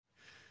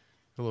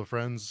Hello,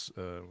 friends.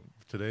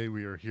 Today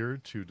we are here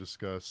to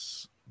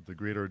discuss The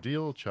Great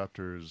Ordeal,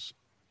 chapters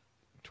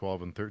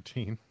 12 and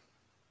 13.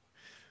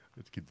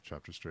 To keep the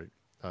chapter straight.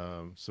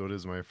 So it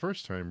is my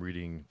first time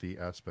reading the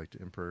Aspect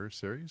Emperor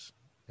series,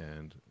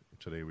 and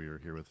today we are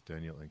here with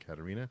Daniel and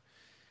Katarina.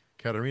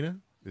 Katarina,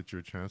 it's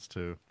your chance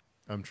to.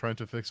 I'm trying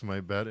to fix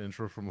my bad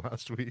intro from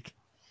last week,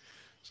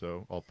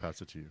 so I'll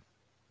pass it to you.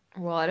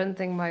 Well, I don't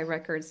think my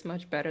record's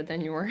much better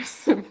than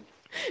yours,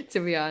 to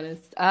be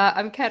honest.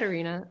 I'm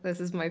Katerina. This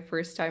is my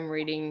first time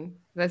reading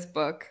this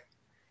book,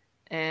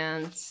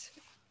 and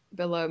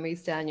below me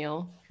is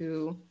Daniel,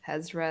 who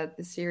has read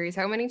the series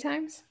how many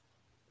times?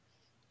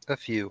 A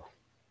few.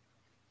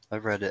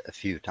 I've read it a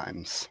few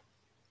times.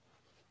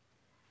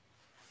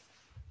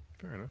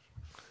 Fair enough.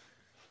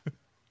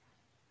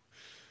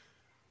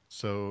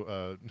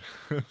 So,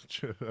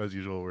 as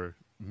usual, we're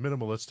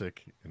minimalistic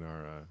in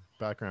our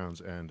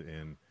backgrounds and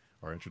in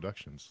our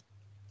introductions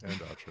and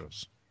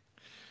outros.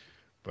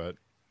 But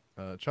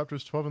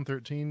chapters 12 and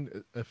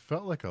 13, it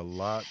felt like a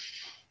lot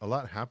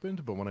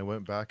happened. But when I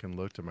went back and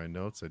looked at my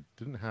notes, I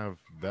didn't have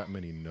that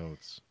many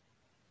notes.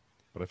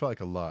 But I felt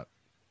like a lot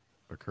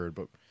occurred.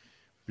 But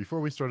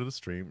before we started the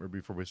stream, or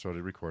before we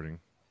started recording,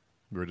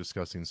 we were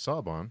discussing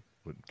Saban,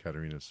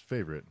 Katarina's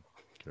favorite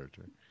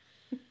character.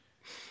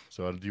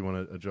 So, do you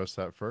want to address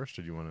that first,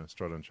 or do you want to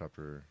start on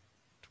chapter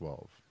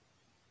 12?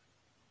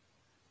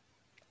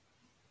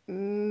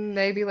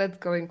 Maybe let's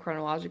go in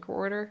chronological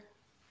order.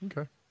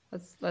 Okay.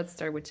 Let's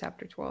start with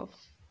chapter 12.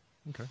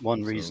 Okay.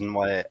 One So, reason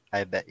why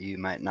I bet you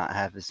might not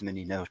have as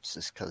many notes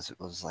is because it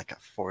was like a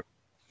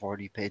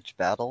 40-page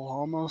battle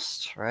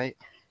almost, right?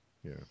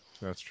 yeah,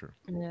 that's true.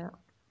 Yeah.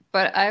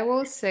 But I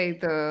will say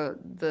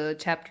the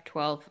chapter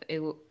 12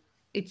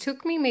 it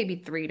took me maybe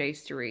 3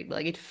 days to read.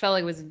 Like it felt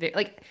like it was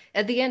like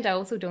at the end I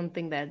also don't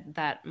think that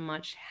that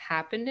much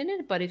happened in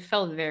it, but it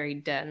felt very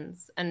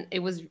dense and it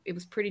was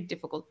pretty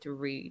difficult to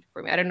read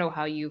for me. I don't know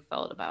how you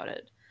felt about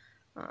it.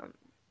 Um,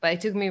 but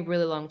it took me a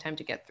really long time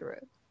to get through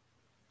it.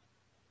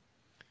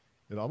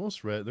 It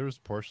almost read. There was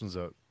portions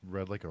that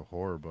read like a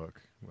horror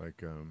book,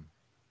 like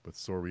with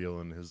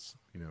Sorreal and his,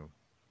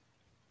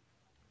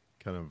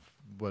 kind of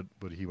what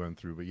he went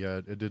through. But yeah,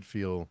 it did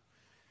feel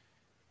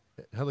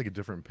it had like a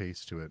different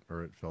pace to it,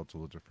 or it felt a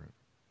little different.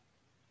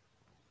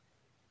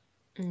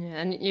 Yeah,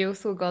 and you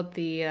also got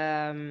the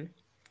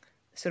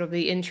sort of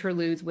the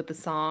interludes with the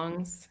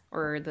songs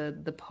or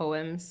the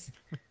poems.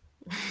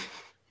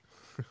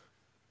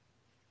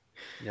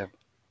 Yeah.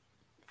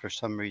 For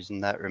some reason,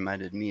 that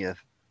reminded me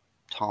of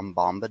Tom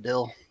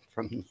Bombadil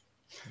from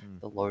Mm.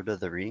 The Lord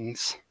of the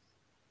Rings.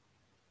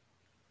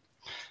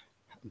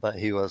 But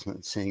he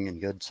wasn't singing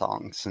good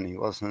songs, and he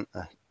wasn't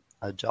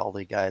a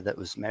jolly guy that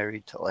was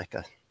married to like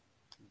a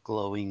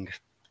glowing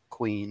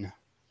queen.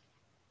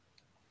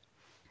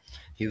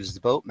 He was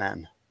the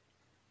boatman.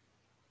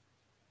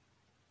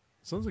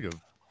 Sounds like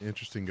a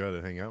interesting guy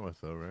to hang out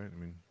with, though, right? I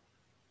mean,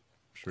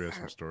 I'm sure he has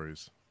some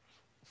stories.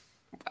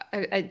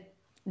 I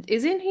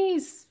isn't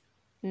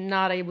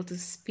not able to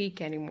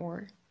speak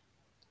anymore?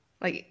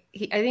 Like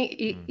I think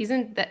Mm.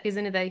 isn't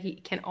it that he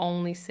can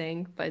only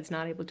sing, but it's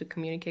not able to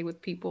communicate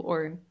with people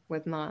or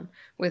with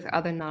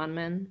other non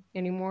men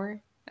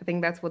anymore. I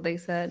think that's what they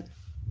said.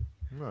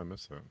 No, I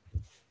missed that.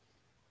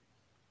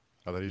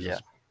 I thought he was Yeah.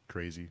 just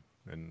crazy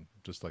and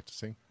just like to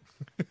sing.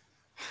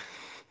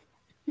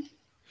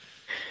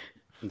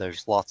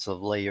 There's lots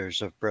of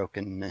layers of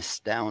brokenness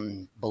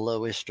down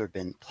below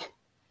Isterbint.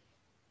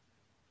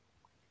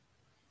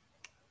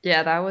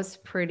 Yeah, that was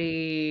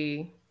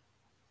pretty.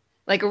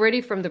 Like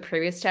already from the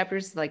previous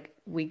chapters, like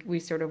we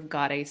sort of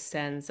got a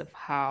sense of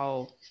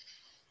how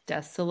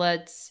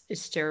desolate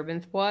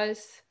Disturbance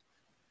was,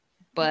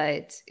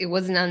 but it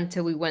wasn't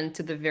until we went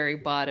to the very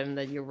bottom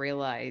that you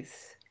realize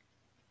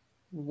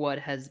what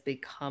has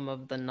become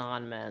of the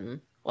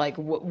non-men. Like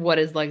what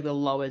is like the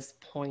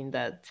lowest point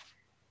that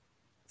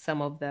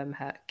some of them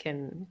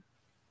can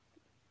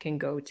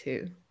go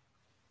to.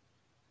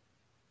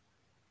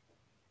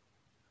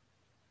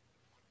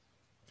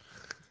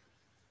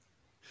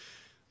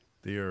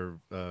 They are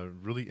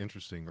really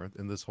interesting, right?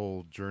 In this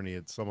whole journey,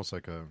 it's almost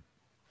like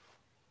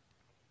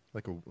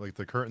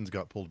the curtains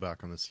got pulled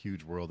back on this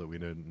huge world that we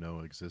didn't know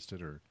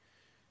existed or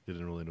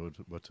didn't really know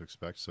what to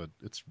expect. So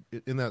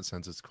in that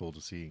sense, it's cool to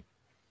see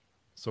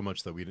so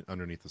much that we didn't,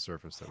 underneath the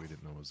surface that we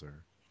didn't know was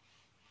there.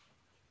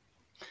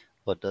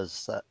 What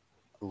does that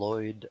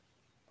Lord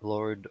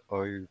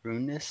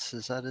Orunis,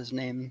 is that his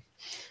name?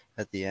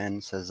 At the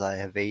end says, I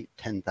have ate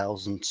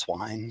 10,000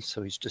 swine.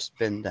 So he's just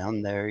been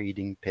down there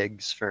eating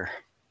pigs for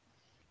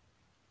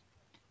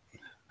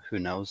who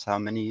knows how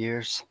many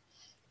years.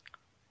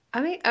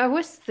 I mean, I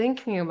was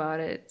thinking about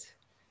it.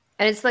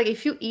 And it's like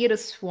if you eat a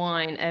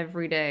swine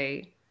every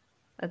day,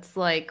 that's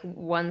like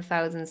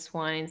 1,000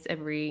 swines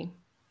every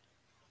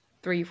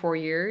 3 4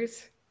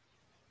 years.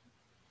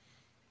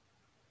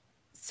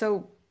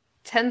 So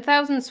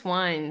 10,000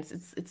 swines,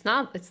 it's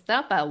not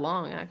that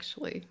long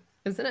actually.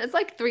 Isn't it? It's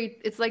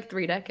like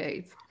 3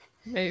 decades,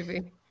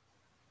 maybe.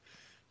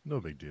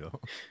 No big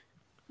deal.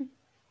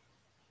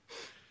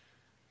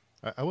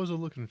 I was a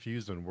little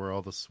confused on where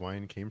all the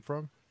swine came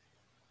from.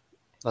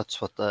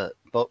 That's what the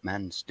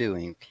boatman's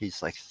doing.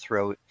 He's like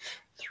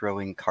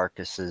throwing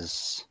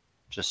carcasses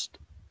just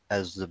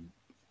as the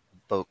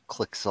boat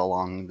clicks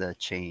along the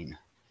chain.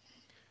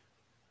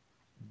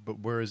 But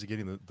where is he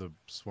getting the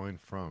swine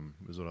from?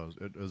 Is what I was.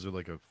 Is it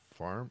like a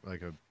farm?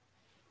 Like a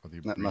are they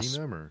That breeding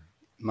them or?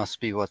 must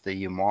be what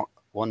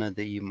one of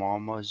the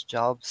Umama's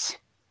jobs.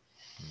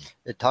 Hmm.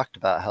 It talked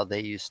about how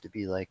they used to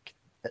be like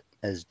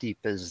as deep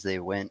as they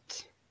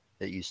went.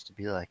 It used to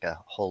be like a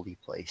holy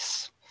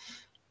place,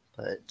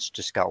 but it's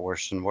just got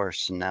worse and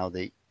worse. And now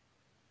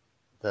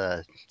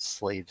the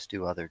slaves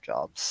do other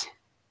jobs.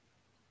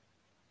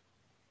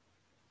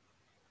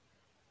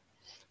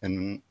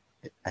 And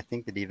I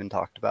think it even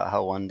talked about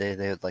how one day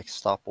they would like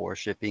stop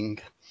worshipping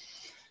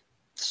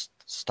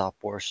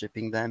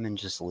them and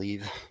just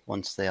leave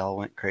once they all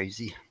went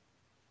crazy,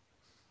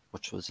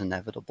 which was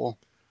inevitable.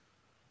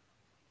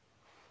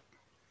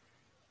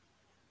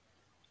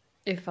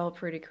 It felt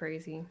pretty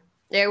crazy.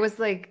 Yeah, it was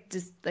like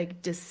just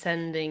like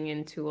descending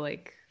into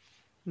like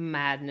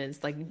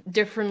madness, like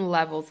different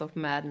levels of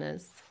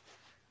madness.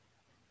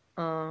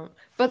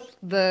 But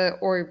the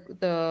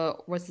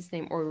what's his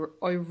name, or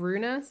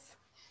Oirunas,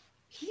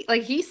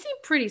 he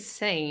seemed pretty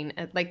sane,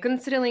 like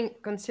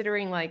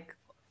considering like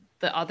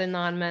the other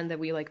non-men that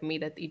we like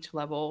meet at each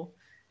level,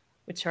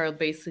 which are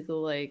basically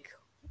like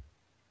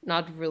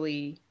not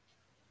really.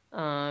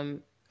 I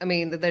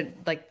mean, they're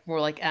like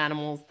more like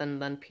animals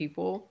than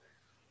people.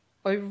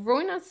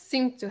 Oirunas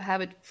seemed to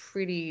have it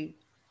pretty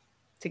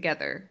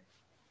together.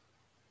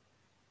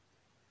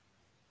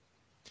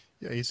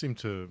 Yeah, he seemed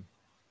to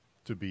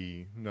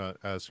be not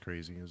as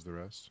crazy as the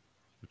rest,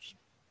 which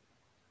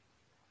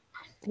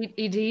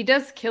He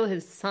does kill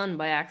his son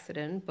by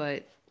accident,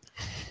 but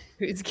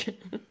who's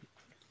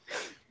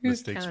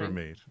who's mistakes were counting?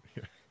 made.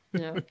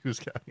 Yeah. Who's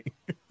counting?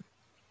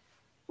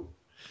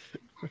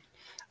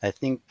 I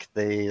think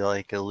they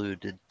like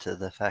alluded to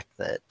the fact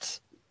that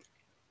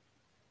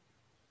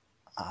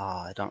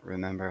I don't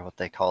remember what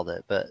they called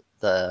it, but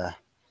the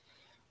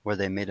where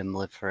they made him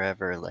live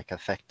forever like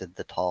affected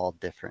the tall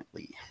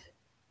differently.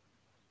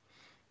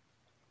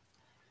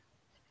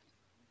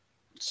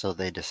 So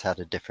they just had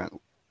a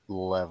different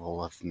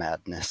level of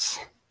madness.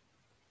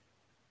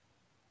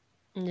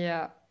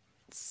 Yeah.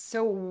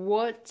 So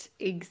what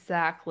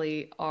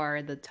exactly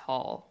are the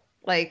tall?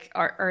 Like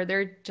are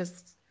there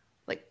just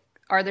like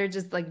are there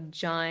just like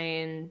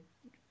giant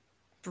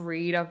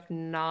breed of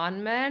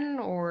non-men,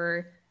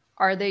 or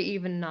are they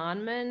even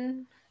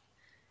non-men?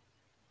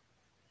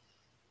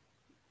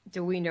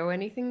 Do we know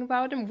anything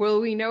about them?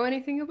 Will we know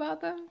anything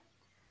about them?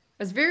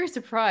 I was very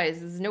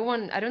surprised. There's no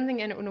one, I don't think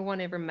no one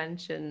ever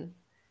mentioned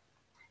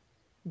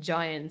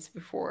giants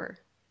before.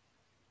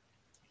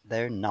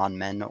 They're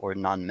non-men or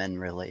non-men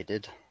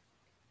related.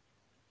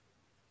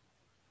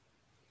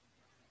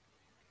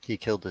 He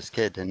killed his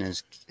kid, and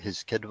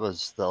his kid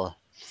was the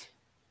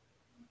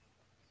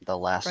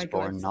last Regular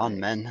born size.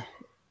 non-men.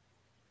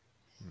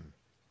 Hmm.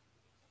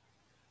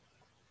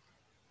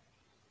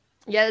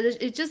 Yeah,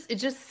 it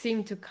just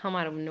seemed to come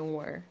out of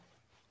nowhere.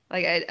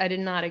 Like I did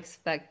not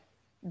expect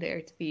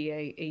there to be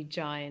a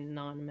giant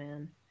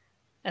non-man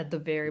at the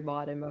very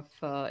bottom of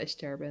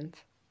Esterbent.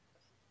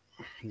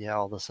 Yeah,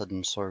 all of a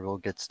sudden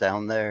Sorville gets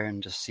down there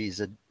and just sees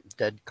a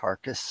dead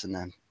carcass and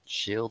a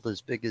shield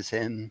as big as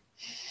him.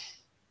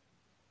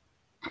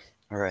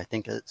 Or I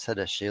think it said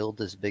a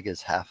shield as big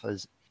as half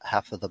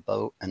of the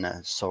boat and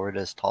a sword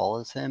as tall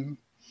as him.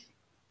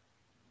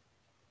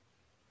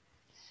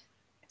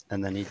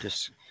 And then he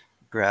just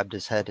grabbed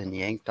his head and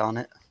yanked on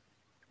it.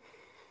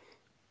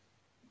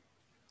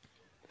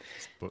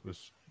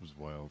 This was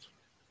wild.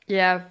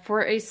 Yeah,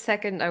 for a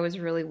second I was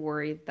really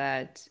worried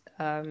that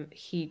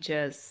he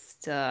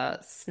just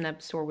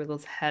snapped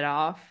Sorwill's head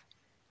off,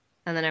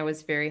 and then I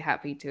was very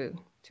happy to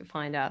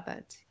find out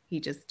that he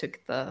just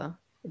took the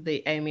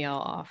Amiel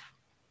off.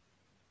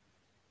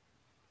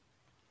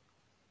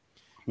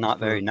 Not Just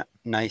very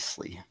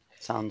nicely.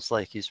 Sounds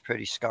like he's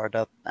pretty scarred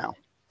up now.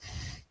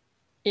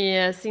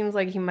 Yeah, it seems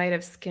like he might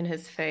have skinned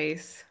his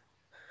face.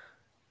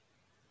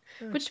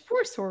 eh, Which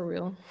poor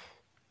Sorwill.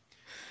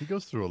 he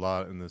goes through a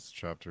lot in this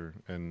chapter,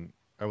 and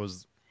I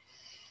was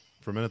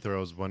for a minute there I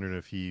was wondering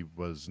if he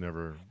was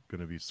never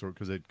going to be sword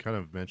because it kind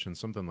of mentioned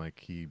something like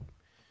he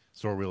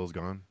sword wheel is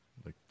gone,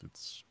 like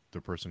it's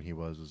the person he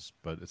was is,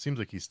 but it seems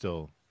like he's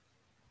still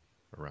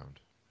around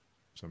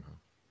somehow.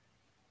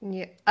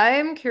 Yeah, I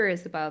am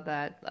curious about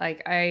that.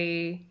 Like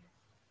I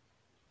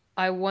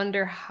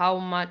wonder how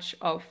much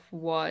of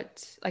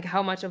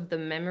how much of the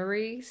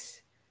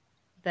memories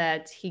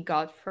that he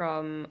got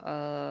from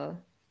the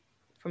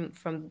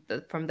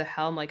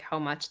helm, like how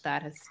much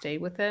that has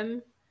stayed with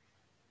him,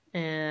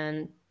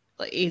 and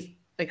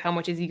like how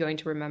much is he going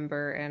to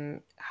remember,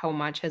 and how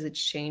much has it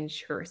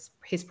changed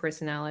his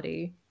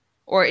personality,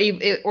 or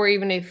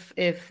even if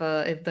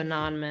the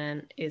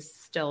non-man is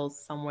still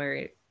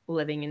somewhere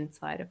living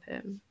inside of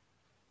him,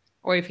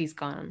 or if he's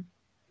gone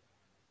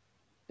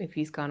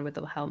with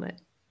the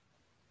helmet.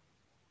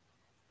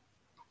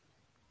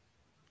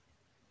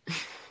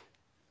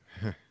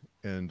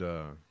 And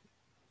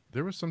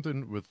there was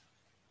something with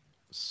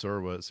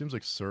Surwa. It seems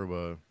like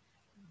Surwa.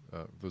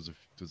 There's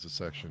a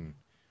section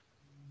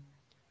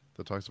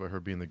that talks about her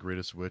being the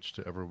greatest witch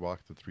to ever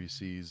walk the three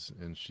seas,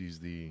 and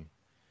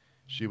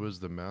she was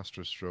the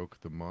master stroke,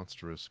 the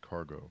monstrous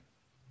cargo.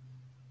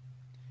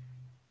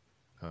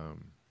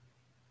 Um,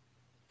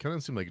 Kind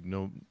of seemed like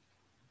no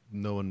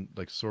one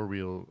like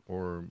Sorwheel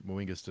or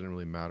Moingus didn't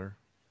really matter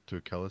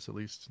to Kellis at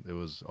least. It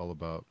was all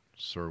about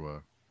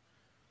Surwa.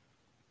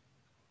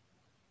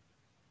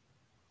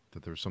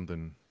 That there's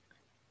something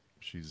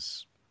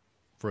she's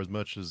for as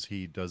much as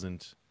he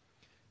doesn't.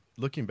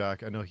 Looking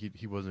back, I know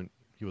he wasn't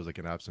he was like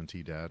an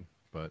absentee dad,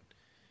 but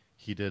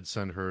he did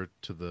send her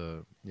to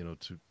the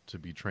to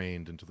be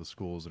trained into the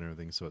schools and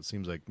everything. So it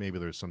seems like maybe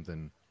there's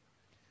something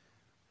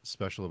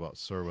special about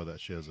Surwa that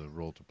she has a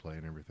role to play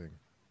and everything.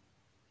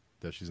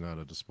 That she's not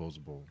a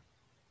disposable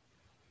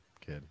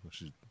kid.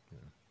 She's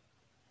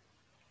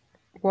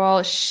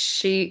Well,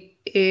 she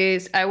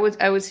is. I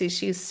would say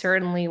she's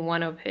certainly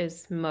one of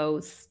his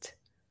most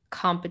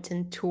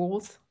competent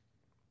tools.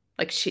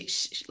 Like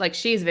like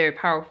she's very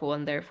powerful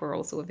and therefore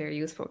also very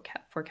useful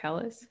for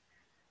Callus.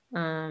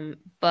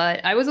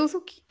 But I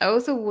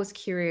also was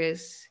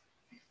curious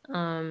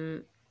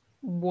um,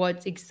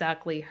 what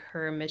exactly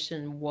her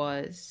mission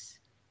was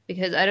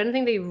because I don't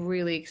think they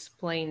really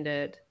explained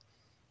it.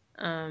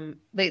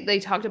 They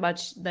talked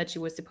about that she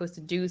was supposed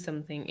to do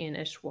something in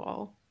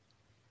Ishwal,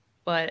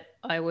 but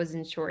I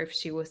wasn't sure if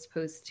she was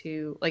supposed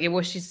to like it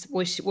was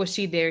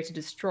she there to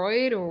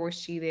destroy it or was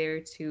she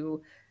there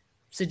to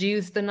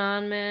seduce the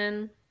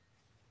non-man?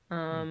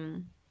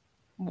 Um,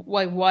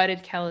 why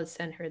did Callus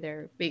send her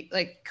there?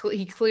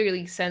 He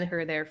clearly sent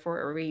her there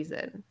for a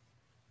reason.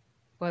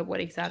 But what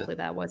to exactly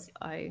that was,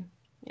 I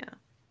yeah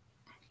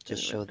didn't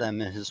show remember. them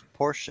his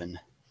portion.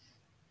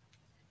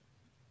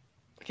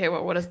 Okay,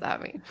 well, what does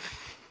that mean?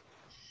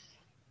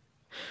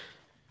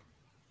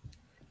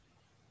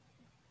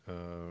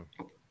 uh,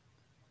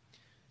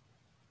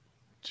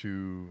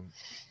 to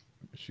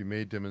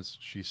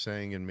she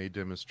sang and made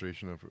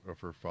demonstration of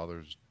her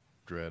father's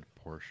dread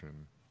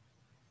portion.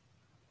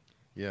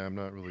 Yeah, I'm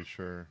not really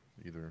sure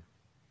either.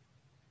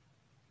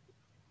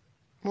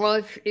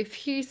 Well, if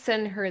he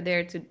sent her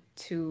there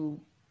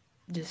to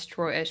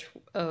destroy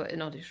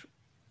not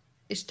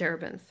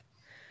Ishtarabinth,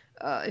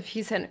 if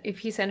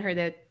he sent her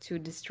there to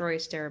destroy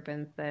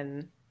Ishtarabinth,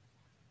 then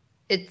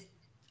it's.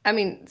 I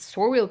mean,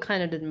 Sorwheel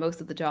kind of did most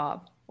of the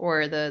job,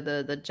 or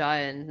the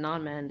giant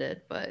non-man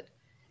did, but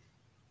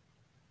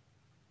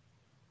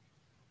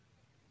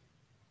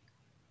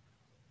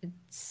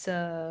it's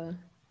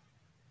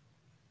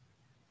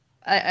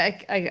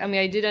I mean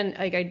I didn't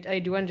like I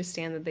do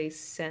understand that they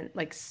sent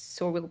like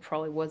Sorwheel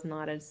probably was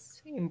not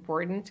as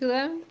important to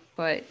them,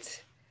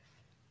 but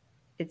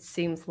it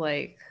seems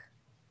like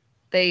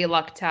they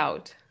lucked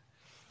out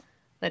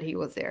that he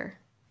was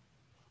there.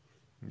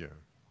 Yeah,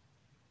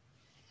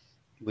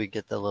 We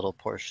get the little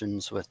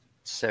portions with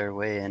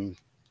Serway and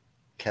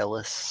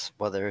Kellis,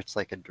 whether it's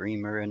like a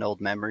dream or an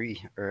old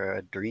memory or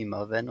a dream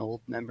of an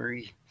old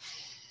memory.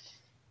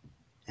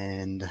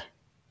 And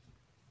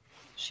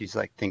she's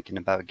like thinking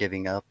about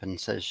giving up and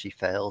says she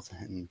failed.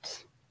 And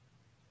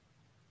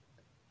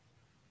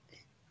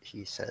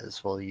he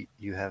says, well,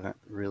 you haven't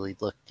really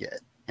looked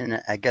yet.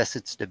 And I guess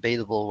it's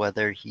debatable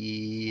whether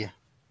he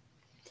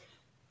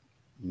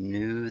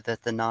knew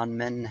that the non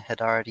men had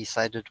already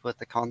sided with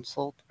the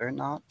consult or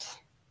not.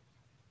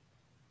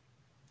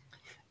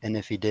 And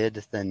if he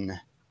did, then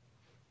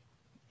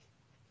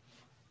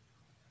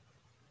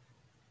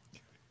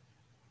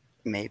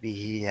maybe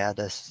he had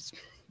us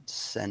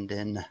send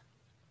in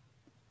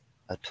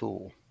a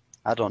tool.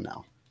 I don't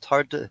know.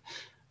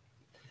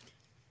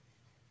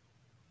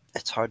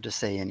 It's hard to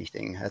say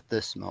anything at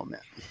this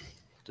moment.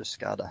 Just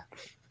gotta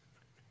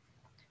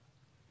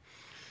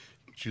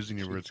choosing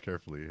your keep. words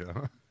carefully.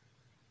 Yeah.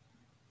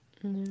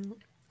 No.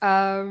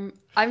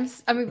 I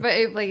mean, but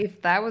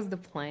if that was the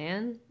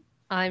plan,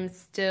 I'm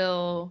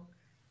still,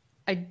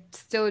 I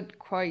still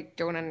quite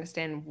don't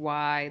understand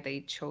why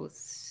they chose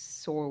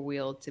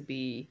Sorwheel to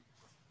be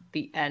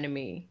the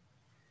enemy.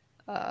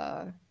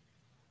 Uh,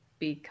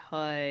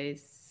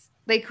 because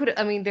they could,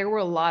 I mean, there were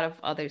a lot of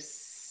other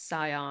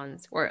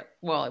scions, or,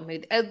 well, I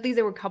mean, at least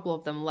there were a couple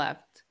of them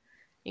left,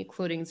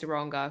 including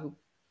Zoronga, who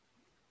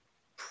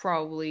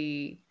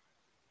probably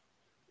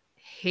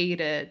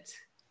hated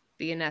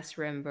the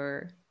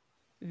Enesrimber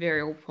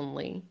very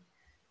openly,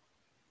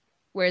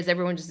 whereas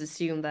everyone just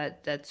assumed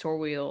that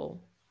Sorwheel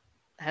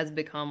has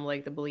become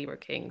like the believer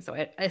king. So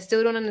I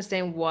still don't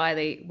understand why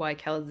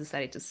Kellis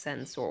decided to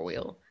send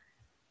Sorwheel.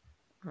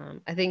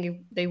 I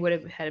think they would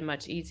have had it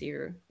much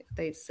easier if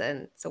they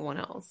sent someone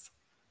else,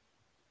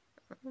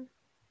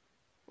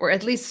 or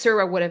at least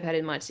Sura would have had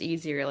it much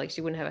easier. Like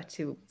she wouldn't have had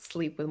to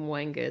sleep with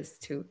Moengus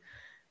to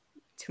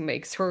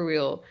make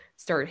Sorwheel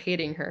start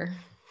hating her.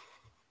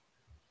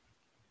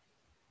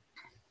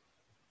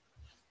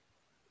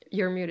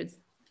 You're muted.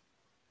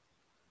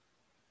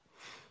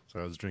 So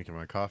I was drinking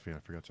my coffee and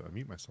I forgot to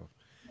unmute myself.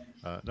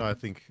 No, I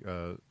think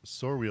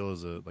Sorwheel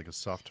is a like a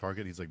soft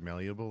target. He's like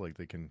malleable. Like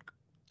they can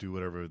do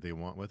whatever they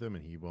want with him,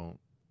 and he won't.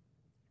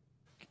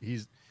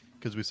 He's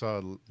because we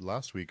saw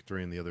last week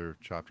during the other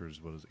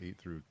chapters. What is 8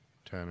 through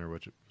 10 or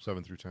what?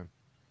 7 through 10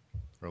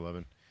 or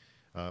 11.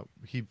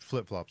 He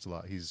flip flops a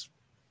lot. He's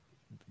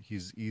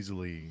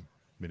easily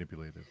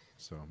manipulated.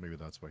 So maybe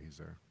that's why he's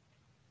there.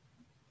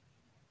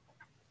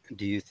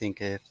 Do you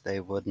think if they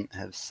wouldn't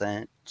have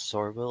sent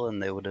Sorville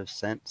and they would have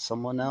sent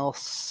someone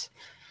else,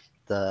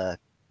 the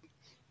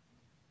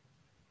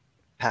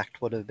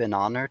pact would have been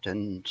honored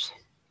and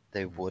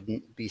they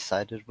wouldn't be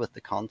sided with the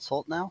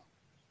consult now?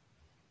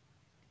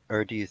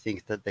 Or do you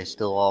think that they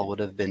still all would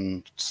have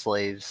been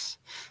slaves,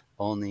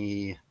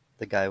 only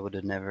the guy would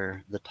have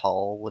never, the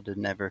tall would have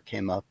never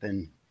came up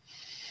and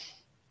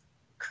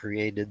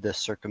created the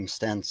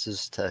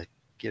circumstances to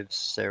give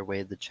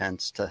Serway the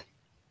chance to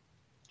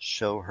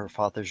show her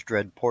father's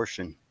dread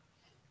portion?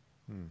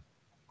 Hmm.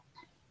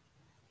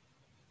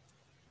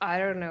 I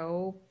don't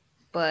know,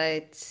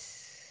 but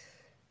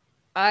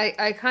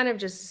I kind of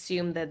just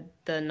assumed that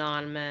the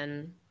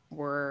non-men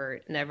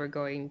were never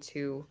going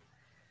to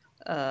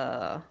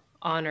uh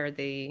honor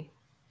the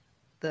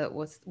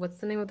what's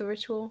the name of the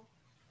ritual?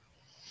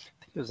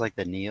 I think it was like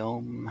the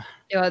Neom.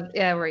 Yeah,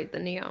 yeah, right, the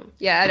Neom.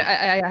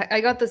 Yeah,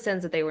 I got the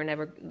sense that they were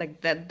never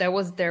like that. That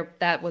was their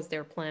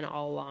plan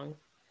all along,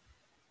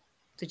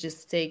 to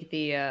just take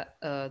the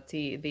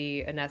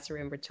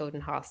Anasarim were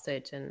children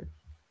hostage. And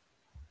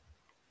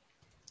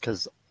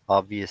Because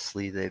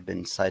obviously they've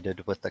been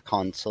sided with the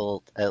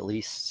consult at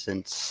least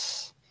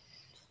since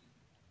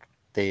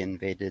they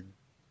invaded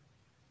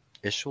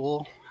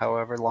Ishul,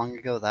 however long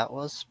ago that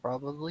was,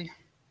 probably.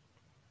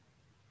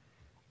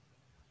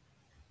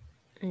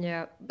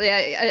 yeah, but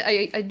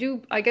yeah, I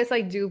do, I guess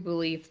I do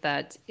believe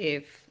that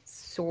if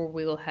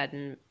Sorwheel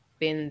hadn't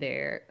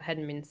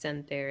been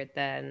sent there,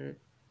 then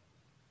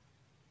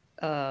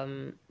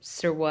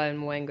Sirwa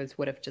and Wengus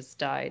would have just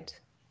died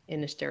in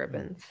Hmm.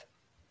 Ishtarabinth.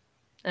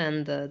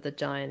 And the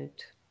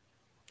giant,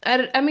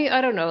 I mean,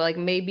 I don't know, like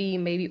maybe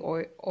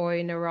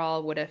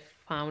Oinaral would have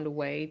found a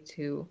way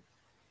to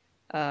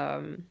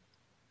um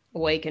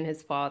awaken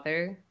his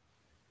father.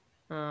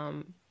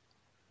 Um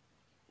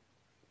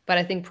but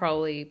I think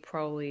probably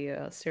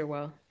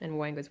Sirwa and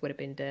Wengus would have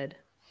been dead.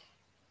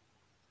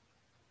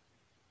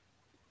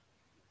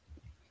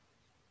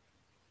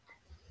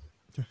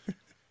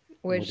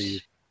 What do you?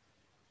 Which,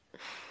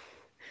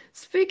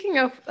 speaking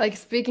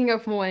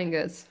of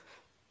Moangas,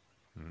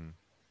 Hmm.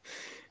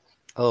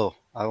 Oh,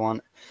 I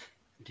want.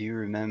 Do you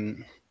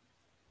remember?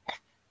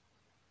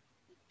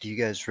 Do you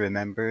guys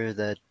remember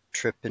the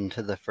trip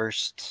into the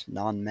first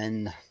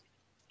non-men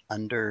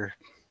under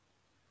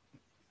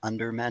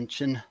under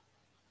mansion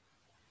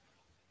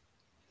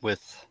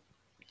with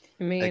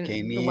I mean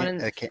the one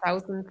Akemi, in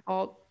Thousand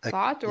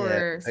Thought, yeah,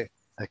 or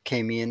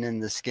Akemian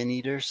and the Skin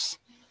Eaters,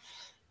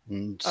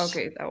 and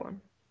okay, that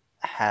one.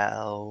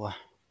 how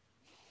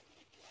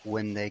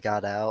when they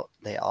got out,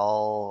 they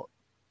all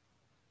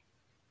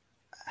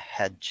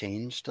had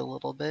changed a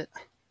little bit.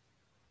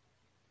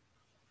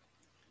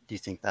 Do you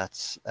think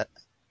that's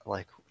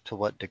like to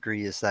what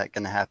degree is that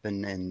going to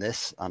happen in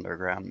this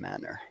underground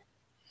manor?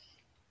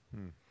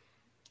 Hmm.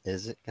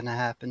 Is it going to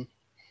happen?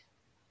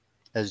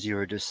 As you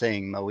were just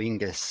saying,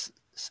 Moingus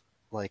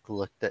like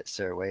looked at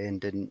Serway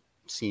and didn't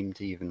seem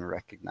to even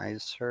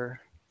recognize her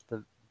at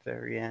the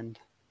very end.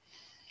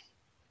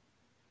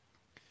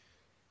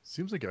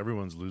 Seems like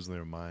everyone's losing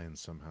their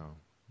minds somehow,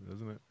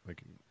 doesn't it?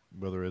 Like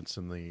whether it's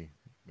in the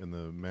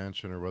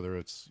mansion or whether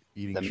it's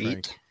eating The shrank.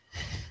 meat.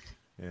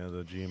 Yeah,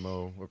 the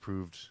GMO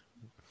approved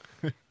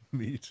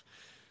meat.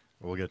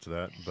 We'll get to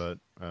that, but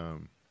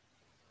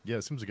yeah,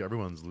 it seems like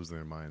everyone's losing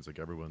their minds. Like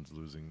everyone's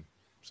losing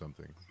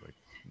something. Like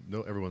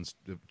no, everyone's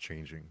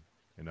changing,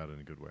 and not in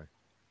a good way.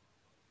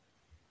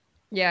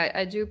 Yeah,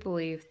 I do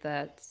believe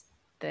that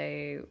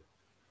they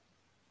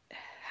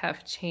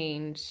have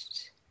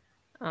changed.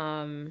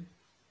 Um,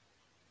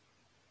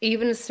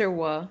 Even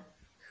Sirwa,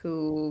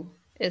 who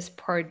is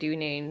part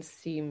Dunane,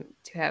 seem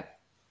to have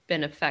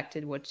been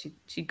affected what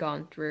she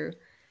gone through,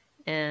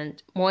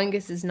 and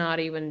Moingus is not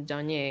even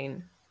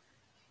Dunyan,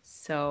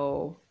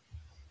 so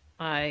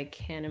I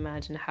can't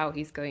imagine how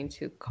he's going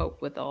to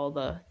cope with all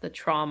the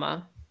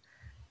trauma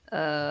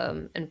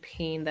and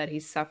pain that he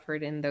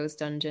suffered in those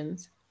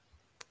dungeons.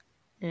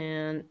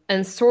 And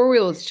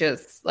Sorwheel is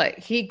just like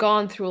he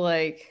gone through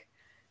like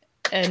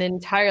an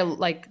entire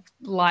like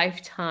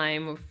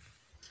lifetime of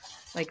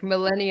like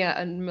millennia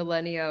and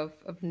millennia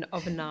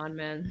of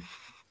non-men,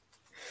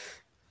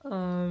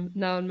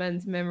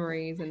 non-men's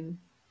memories and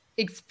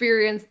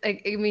experience.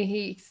 Like, I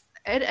mean,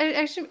 it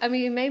actually, I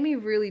mean, it made me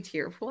really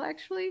tearful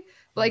actually.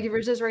 Like, Hmm. it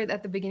was just right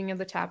at the beginning of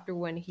the chapter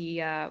when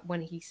he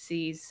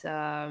sees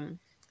the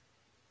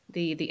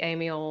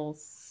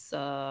Emil's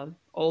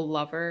old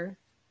lover,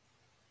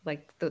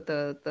 like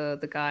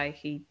the guy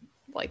he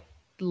like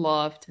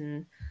loved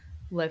and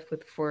lived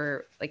with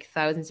for like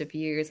thousands of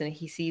years, and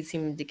he sees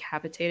him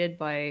decapitated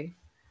by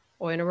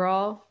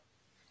Oinaral.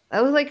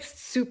 That was like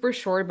super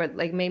short, but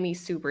like made me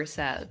super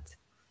sad.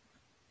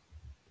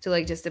 to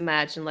like just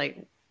imagine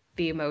like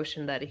the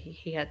emotion that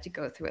he had to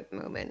go through at the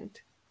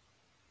moment.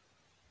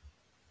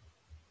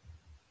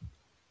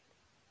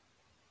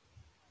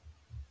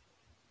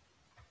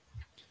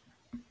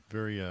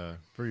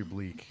 Very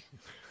bleak.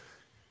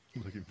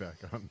 Looking back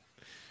on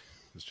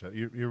this chapter,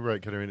 you're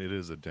right, Katarina. It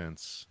is a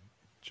dense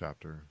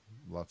chapter.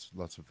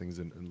 Lots of things,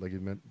 and like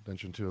you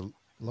mentioned too,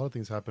 a lot of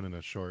things happen in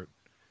a short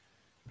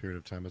period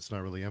of time. It's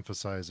not really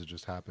emphasized; it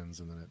just happens,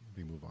 and then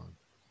we move on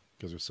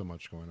because there's so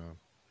much going on.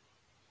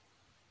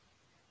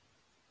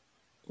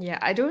 Yeah,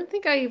 I don't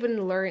think I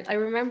even learned. I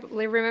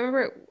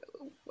remember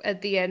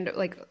at the end,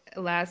 like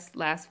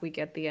last week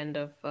at the end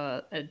of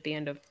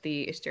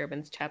the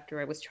disturbance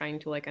chapter, I was trying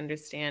to like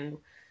understand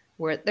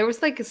where there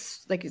was like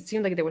like it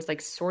seemed like there was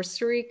like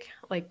sorcery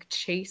like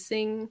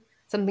chasing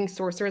something,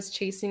 sorceress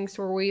chasing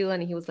Sorwheel,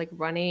 and he was like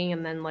running,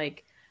 and then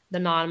like the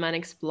non-man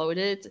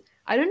exploded.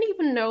 I don't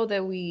even know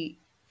that we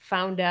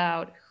found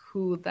out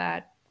who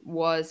that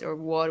was or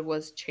what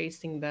was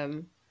chasing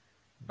them.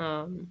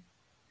 Um,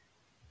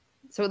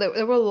 so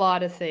there were a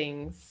lot of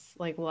things,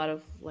 like a lot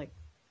of like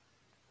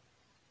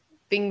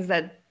things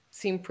that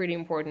seem pretty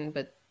important,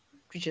 but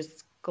we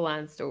just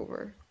glanced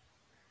over.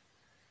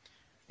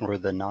 Or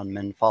the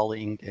non-men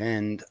falling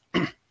and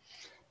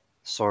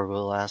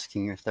Sorville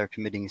asking if they're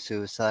committing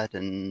suicide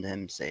and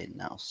him saying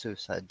no,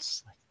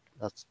 suicide's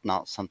that's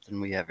not something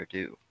we ever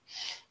do.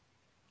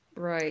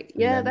 Right. And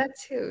Yeah, then that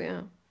too.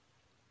 Yeah.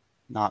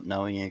 not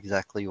knowing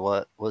exactly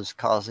what was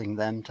causing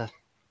them to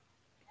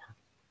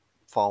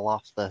fall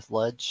off the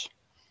ledge.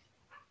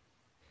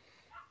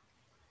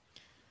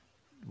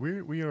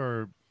 We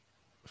are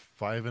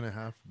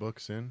 5.5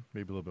 books in,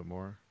 maybe a little bit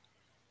more.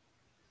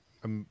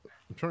 I'm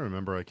trying to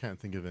remember. I can't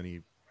think of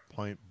any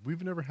point.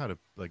 We've never had a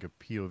like a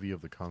POV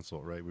of the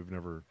console, right? We've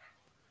never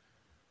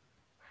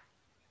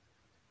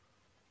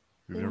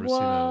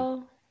seen a,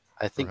 Well,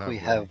 I or think we have we?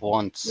 have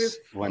with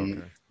once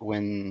Okay,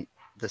 when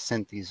the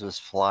Synthes was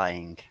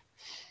flying. It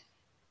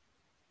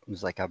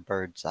was like a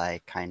bird's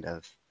eye kind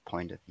of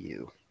point of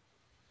view.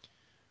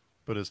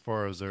 but as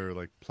far as their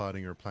like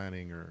plotting or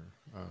planning or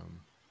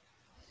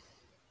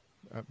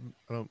I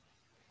don't,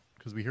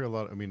 because we hear a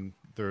lot. I mean,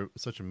 they're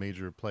such a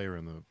major player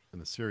in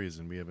the series,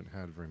 and we haven't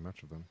had very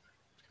much of them.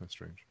 It's kind of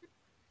strange.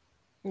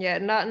 yeah,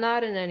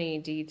 not in any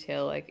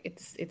detail. Like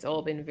it's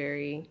all been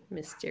very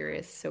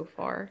mysterious so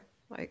far.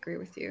 I agree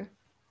with you.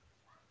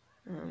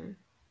 Um,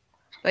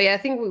 but yeah, I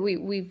think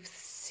we've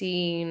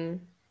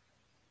seen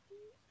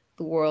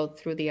the world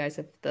through the eyes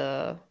of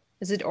the.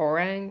 Is it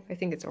Orang? I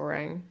think it's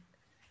Orang.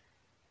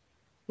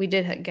 We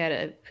did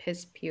get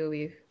his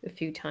POV a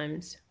few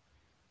times.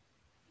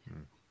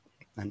 Hmm.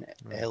 An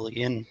Right.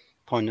 alien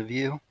point of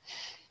view.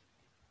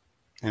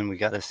 And we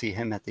got to see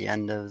him at the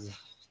end of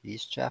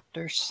these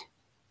chapters.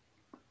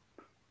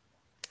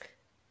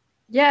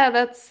 Yeah,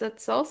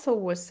 that's also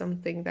was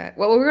something that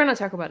well we're gonna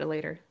talk about it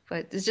later,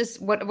 but it's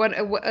just what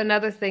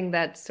another thing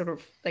that sort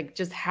of like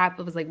just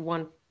happened was like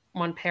one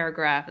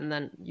paragraph and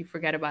then you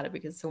forget about it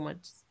because so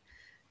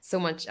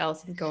much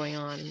else is going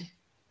on.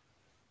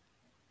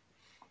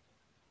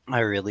 I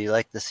really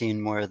like the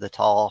scene where the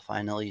tall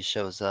finally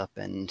shows up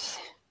and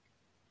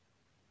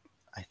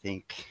I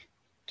think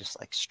just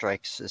like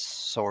strikes his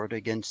sword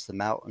against the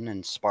mountain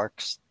and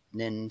sparks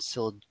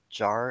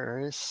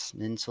Ninsiljaris,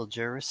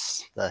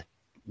 the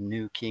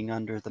new king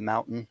under the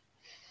mountain,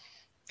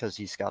 because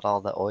he's got all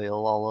the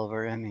oil all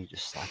over him. He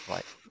just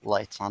like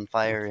lights on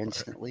fire That's fire.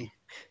 instantly.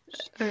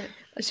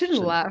 I shouldn't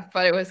Shouldn't, laugh,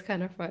 but it was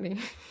kind of funny.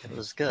 it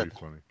was It's pretty good.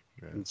 funny.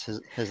 Yeah, It's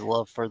his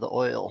love for the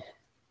oil.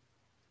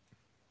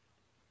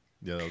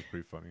 yeah, that was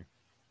pretty funny.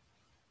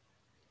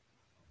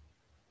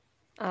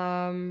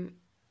 Um,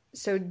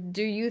 so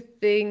do you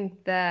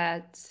think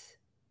that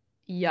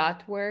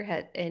Yatwer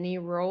had any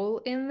role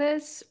in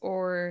this,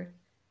 or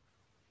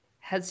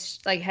has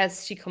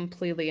she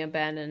completely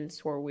abandoned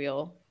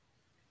Swarwheel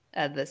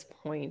at this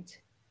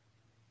point,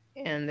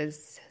 and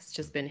this has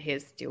just been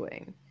his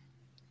doing?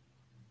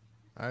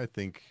 I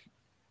think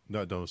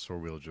not don't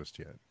sword wheel just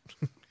yet.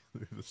 I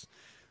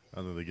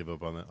don't think they give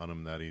up on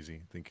him that easy.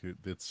 I think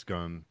it's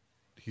gone.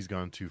 He's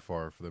gone too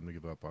far for them to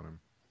give up on him.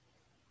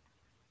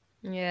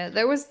 Yeah,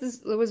 there was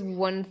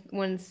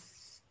one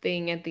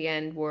thing at the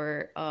end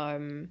where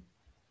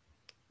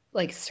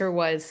like Sir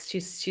was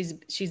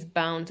she's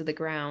bound to the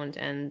ground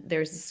and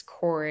there's this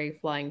quarry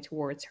flying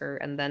towards her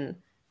and then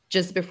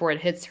just before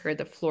it hits her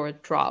the floor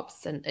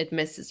drops and it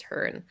misses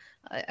her and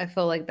I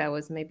felt like that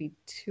was maybe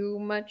too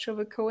much of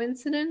a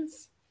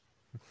coincidence,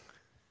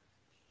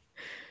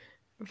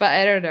 but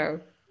I don't know.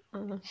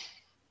 uh,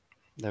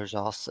 There's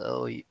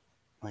also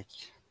like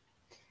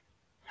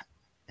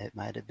it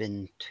might have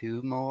been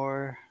two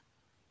more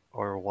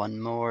or one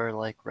more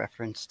like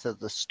reference to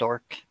the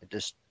stork. It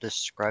just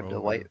described Oh yeah,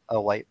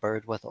 a white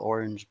bird with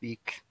orange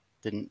beak.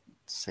 Didn't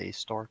say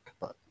stork,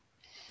 but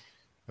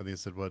I think it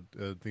said what?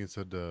 I think it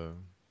said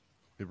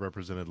it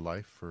represented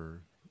life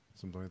or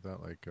something like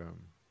that, like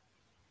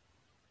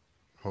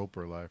hope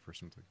or life or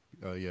something.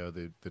 Yeah,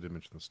 they did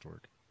mention the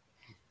stork.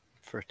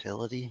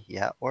 fertility,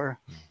 yeah, or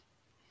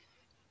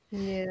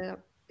yeah,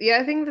 Yeah,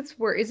 I think that's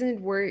where isn't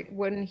it where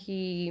when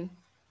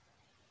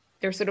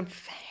they're sort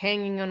of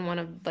hanging on one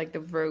of like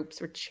the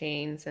ropes or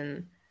chains,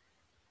 and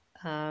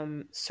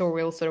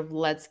Sorrel sort of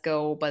lets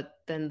go, but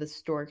then the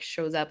stork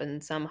shows up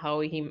and somehow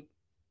he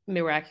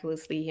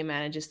miraculously he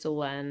manages to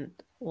land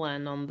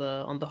on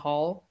the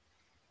hull.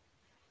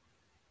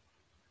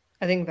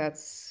 I think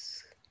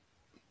that's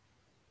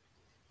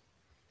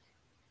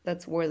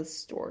where the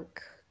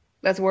stork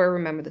that's where I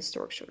remember the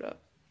stork showed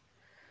up.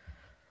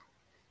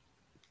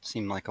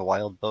 Seemed like a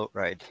wild boat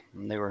ride,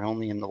 and they were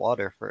only in the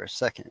water for a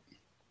second.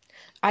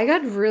 I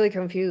got really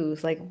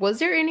confused. Like, was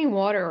there any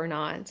water or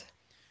not?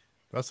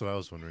 That's what I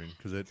was wondering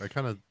because I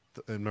kind of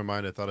in my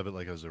mind I thought of it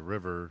like as a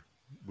river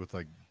with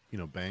like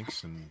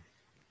banks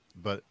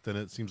but then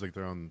it seems like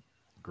they're on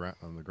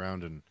the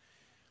ground and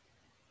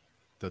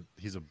that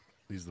he's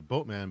the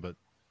boatman, but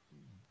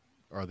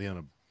are they on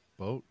a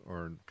boat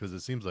or because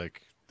it seems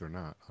like they're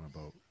not on a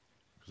boat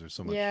because there's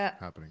so much Yeah,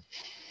 happening.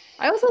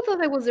 I also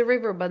thought it was a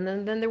river, but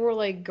then they were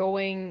like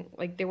going,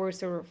 like they were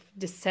sort of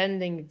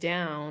descending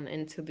down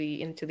into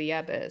the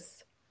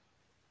abyss.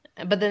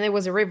 But then it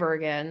was a river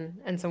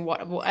again, and some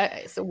water.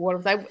 So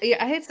what?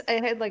 I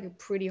had like a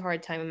pretty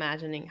hard time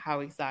imagining how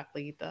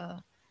exactly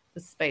the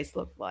space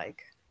looked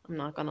like. I'm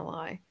not gonna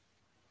lie.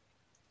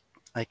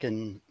 I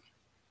can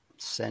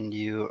send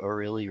you a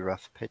really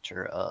rough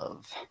picture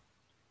of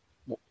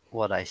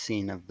what I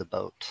seen of the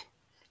boat.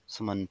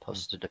 Someone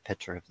posted a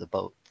picture of the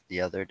boat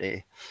the other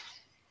day,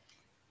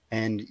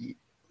 and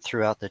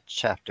throughout the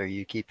chapter,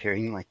 you keep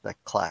hearing like the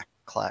clack,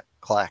 clack,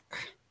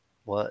 clack.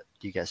 What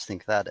do you guys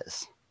think that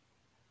is?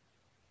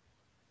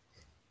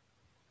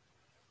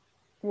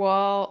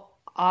 Well,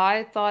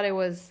 I thought it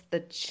was the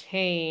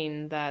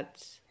chain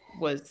that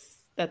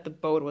the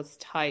boat was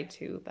tied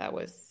to. That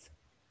was.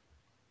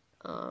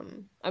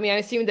 I mean, I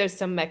assume there's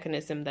some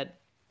mechanism that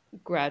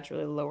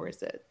gradually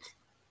lowers it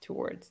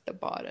towards the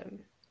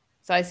bottom.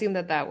 So I assume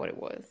that what it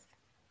was.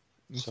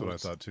 That's So what I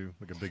it's thought too,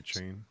 like a big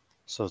chain.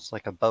 so it's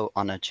like a boat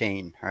on a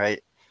chain,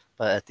 right?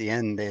 But at the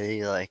end,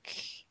 they like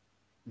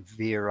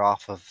veer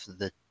off of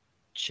the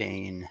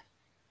chain,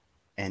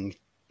 and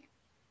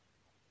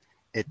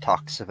it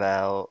talks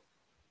about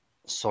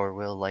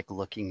Sorwell like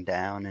looking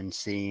down and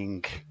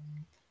seeing.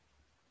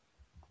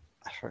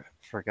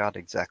 Forgot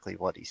exactly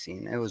what he's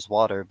seen. It was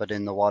water, but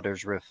in the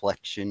water's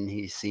reflection,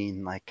 he's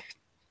seen like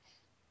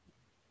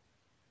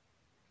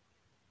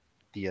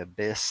the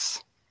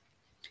abyss.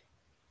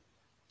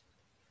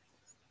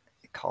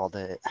 They called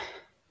it,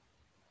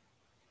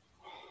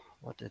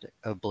 what did it?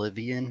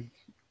 Oblivion,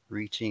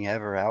 reaching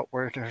ever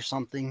outward or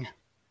something.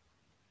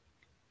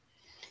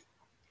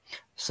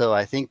 So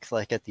I think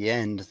like at the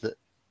end,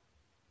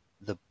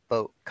 the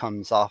boat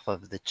comes off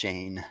of the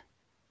chain,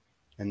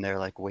 and they're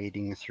like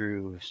wading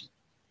through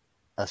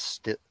a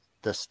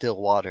the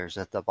still waters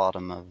at the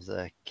bottom of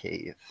the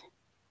cave,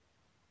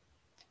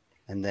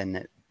 and then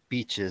it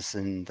beaches,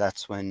 and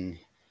that's when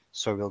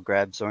Sorgil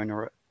grabs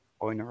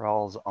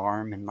Oineral's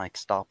arm and like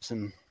stops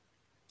him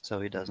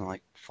so he doesn't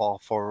like fall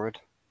forward.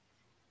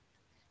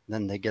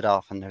 Then they get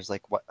off, and there's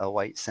like a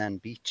white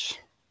sand beach.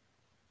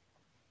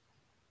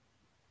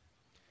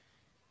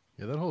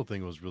 Yeah, that whole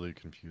thing was really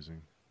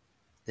confusing.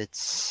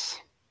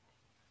 It's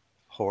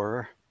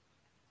horror.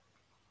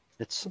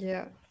 It's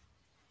Yeah.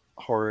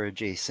 horror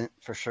adjacent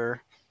for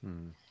sure.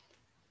 Hmm.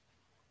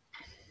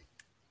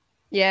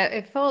 Yeah,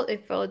 it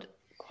felt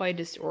quite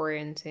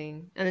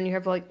disorienting. And then you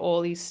have like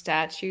all these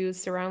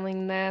statues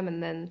surrounding them,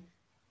 and then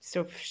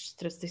sort of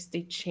just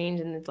they change,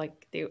 and it's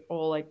like they're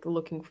all like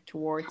looking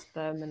towards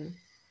them, and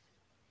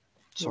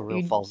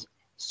Sorgil you falls.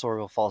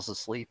 Sorgil falls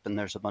asleep, and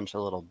there's a bunch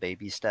of little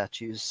baby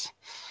statues,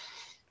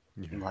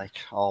 Yeah, like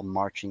all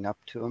marching up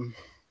to him.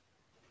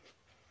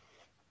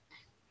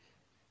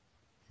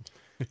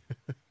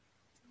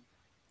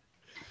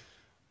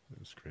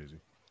 it's crazy,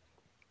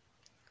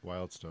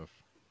 wild stuff.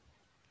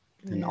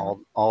 And yeah.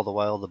 all the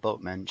while, the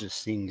boatman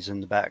just sings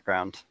in the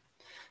background,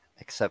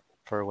 except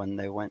for when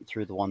they went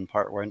through the one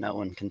part where no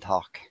one can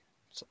talk.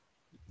 So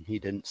he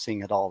didn't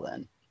sing at all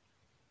then.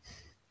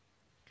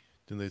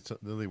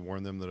 Didn't they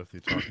warn them that if they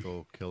talk,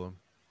 they'll kill him?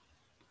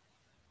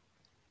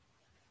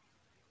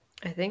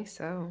 I think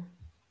so.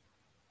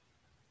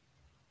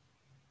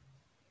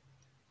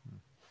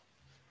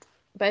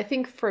 But I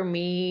think for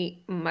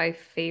me, my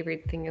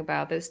favorite thing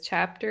about this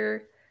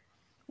chapter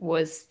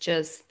was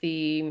just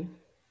the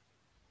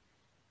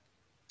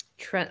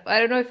I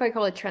don't know if I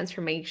call it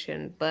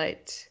transformation,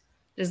 but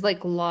there's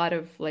like a lot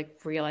of like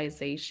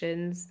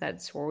realizations that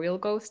Soriel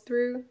goes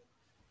through.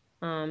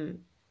 Um,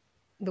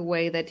 the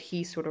way that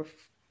he sort of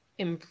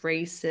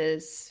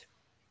embraces,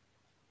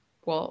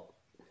 well,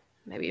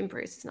 maybe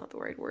embrace is not the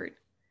right word,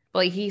 but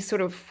like he's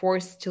sort of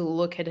forced to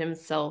look at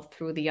himself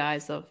through the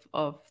eyes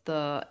of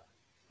the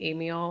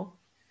Amiel,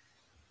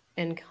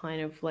 and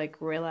kind of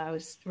like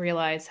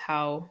realize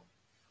how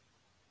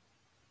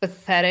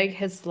pathetic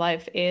his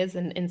life is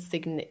and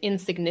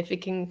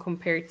insignificant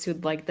compared to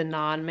like the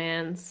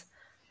non-man's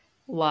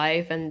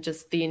life, and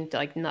just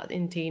like not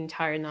in the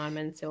entire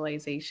non-man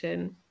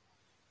civilization.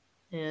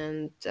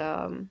 And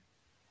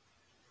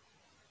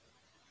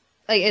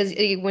like as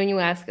when you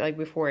ask like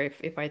before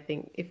if I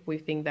think if we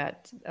think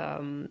that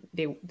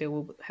they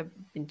will have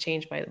been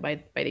changed by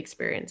the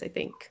experience, I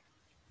think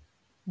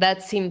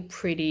that seemed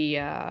pretty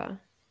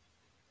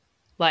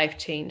life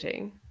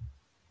changing.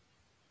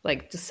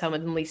 Like to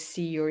suddenly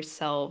see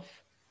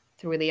yourself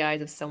through the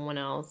eyes of someone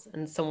else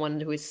and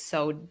someone who is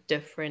so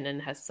different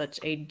and has such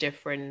a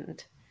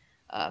different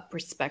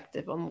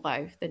perspective on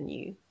life than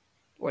you,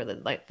 or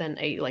than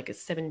a like a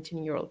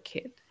 17-year-old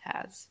kid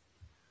has.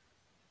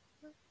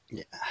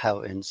 Yeah,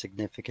 how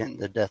insignificant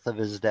the death of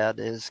his dad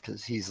is,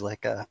 because he's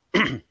like a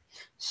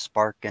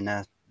spark in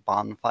a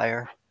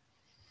bonfire,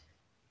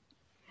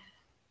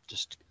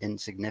 just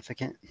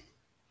insignificant.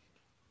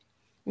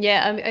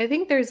 Yeah, I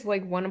think there's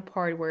like one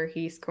part where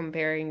he's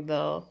comparing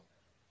the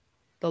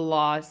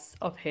loss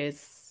of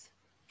his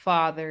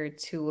father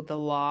to the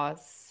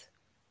loss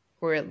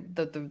or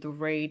the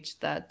rage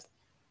that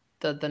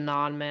the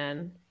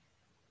non-man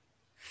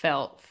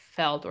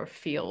felt or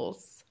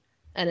feels,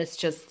 and it's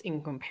just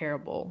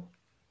incomparable.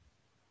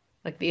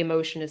 Like the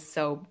emotion is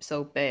so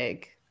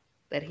big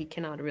that he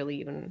cannot really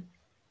even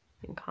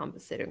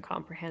encompass it and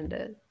comprehend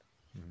it.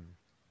 Mhm.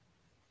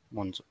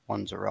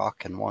 One's a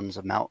rock and one's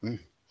a mountain.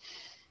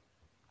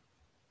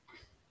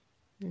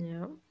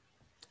 Yeah.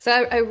 So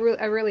I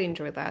really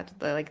enjoy that,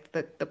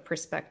 the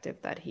perspective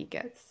that he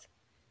gets,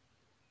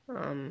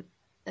 um,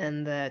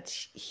 and that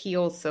he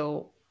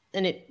also,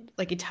 and it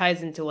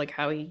ties into like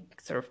how he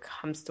sort of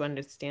comes to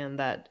understand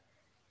that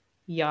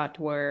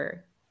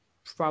Yatwer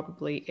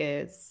probably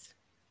is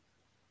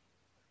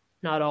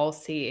not all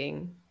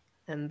seeing,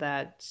 and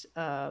that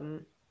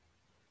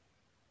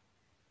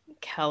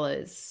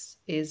Kellis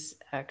is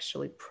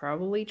actually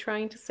probably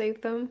trying to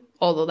save them,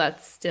 although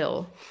that's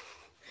still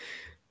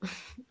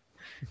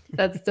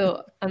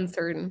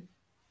uncertain.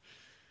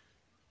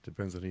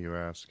 Depends on who you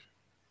ask.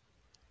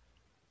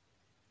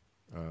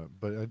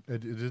 But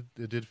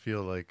it did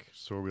feel like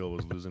Sorwheel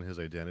was losing his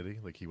identity.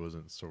 Like he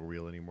wasn't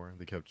Sorwheel anymore.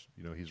 They kept,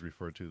 he's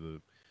referred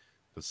to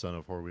the son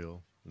of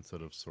Horwheel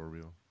instead of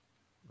Sorwheel.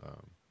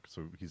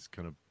 So he's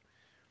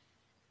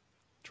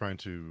trying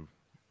to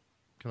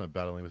kind of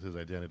battling with his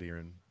identity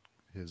and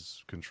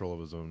his control of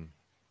his own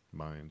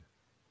mind,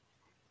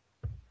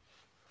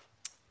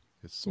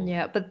 his soul.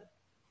 Yeah,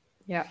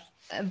 yeah.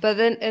 But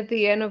then at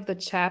the end of the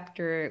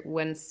chapter,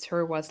 when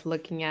Sir was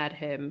looking at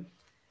him,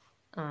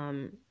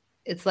 um,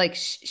 it's like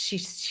she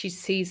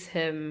sees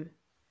him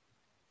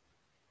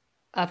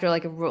after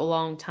like a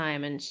long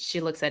time, and she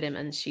looks at him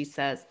and she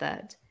says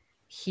that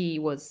he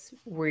was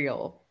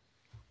real.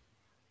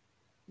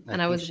 I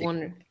And I think was she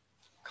wondering,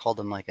 called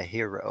him like a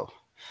hero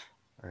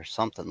or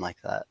something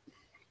like that.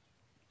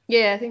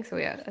 yeah, I think so.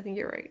 Yeah, I think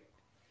you're right.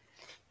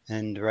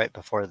 And right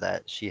before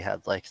that, she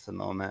had like the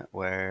moment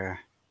where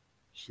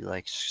she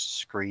like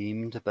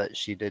screamed, but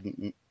she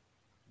didn't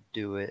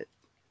do it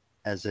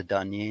as a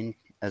dunyan,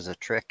 as a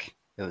trick.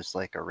 It was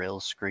like a real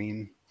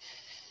scream,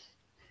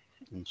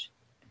 and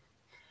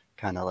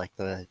kind of like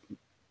the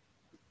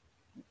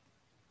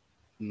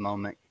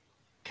moment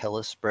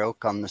Kellis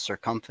broke on the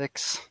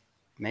circumfix.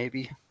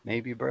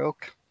 Maybe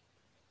broke.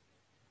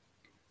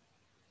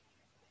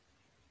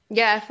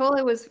 Yeah, I felt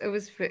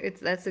it's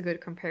that's a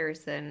good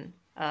comparison.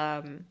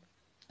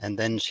 And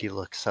then she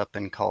looks up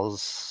and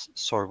calls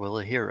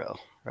Sorwell a hero,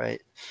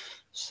 right?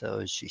 So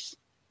is she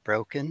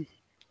broken,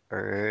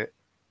 or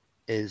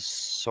is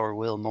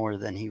Sorwell more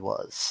than he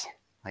was?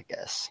 I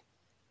guess,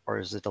 or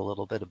is it a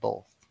little bit of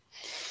both?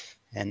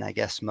 And I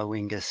guess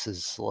Moingus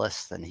is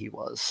less than he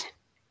was.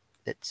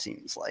 It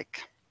seems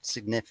like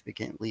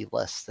significantly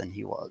less than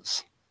he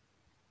was.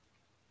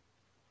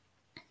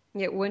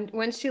 Yeah,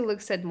 when she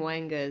looks at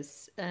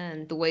Moengas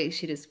and the way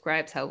she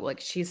describes how like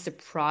she's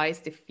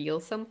surprised to feel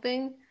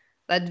something,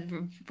 that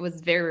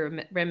was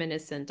very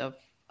reminiscent of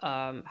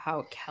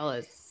how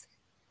Kellis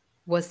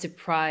was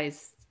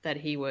surprised that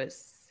he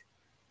was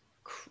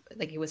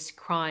like he was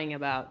crying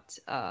about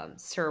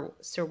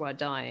Sirwa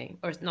dying,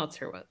 or not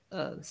Sirwa,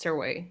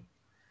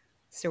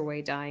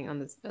 Sirway dying on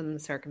the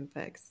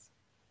circumfix.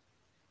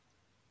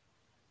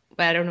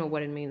 But I don't know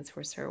what it means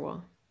for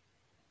Sirwa,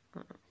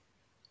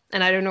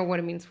 and I don't know what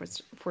it means for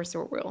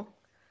Sorwil.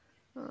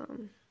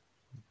 Um,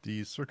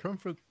 The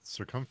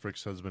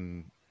circumference has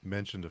been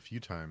mentioned a few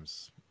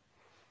times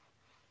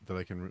that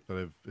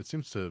I've. It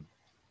seems to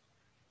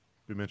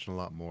be mentioned a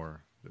lot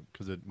more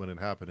because when it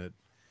happened, it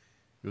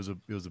was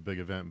a big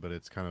event, but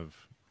it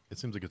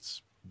seems like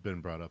it's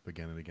been brought up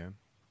again and again.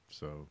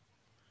 So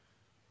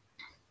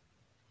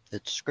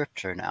It's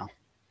scripture now.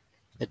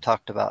 It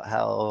talked about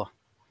how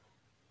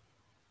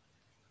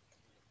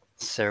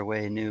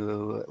Serway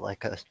knew,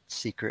 like a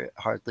secret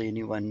hardly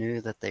anyone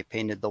knew, that they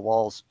painted the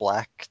walls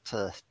black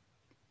to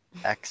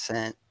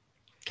accent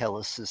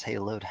Kellis's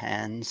haloed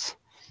hands.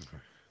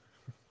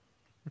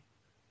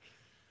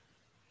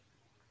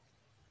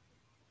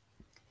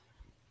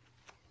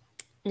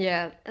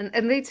 yeah,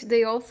 and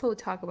they also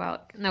talk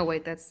about, no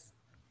wait, that's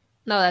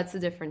a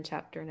different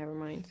chapter. Never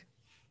mind.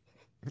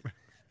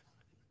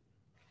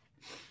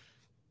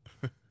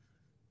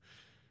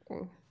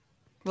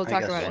 We'll I talk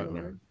guess about it wild, in a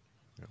minute.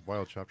 yeah,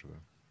 wild chapter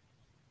though.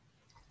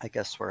 I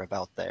guess we're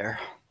about there.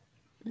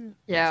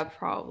 Yeah,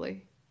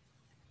 probably.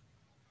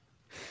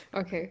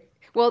 Okay.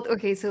 Well,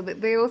 okay. So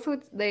they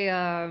also they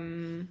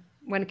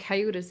when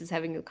Coyotes is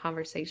having a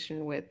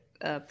conversation with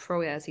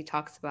Proyas, he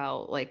talks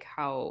about like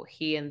how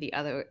he and the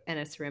other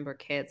NS Remember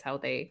kids, how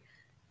they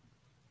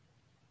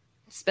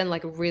spend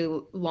like a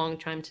really long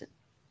time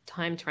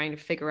trying to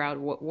figure out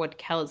what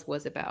Kellis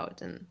was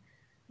about, and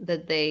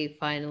that they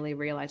finally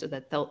realized, or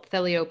that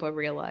Theliopa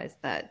realized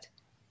that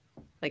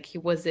like he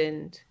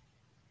wasn't.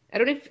 I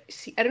don't know if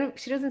I don't know.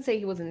 She doesn't say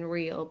he wasn't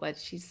real, but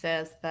she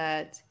says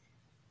that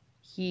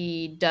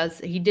he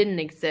didn't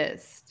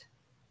exist,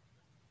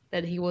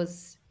 that he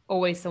was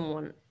always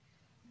someone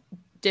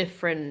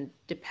different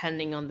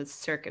depending on the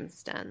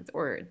circumstance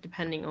or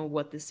depending on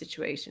what the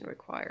situation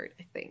required,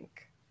 I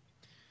think.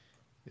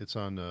 It's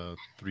on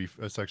three.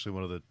 That's actually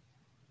one of the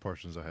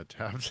portions I had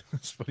tabbed.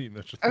 It's funny you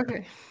mentioned that.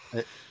 Okay.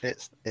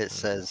 It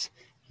says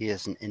he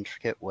is an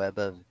intricate web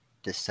of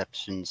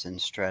deceptions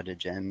and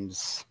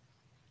stratagems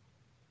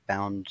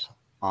bound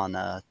on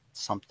a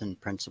something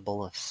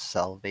principle of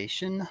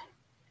salvation.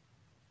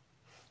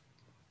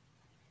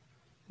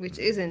 Which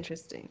is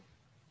interesting.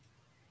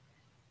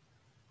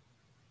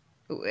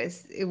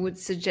 It would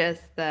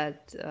suggest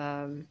that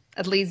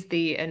at least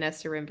the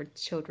Anessa Remembered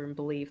children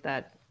believe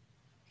that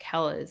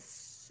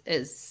Kellis'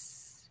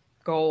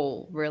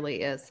 goal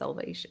really is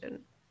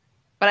salvation.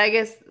 But I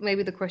guess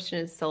maybe the question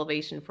is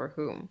salvation for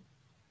whom?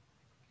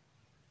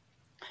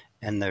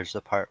 And there's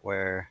a part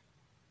where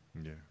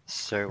Yeah.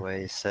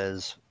 Serway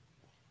says,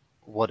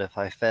 "What if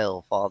I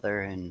fail,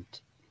 Father?" And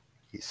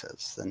he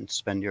says, "Then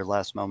spend your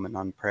last moment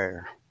on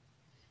prayer."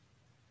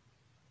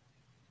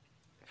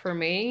 For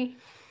me,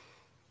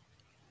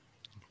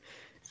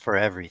 For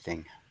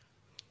everything.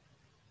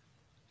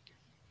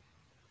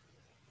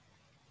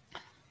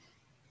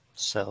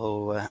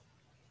 So,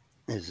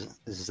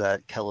 is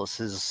that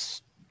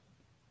Kellis's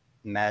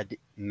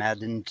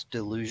maddened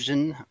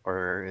delusion,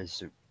 or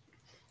is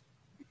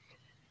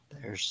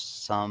there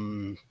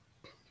some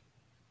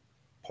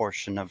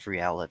portion of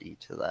reality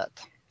to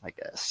that? I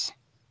guess.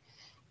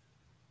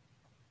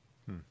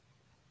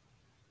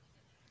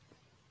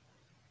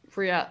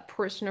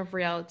 portion of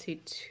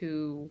reality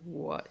to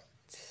what?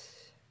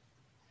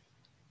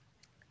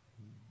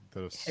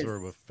 That if His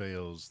Surwa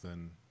fails,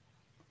 then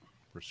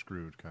we're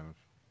screwed, kind of,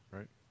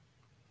 right?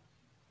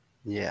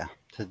 Yeah,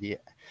 to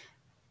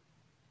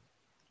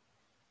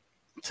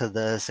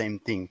the same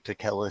thing, to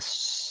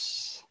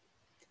Kellis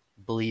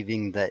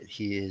believing that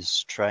he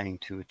is trying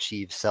to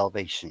achieve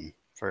salvation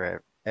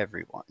for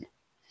everyone,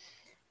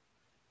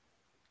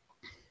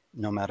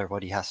 no matter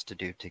what he has to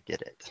do to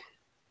get it.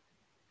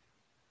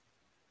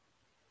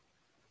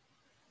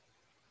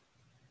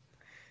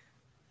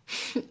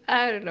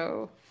 I don't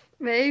know.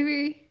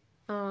 Maybe.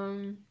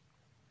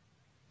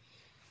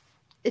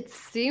 It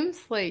seems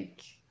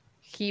like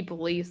he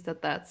believes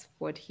that that's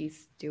what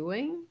he's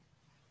doing.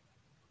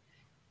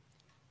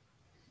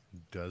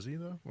 Does he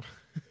though,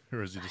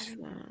 or is he I just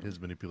don't know. his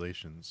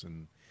manipulations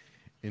and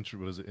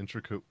what is it?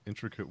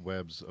 Intricate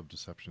webs of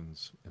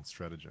deceptions and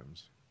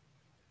stratagems.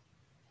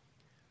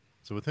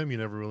 So with him, you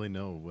never really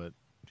know what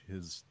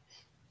his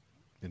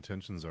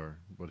intentions are,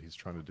 what he's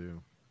trying to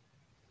do.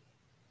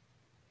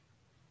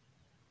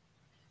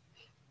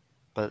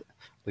 But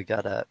we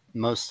got a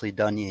mostly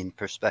Dunyan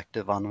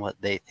perspective on what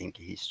they think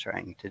he's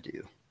trying to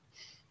do.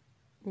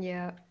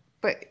 Yeah,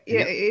 but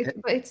And yeah,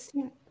 but it's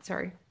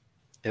sorry.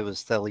 it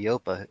was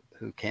Theliopa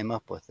who came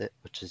up with it,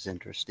 which is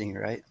interesting,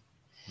 right?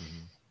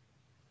 Mm-hmm.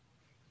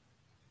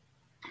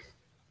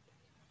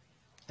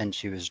 And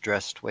she was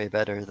dressed way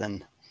better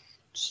than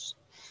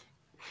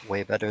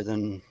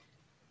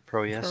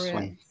Proyas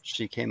when Correct.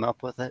 she came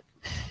up with it.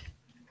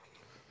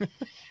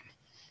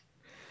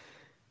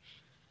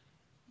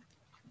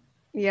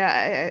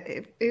 Yeah,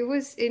 it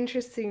was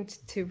interesting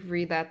to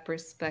read that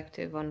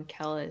perspective on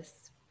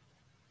Kellis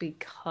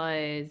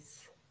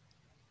because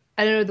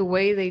I don't know, the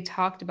way they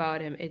talked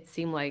about him, it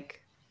seemed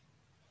like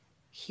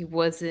he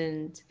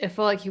wasn't. It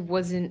felt like he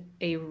wasn't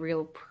a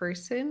real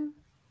person.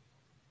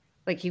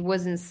 Like he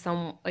wasn't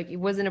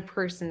a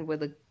person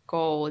with a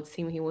goal. It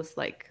seemed he was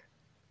like,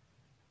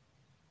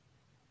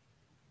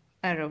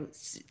 I don't know,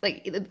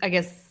 like I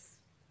guess.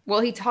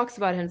 Well, he talks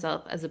about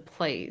himself as a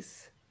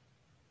place.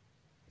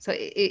 So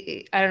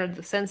I don't know.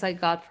 The sense I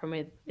got from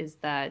it is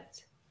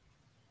that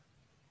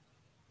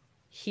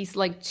he's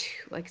like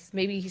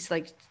maybe he's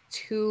like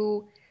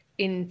too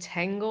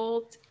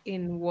entangled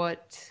in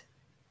what,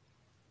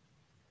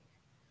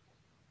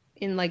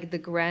 in like the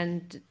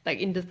grand, like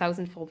in the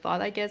thousandfold thought,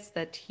 I guess,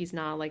 that he's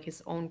not like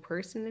his own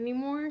person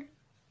anymore.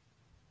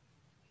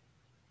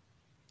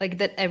 Like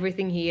that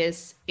everything he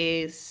is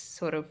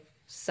sort of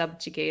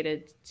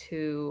subjugated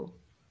to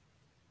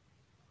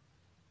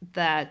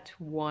that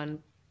one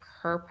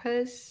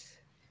purpose.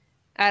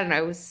 I don't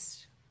know.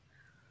 This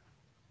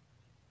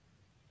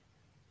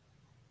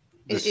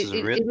is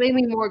It made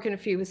me more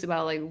confused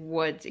about like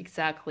what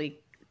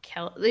exactly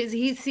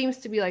he seems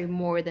to be like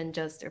more than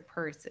just a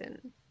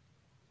person,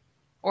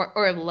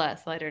 or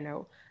less. I don't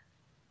know.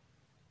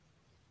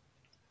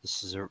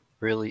 This is a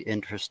really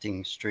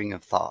interesting string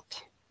of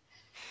thought.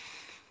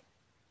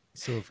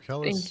 So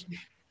Thank you.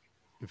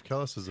 if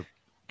Callus is a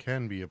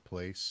can be a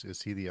place,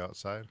 is he the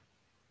outside?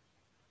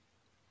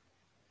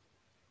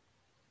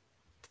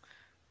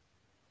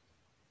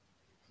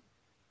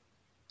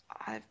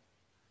 I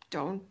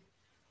don't.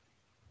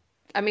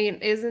 I mean,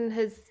 isn't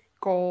his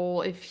goal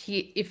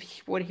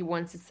what he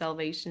wants is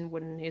salvation?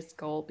 Wouldn't his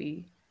goal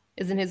be?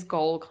 Isn't his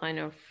goal kind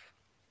of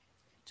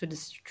to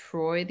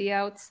destroy the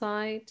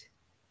outside?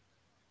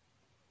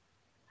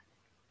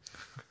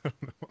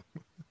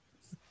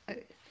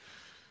 I,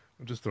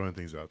 I'm just throwing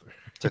things out there.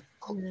 To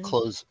yeah.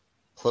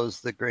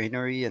 close the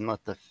granary and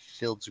let the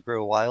fields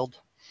grow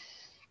wild,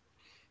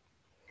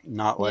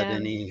 not let Yeah.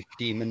 any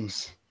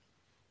demons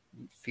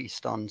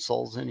feast on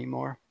souls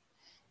anymore.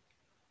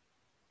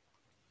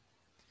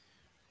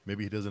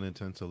 Maybe he doesn't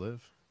intend to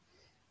live.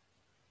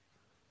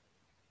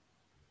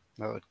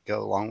 That would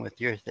go along with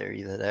your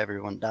theory that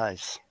everyone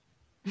dies.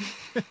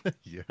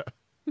 Yeah,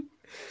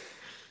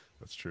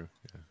 that's true.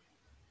 Yeah.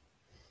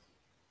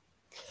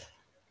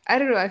 I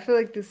don't know. I feel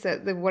like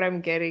what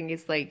I'm getting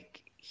is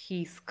like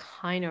he's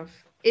kind of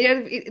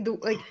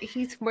like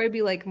he's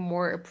maybe like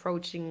more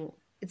approaching.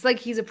 It's like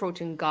he's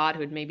approaching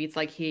godhood. Maybe it's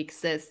like he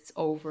exists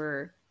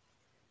over.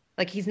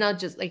 Like he's not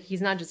just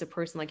a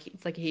person. Like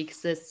it's like he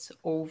exists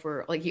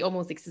over. Like he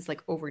almost exists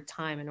like over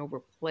time and over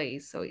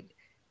place. So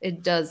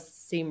it does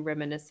seem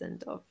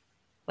reminiscent of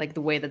like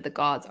the way that the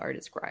gods are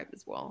described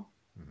as well.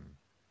 Mhm.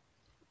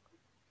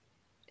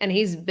 And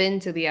he's been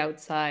to the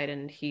outside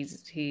and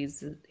he's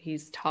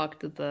talked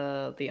to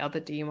the other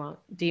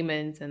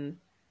demons and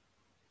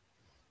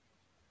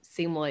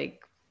seemed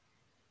like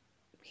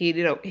he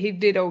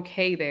did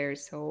okay there.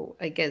 So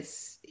I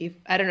guess if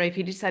I don't know if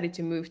he decided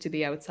to move to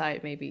the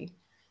outside, maybe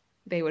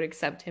they would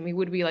accept him. He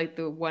would be like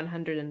the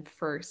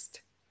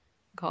 101st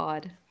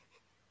god.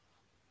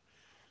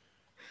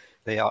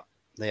 They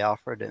they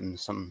offered him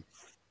some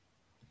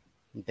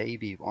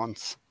baby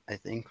once, I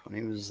think, when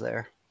he was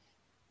there.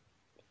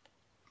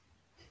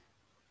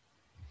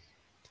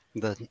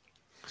 The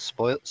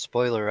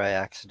spoiler I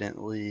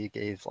accidentally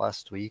gave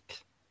last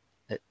week,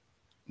 it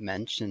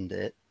mentioned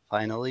it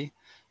finally.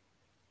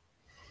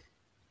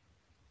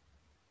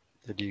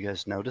 Did you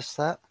guys notice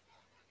that?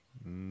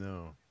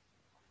 No.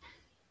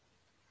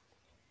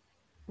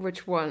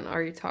 Which one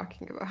are you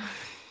talking about?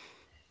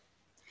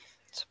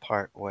 It's a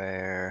part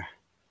where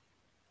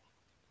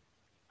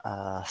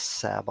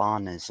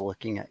Saban is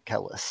looking at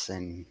Kellis,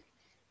 and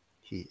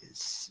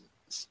he's.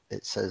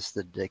 It says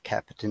the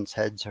decapitant's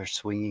heads are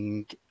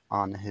swinging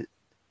on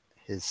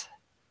his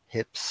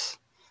hips,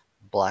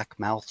 black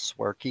mouths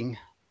working.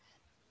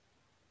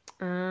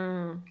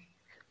 Oh.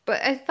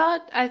 But I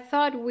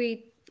thought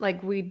we'd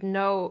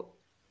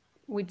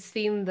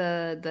seen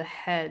the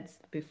heads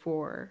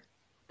before,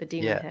 the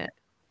demon Yeah, head.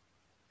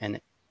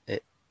 and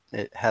it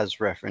it has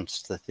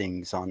referenced the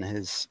things on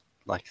his,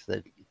 like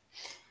the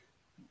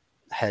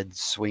head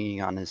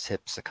swinging on his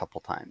hips a couple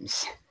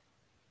times.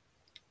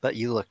 But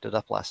you looked it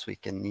up last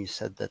week and you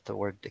said that the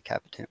word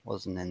decapitant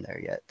wasn't in there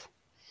yet.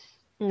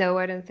 No,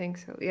 I don't think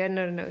so. Yeah,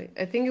 no, no, no.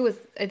 Yeah,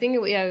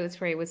 it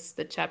was right. It was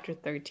the chapter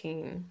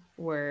 13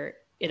 where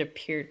it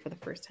appeared for the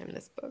first time in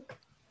this book.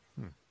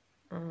 Hmm.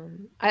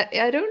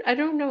 I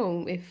don't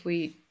know if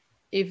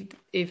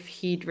if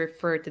he'd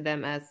referred to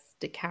them as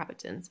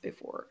decapitants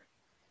before.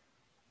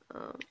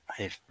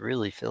 I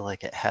really feel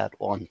like it had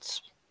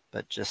once,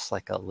 but just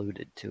like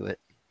alluded to it,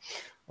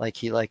 like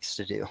he likes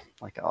to do,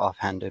 like an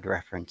offhanded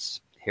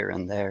reference here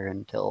and there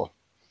until.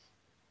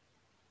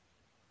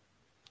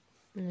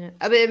 Yeah.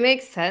 I mean, it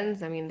makes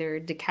sense. I mean, they're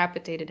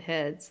decapitated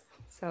heads.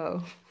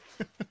 So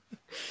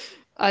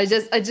I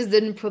just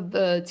didn't put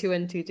the two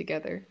and two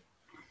together.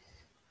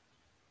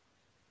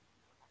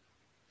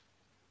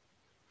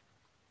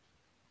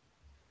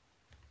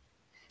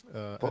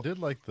 I Well, did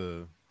like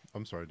the.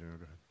 I'm sorry, Daniel.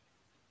 Go ahead.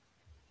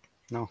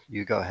 no,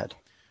 you go ahead.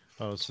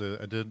 Oh, so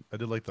I did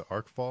like the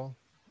arc fall.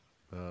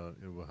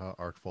 How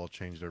arc fall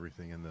changed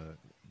everything and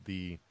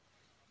the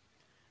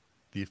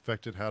the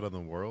effect it had on the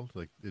world.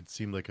 Like it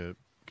seemed like a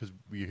because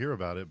we hear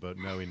about it, but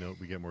now we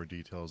get more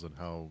details on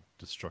how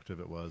destructive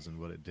it was and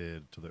what it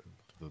did to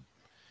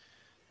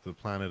the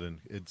planet, and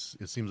it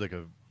seems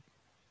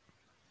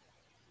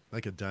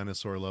like a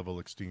dinosaur level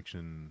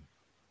extinction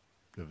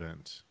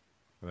event.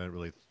 And I hadn't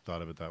really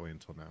thought of it that way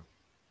until now.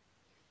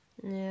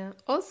 Yeah.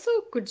 Also,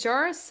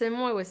 Gujara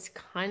Simoy was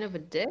kind of a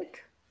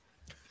dick.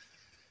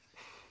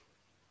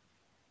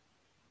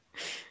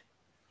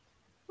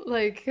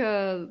 Like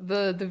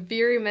the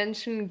Veer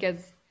mention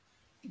gets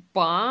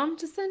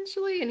bombed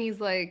essentially, and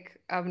he's like,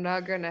 "I'm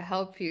not gonna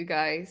help you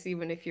guys,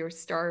 even if you're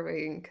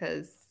starving,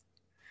 because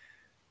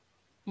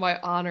my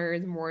honor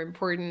is more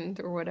important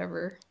or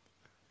whatever."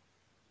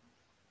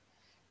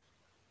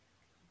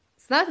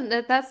 It's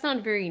not that's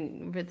not very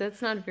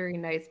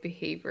nice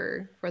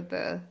behavior for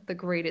the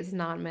greatest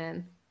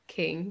non-man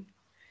king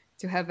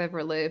to have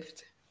ever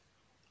lived.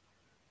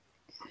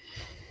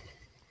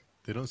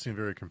 They don't seem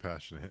very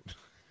compassionate.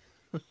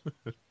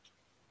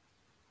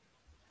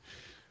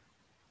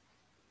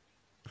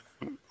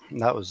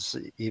 That was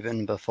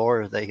even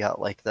before they got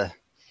like the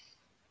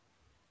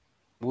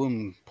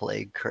womb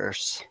plague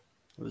curse.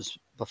 It was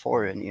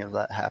before any of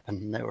that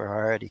happened. They were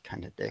already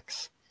kind of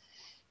dicks.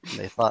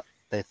 They thought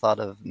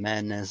of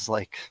men as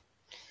like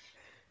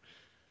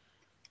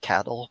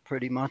cattle,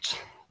 pretty much.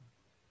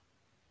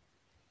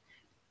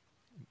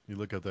 You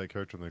look at that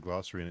character in the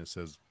glossary and it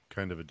says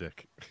kind of a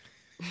dick.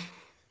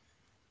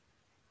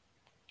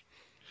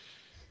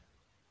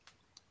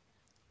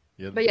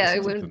 Yeah, But it yeah,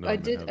 seems like the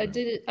non-men have their.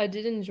 I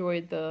did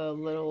enjoy the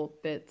little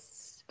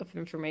bits of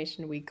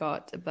information we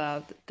got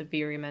about the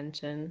Veery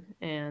mention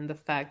and the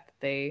fact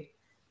that they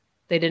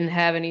didn't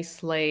have any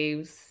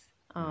slaves.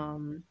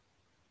 Um,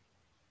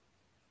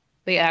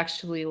 they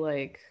actually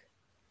like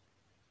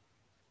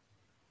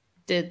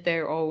did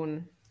their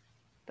own,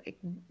 like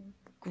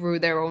grew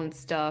their own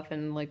stuff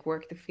and like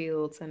worked the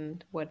fields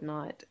and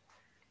whatnot.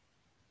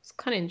 It's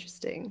kind of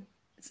interesting.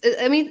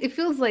 I mean, it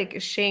feels like a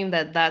shame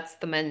that that's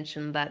the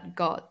mention that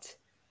got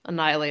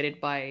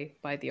annihilated by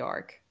the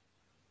arc.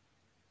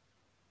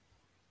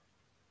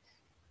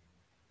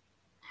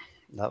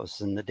 That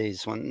was in the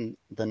days when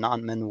the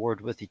non-men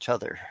warred with each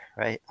other,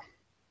 right?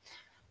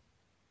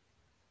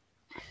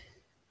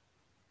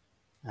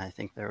 I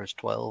think there was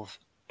 12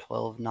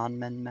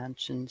 non-men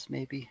mansions,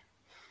 maybe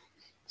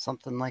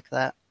something like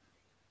that.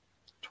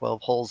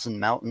 12 holes in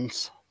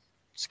mountains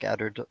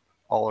scattered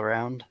all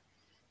around.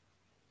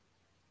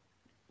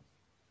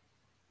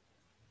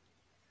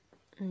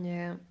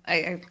 Yeah,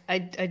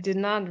 I did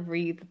not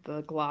read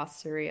the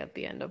glossary at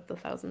the end of the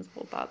Thousands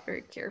of Thought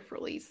very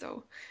carefully,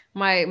 so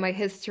my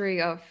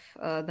history of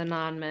the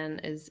non-men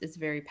is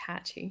very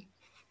patchy,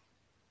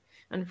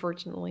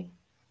 unfortunately.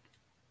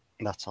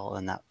 That's all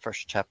in that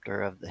first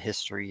chapter of the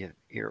history of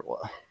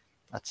Irwa.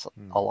 That's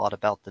Hmm. a lot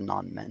about the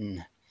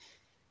non-men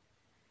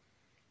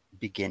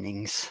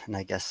beginnings, and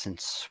I guess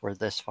since we're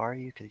this far,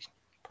 you could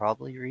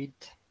probably read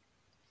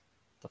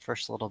the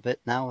first little bit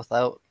now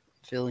without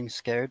feeling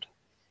scared.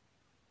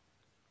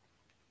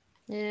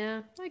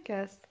 Yeah, I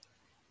guess.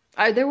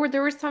 There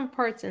were some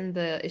parts in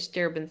the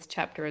Disturbance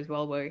chapter as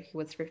well where he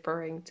was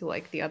referring to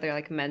like the other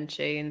like men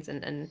chains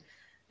and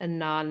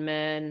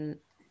non-men.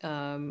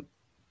 Um,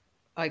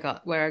 I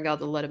got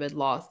a little bit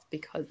lost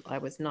because I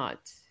was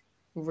not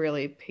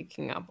really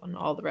picking up on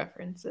all the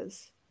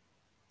references.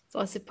 So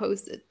I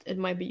suppose it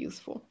might be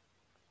useful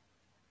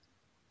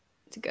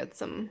to get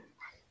some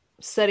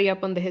study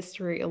up on the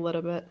history a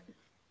little bit.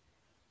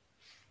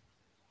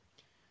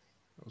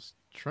 I was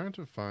trying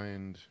to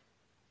find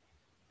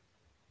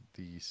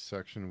the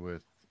section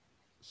with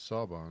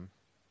Saban,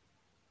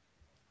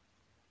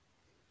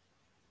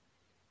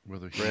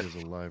 whether he Rip. is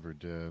alive or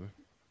dead.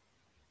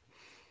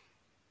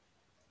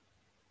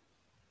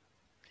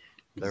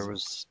 There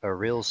was a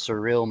real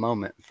surreal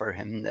moment for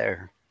him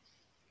there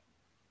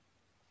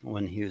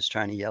when he was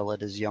trying to yell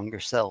at his younger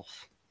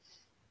self.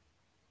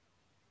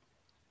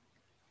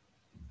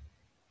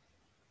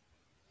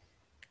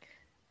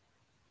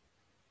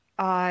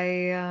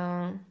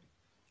 I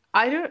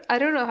I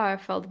don't know how I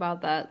felt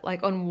about that.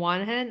 Like on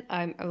one hand,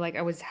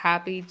 I was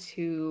happy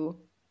to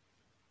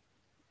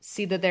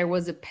see that there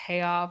was a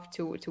payoff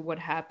to what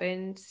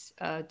happened,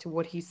 to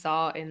what he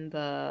saw in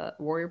the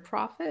Warrior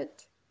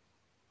Prophet.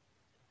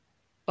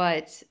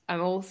 But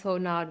I'm also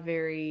not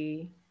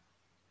very.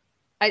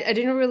 I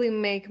didn't really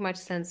make much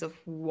sense of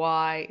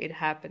why it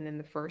happened in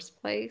the first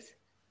place.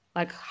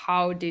 Like,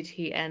 how did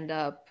he end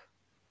up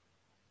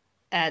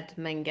at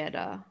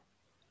Mangetta?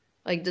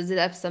 Like, does it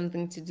have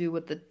something to do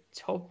with the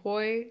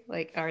Topoi?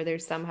 Like, are they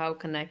somehow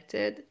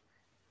connected?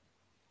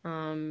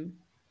 Um,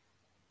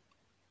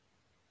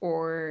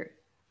 or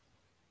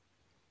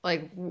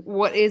like,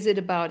 what is it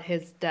about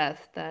his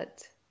death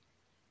that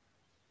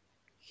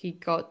he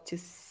got to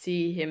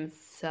see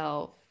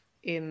himself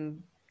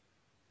in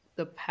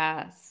the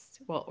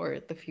past, well, or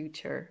the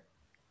future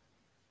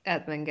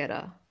at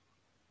Mangetta?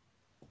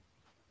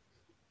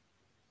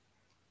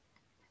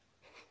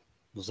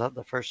 Was that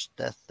the first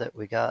death that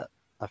we got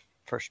a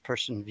first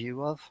person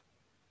view of?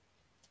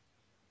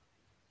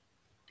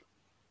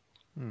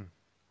 Hmm.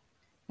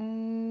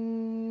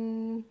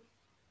 Mm,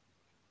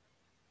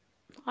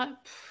 I,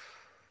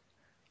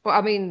 well,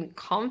 I mean,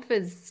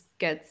 Confiz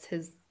gets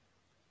his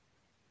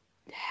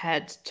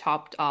head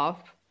chopped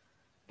off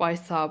by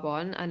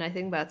Sabon, and I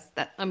think that's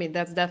that. I mean,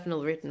 that's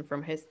definitely written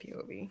from his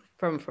POV,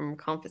 from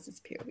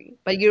Confiz's POV.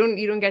 But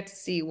you don't get to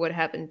see what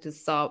happened to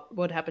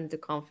what happened to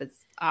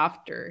Confiz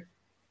after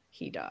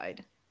he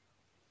died.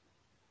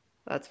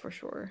 That's for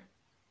sure.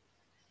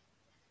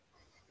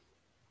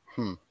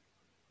 Hmm.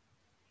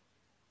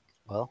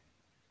 Well,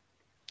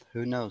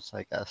 who knows,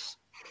 I guess.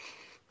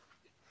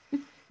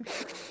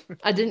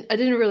 I didn't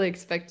really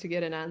expect to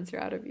get an answer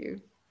out of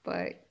you,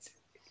 but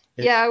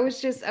It yeah, I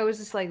was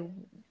just like,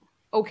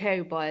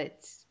 okay,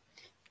 but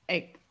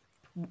like,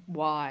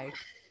 why?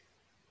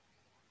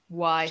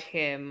 Why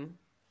him?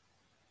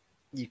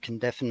 You can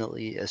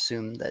definitely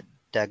assume that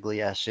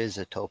Dagliash is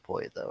a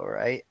topoi, though,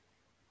 right?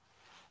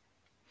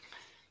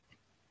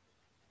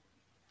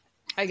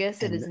 I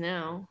guess it And is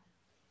now.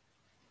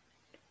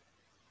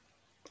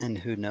 and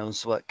who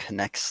knows what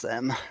connects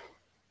them.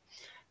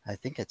 I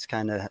think it's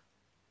kind of,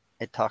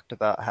 it talked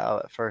about how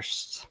at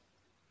first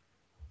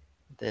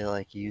they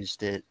like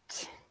used it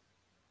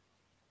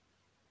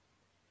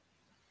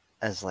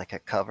as like a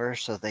cover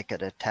so they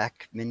could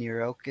attack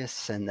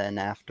Minyorokis, and then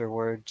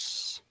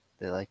afterwards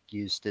they like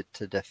used it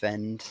to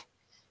defend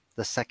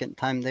the second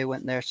time they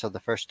went there. So the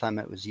first time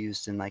it was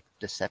used in like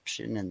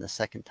deception, and the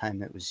second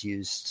time it was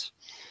used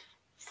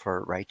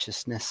for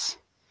righteousness.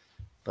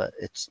 But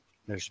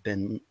there's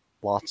been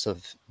lots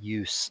of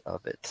use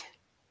of it.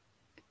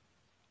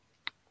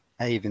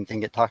 I even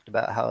think it talked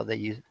about how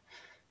they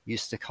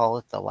used to call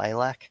it the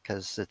lilac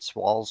because its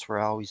walls were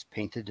always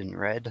painted in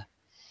red,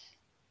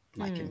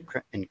 like Hmm.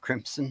 in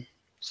crimson.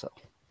 So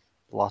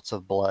lots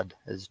of blood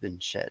has been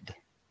shed.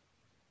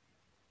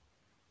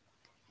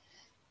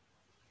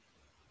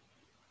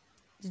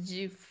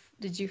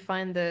 Did you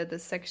find the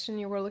section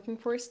you were looking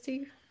for,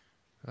 Steve?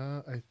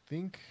 I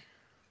think,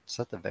 It's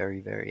at the very,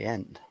 very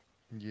end.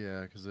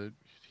 yeah, because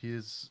he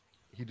is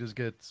he just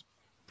gets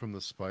from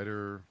the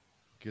spider,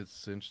 gets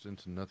cinched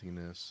into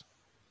nothingness,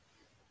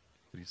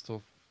 but he's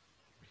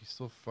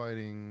still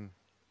fighting.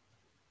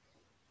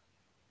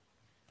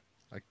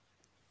 I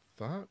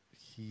thought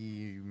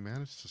he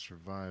managed to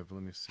survive.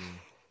 Let me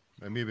see.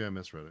 Maybe I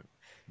misread it,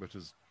 which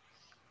is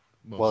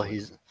most While likely.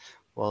 he's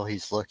while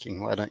he's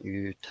looking, why don't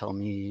you tell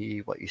me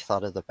what you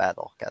thought of the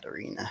battle,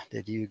 Katarina?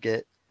 Did you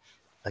get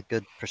a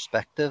good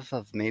perspective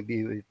of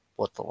maybe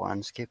what the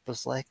landscape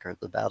was like or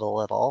the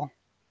battle at all?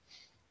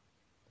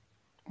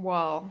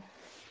 Well,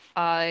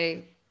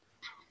 I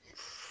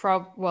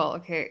well,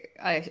 okay.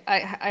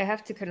 I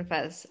have to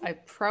confess, I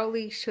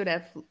probably should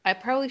have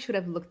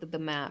looked at the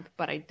map,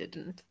 but I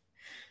didn't.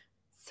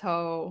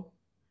 So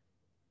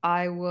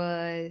I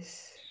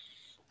was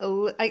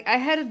I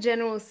had a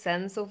general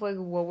sense of like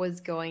what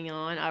was going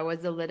on. I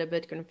was a little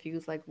bit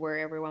confused like where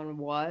everyone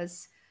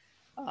was.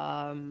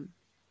 Um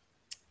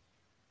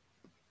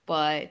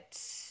but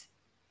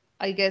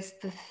I guess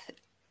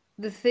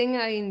the thing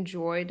I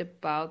enjoyed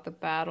about the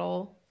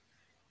battle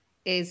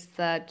is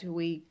that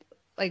we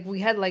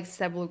had like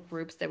several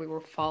groups that we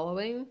were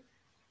following,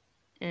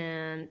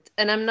 and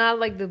I'm not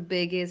like the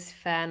biggest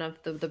fan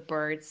of the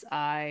bird's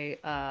eye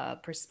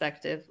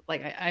perspective.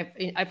 Like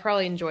I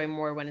probably enjoy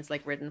more when it's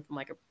like written from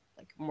like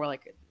more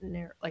like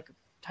like a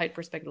tight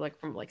perspective, like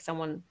from like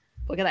someone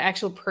like an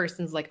actual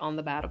person's like on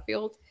the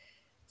battlefield.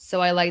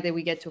 So I like that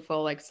we get to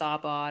follow like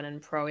Sabon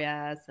and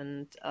Proyas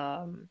and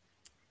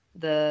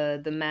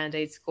the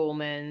mandate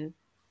schoolmen,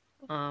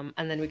 and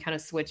then we kind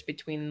of switch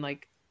between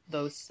like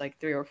those like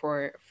three or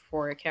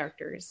four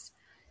characters.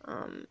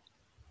 Um,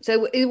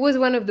 so it was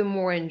one of the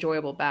more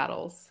enjoyable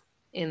battles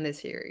in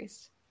this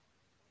series,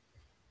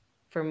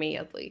 for me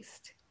at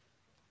least.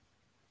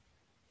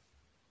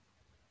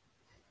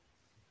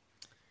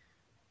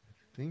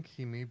 I think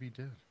he maybe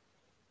did.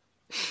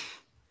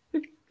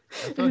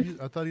 I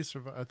thought he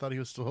survived. I thought he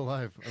was still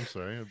alive. I'm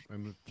sorry. I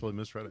totally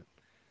misread it.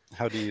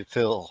 How do you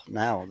feel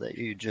now that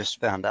you just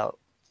found out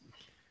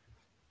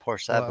poor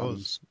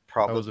Well, Sabon's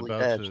I was probably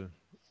about dead? to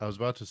I was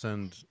about to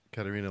send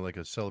Katerina like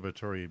a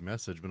celebratory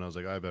message, but I was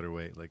like, I better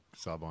wait. Like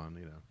Saban,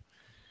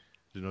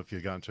 didn't know if he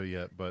had gotten to it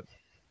yet, but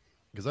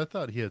because I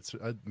thought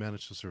I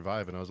managed to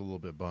survive, and I was a little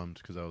bit bummed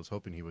because I was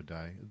hoping he would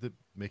die. It'd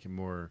make it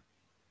more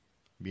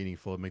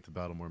meaningful, make the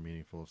battle more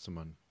meaningful if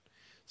someone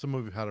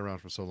we've had around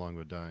for so long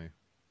would die.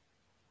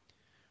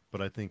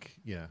 But I think,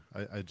 yeah,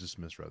 I just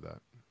misread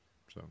that.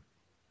 So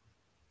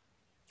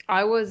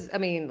I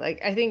mean,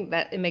 like, I think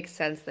that it makes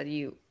sense that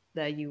you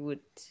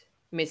would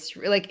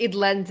like it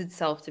lends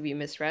itself to be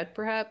misread,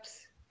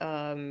 perhaps.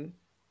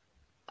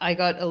 I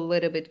got a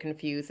little bit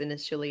confused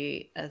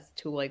initially as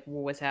to like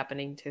what was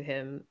happening to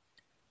him,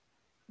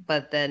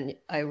 but then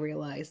I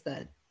realized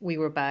that we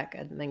were back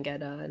at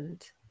Mengeda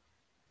and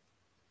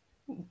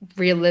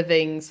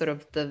reliving sort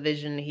of the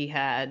vision he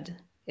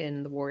had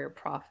in the Warrior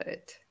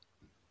Prophet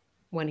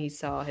when he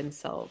saw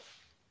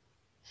himself,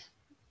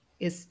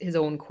 his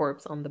own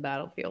corpse on the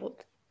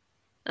battlefield.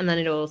 And then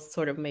it all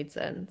sort of made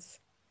sense.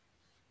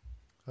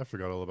 I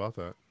forgot all about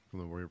that from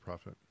the Warrior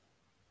Prophet.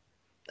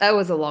 That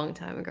was a long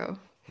time ago.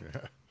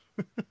 Yeah,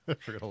 I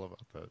forgot all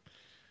about that.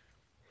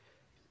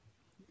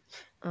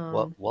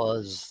 What Um,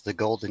 was the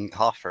golden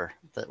coffer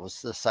that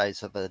was the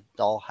size of a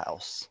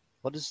dollhouse?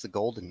 What is the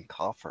golden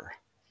coffer?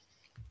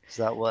 Is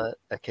that what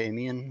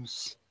Acamian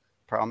was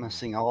Hmm.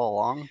 promising all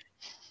along?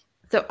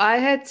 so I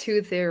had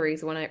two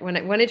theories when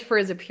it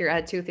first appeared. I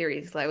had two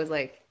theories. I was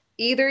like,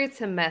 either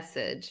it's a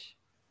message,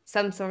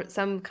 some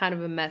kind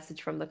of a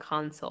message from the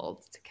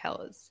consult to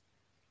Kellis,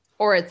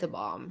 or it's a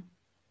bomb.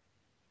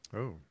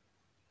 Oh,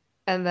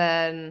 And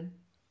then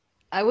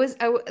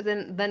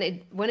then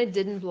it when it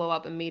didn't blow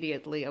up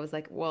immediately, I was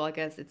like, well, I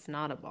guess it's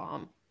not a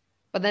bomb.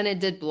 But then it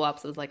did blow up,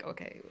 so it was like,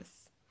 okay,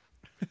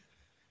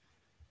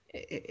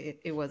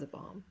 it was a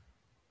bomb.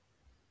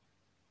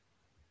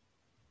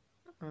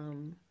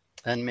 Um,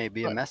 And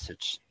maybe a but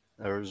message.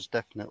 There was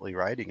definitely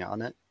writing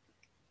on it.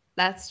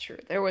 that's true.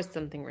 There was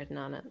something written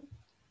on it.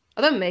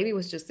 Although maybe it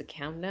was just a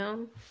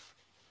countdown.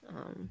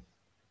 Um,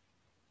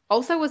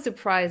 Also, I was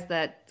surprised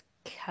that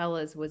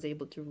Kellis was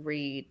able to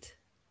read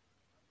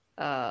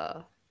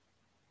uh,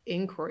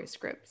 inquiry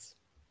scripts,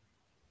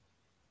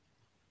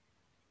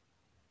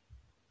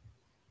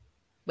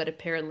 but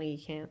apparently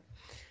he can't.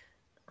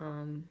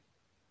 Um,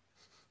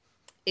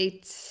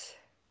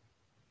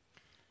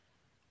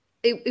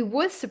 it, it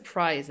was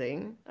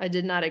surprising. I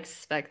did not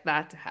expect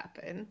that to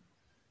happen,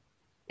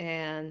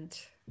 and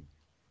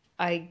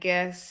I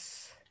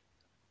guess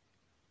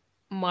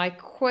my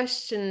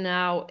question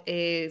now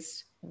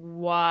is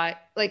why,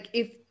 like,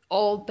 if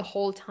all the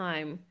whole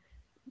time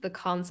the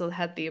console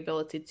had the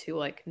ability to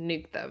like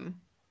nuke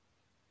them,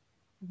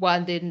 why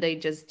didn't they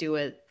just do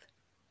it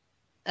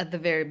at the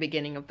very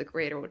beginning of the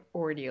great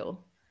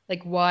ordeal?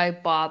 Like, why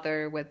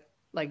bother with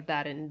like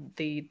that in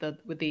the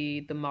with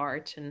the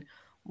march, and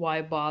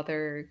why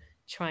bother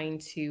trying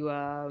to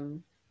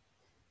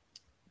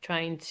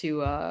trying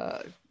to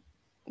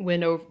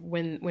win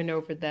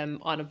over them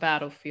on a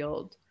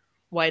battlefield?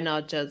 Why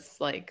not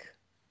just like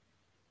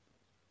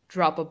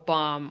drop a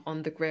bomb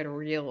on the great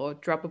ordeal or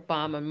drop a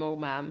bomb on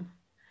Momam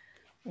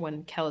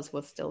when Kellis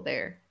was still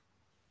there?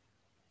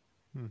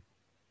 Hmm.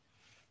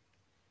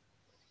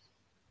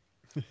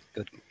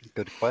 Good,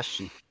 good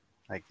question,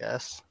 I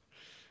guess.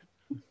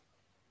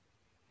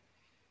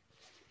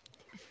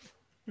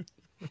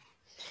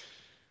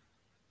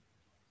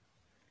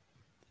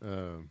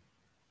 Um,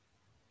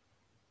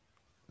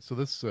 so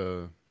this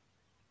there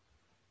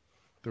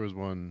was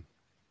one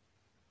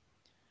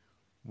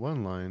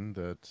line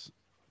that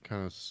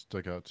kind of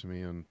stuck out to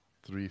me on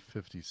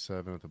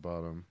 357 at the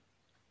bottom.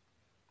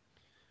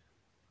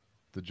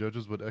 The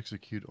judges would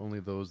execute only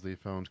those they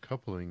found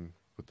coupling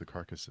with the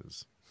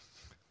carcasses.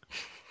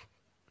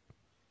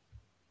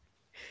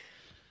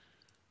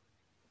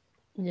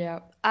 Yeah,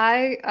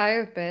 I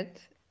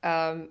admit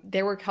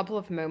there were a couple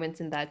of moments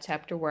in that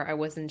chapter where I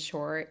wasn't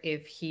sure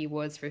if he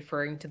was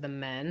referring to the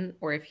men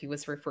or if he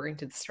was referring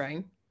to the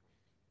string.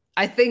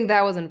 I think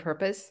that was on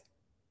purpose.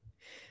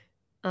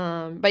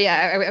 But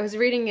yeah, I was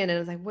reading it and I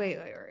was like, wait,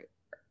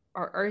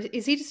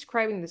 is he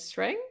describing the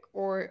string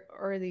or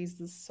are these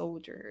the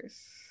soldiers?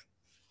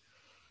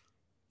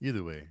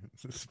 Either way,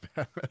 it's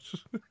bad.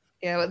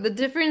 Yeah, but the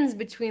difference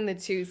between the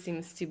two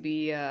seems to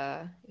be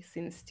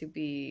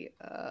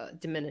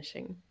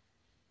diminishing.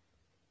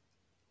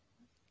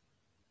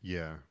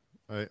 Yeah,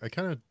 I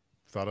kind of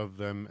thought of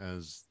them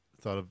as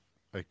thought of.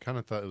 I kind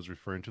of thought it was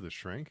referring to the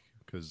Shrank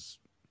because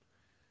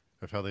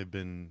of how they've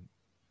been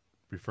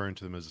referring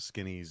to them as the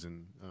skinnies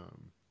and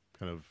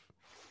kind of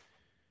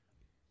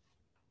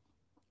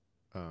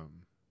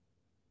um,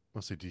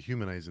 I'll say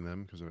dehumanizing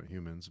them because they're not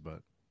humans,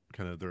 but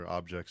kind of they're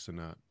objects and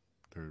not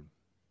they're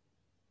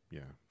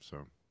yeah.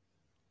 So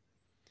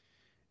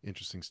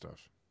interesting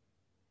stuff.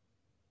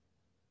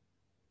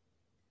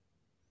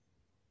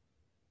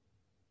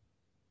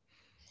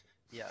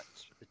 Yeah,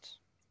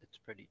 it's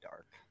pretty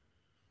dark,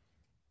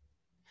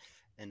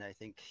 and I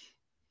think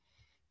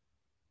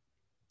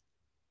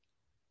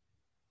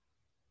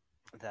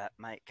that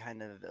might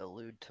kind of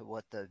allude to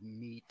what the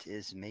meat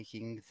is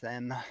making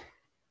them.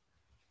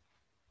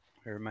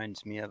 It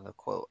reminds me of a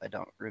quote I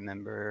don't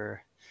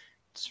remember.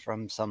 It's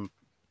from some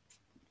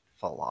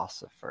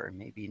philosopher,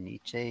 maybe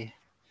Nietzsche,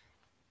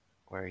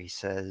 where he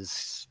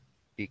says,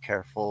 "Be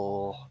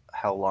careful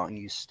how long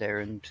you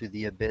stare into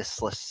the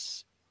abyss,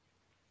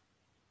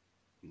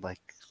 like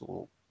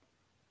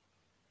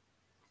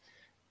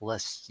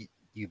lest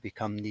you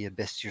become the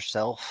abyss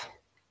yourself."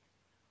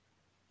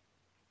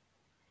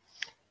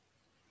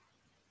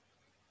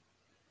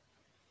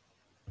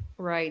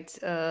 Right.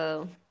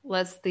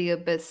 Lest the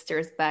abyss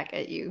stares back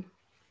at you.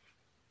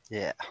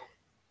 Yeah,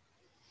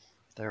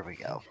 there we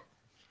go.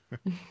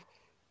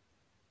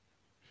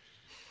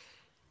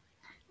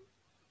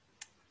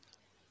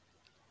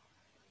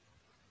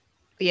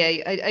 Yeah,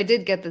 I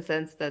did get the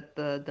sense that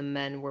the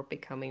men were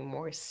becoming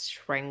more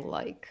strength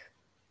like.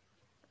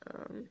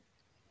 Um,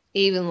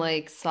 Even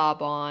like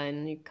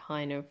Sabon, you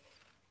kind of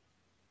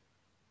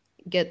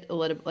get a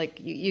little like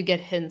you get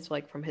hints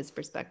like from his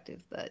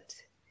perspective that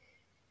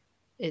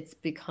it's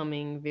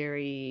becoming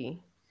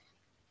very.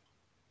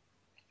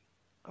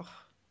 Ugh,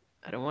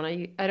 I don't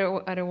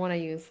want to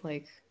use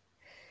like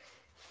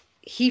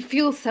he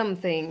feels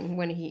something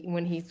when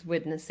he's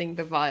witnessing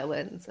the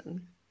violence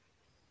and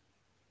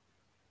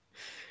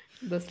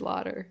the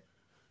slaughter.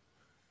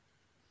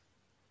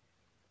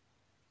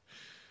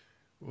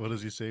 What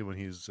does he say when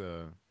he's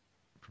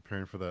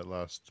preparing for that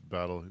last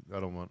battle? I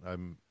don't want.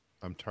 I'm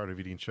tired of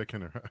eating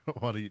chicken, or I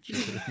don't want to eat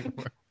chicken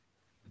anymore.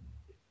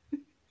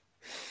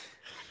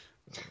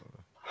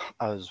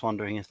 I was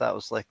wondering if that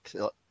was like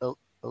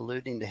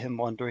alluding to him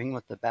wondering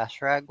what the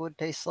bashrag would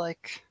taste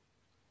like.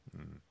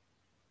 Mm.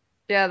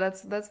 Yeah,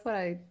 that's what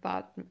I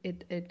thought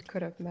it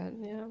could have meant.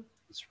 Yeah,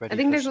 It's I ready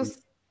think for this some was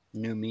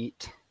new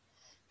meat.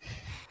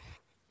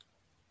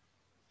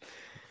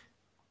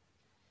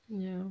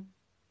 yeah.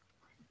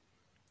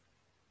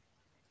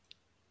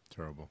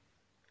 Terrible.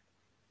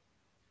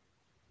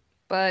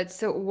 But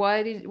so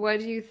why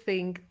do you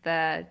think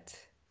that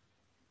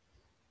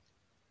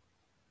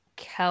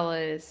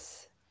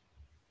Kellis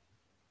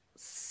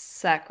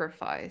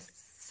sacrificed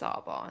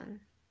Saban?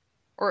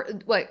 Or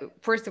like,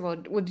 first of all,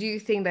 do you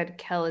think that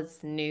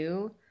Kellis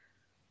knew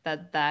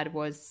that that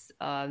was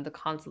the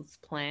council's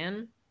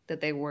plan,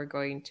 that they were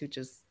going to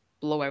just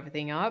blow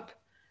everything up?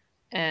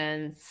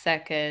 And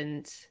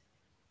second,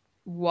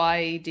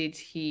 why did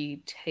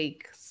he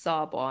take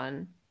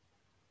Saban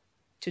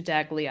to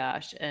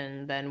Dagliash,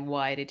 and then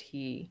why did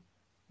he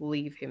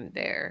leave him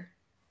there?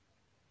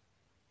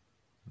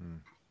 Hmm.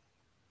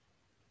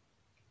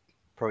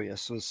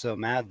 Proyas was so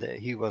mad that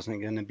he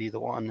wasn't going to be the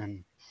one,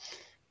 and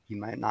he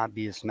might not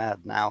be as mad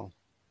now.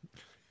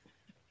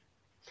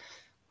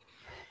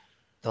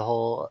 The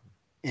whole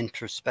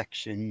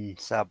introspection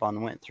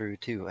Saban went through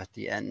too at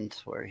the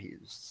end, where he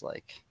was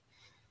like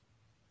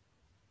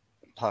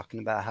talking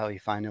about how he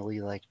finally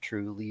like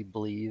truly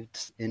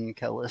believed in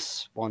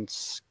Kellis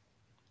once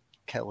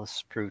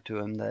Kellis proved to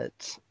him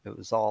that it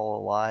was all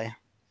a lie,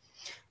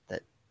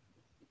 that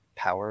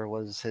power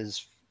was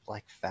his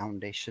like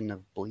foundation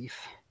of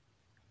belief,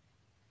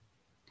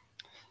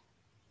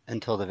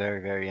 until the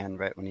very, very end,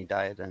 right when he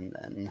died, and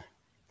then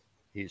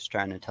he was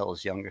trying to tell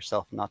his younger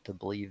self not to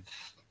believe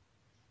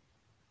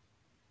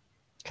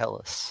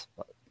Kellis.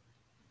 But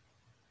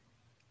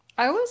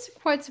I was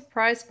quite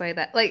surprised by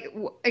that. Like,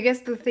 I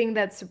guess the thing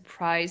that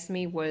surprised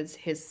me was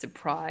his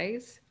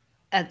surprise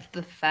at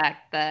the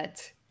fact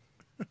that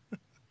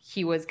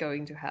he was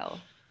going to hell.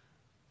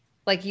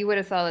 Like, you would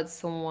have thought that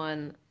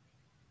someone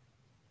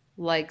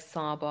like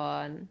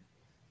Saban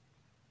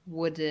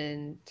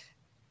wouldn't,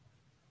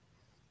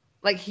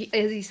 like,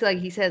 he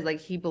says, like,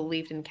 he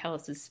believed in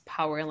Kellis's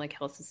power and like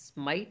Kellis's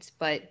might,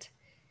 but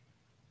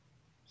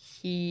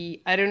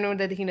I don't know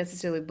that he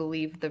necessarily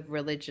believed the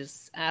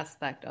religious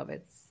aspect of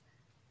it.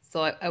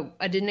 So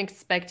I didn't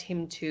expect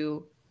him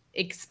to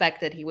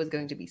expect that he was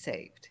going to be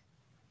saved,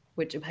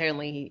 which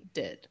apparently he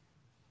did.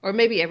 Or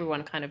maybe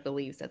everyone kind of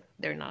believes that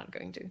they're not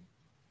going to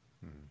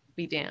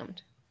be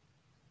damned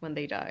when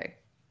they die.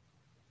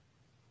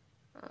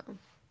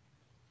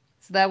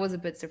 So that was a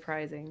bit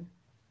surprising.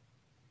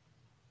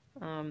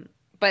 But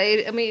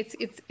I mean,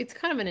 it's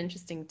kind of an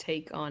interesting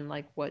take on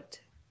like what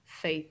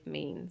faith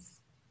means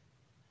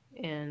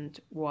and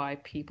why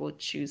people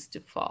choose to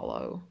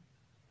follow,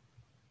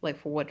 like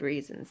for what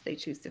reasons they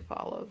choose to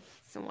follow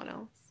someone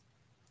else.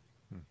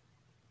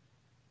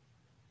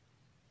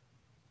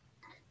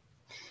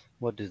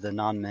 what do the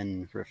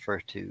non-men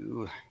refer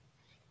to?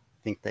 I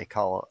think they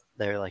call it,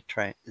 they're like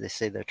trying, they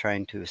say they're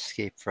trying to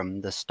escape from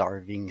the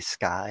starving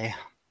sky.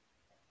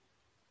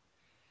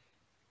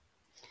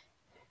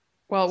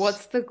 Well,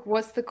 what's the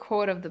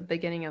quote of the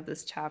beginning of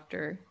this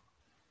chapter?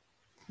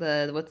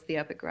 What's the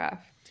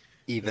epigraph?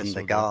 Even Yeah, the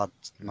so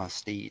gods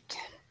must eat.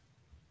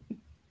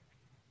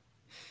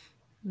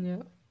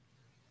 Yeah.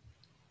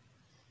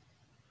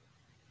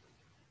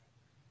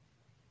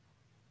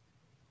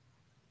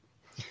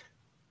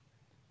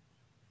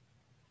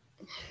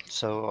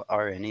 So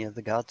are any of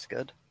the gods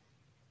good?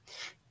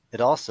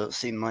 It also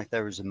seemed like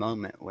there was a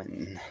moment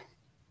when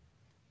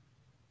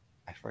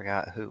I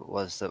forgot who it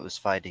was that was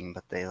fighting,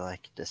 but they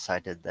like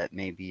decided that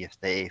maybe if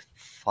they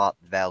fought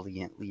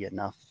valiantly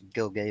enough,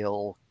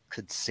 Gilgael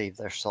could save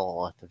their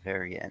soul at the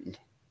very end.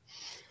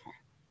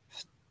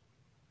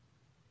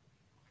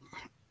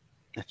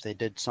 If they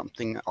did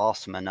something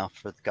awesome enough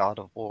for the god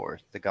of war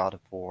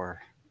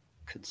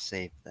could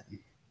save them.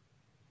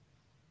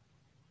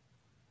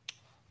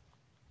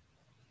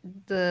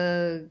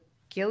 The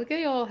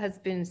Gilgael has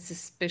been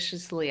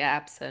suspiciously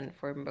absent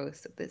for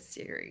most of this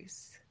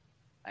series,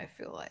 I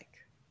feel like.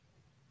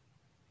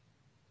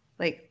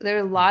 Like, there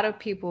are a lot of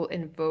people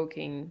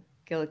invoking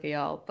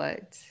Gilgael,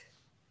 but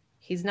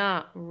he's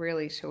not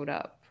really showed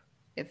up,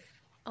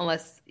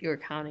 unless you're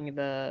counting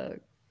the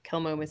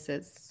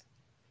Kelmomis'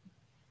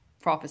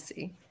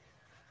 prophecy.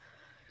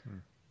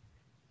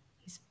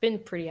 He's been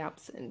pretty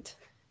absent.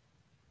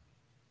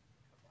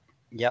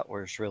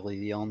 Yetwer's really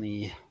the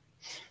only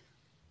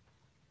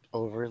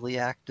overly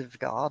active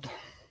god.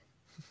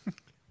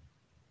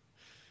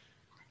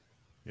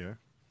 Yeah.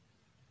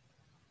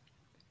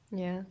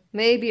 Yeah,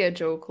 maybe a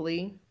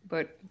Jokely,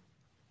 but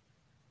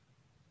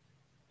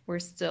I'm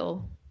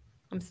still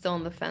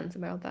on the fence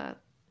about that.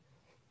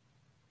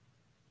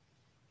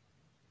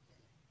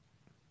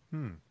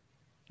 In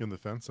the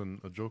fence and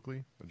a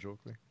Jokely? A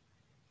Jokely?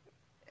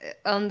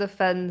 On the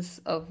fence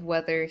of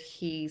whether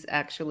he's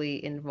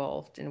actually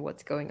involved in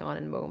what's going on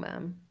in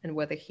Momam and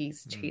whether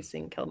he's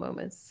chasing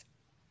Kelmomis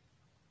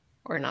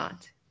or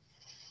not.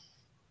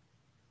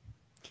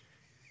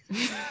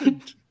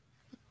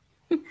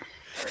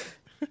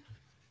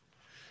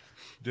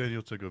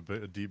 Daniel took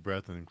a deep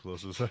breath and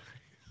closed his eyes.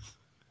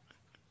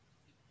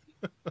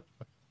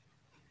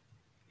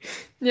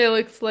 Yeah, it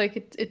looks like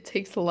it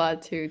takes a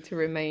lot to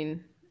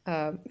remain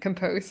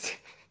composed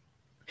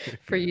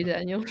for you,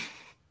 Daniel.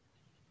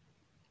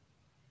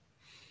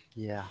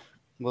 Yeah,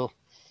 we'll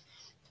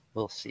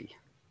see.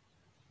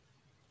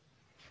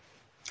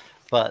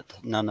 But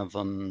none of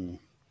them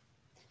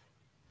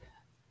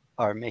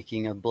are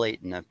making a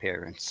blatant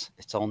appearance.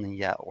 It's only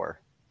Yetwer.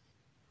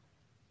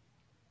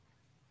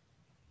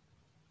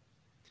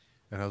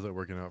 And how's that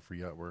working out for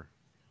Yatwer?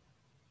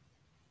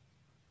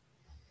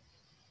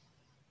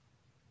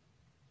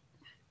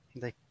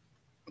 They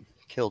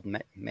killed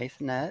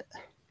Maithanet.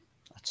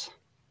 That's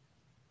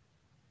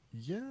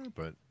Yeah,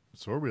 but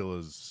Sorwheel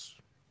is.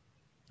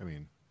 I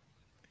mean,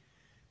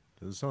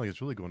 doesn't sound like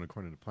it's really going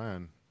according to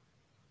plan.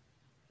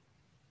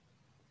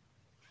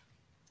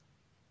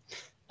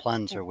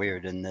 plans are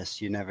weird in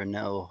this. You never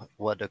know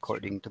what It's true.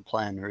 according to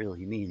plan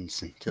really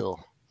means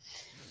until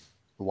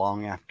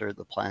long after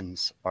the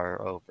plans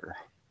are over.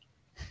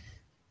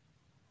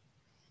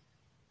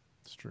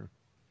 It's true.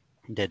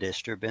 Did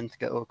Isterbinth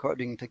go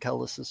according to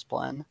Kellis's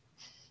plan?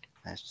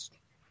 That's,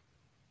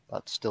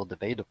 that's still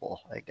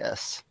debatable, I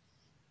guess.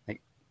 It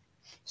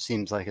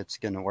seems like it's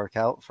going to work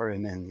out for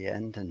him in the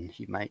end, and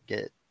he might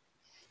get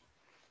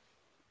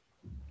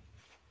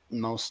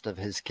most of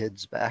his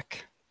kids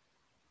back.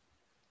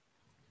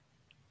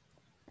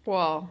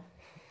 Well,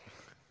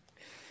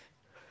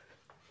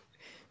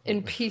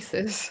 in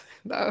pieces,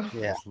 though.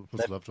 Yeah,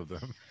 What's left of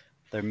them?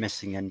 they're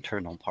missing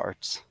internal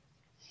parts.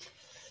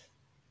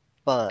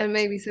 And But,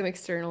 maybe some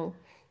external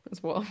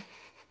as well.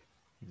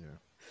 Yeah.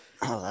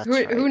 oh, Who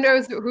that's who right.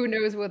 knows who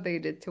knows what they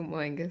did to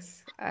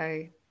Mangus?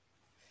 I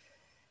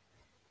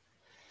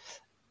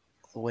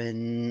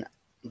When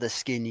the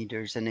Skin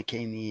Eaters and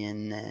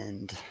Akamian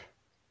and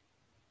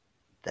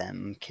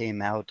them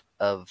came out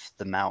of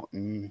the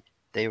mountain,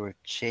 they were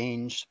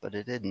changed, but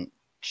it didn't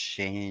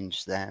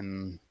change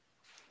them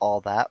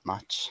all that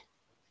much.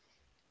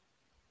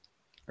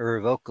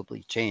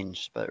 Irrevocably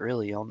changed, but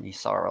really only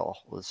Sarl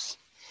was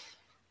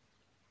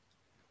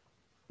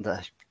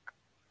the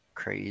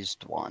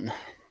crazed one.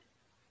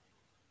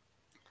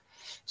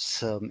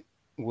 So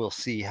we'll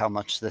see how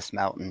much this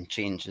mountain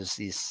changes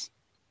these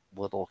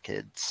little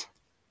kids.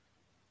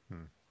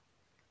 Hmm.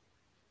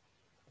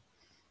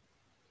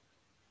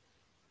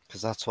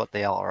 Because that's what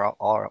they all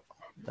are.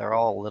 They're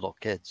all little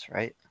kids,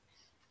 right?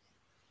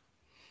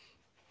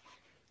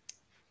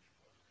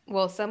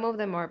 well, some of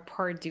them are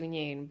part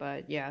Dunyan,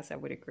 but yes, I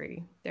would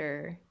agree.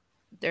 They're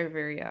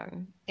very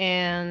young.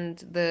 And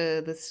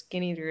the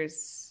skin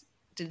eaters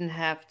didn't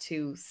have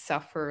to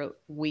suffer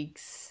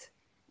weeks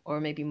or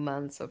maybe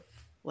months of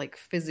like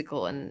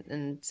physical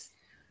and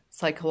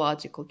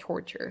psychological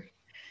torture.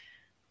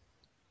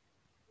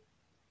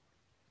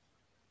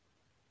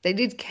 They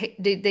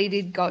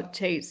did got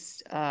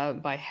chased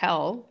by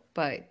hell,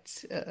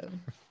 but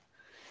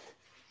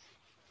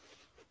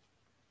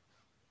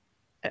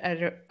I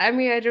don't. I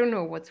mean, I don't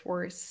know what's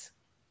worse.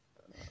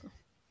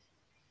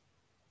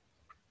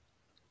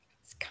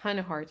 It's kind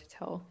of hard to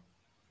tell.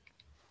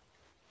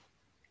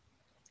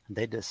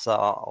 They just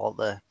saw all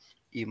the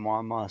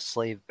Imwama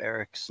slave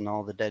barracks and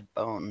all the dead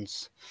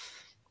bones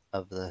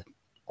of the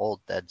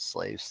old dead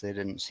slaves. They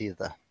didn't see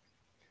the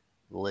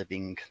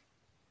living,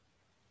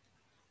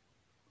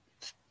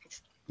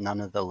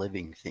 none of the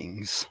living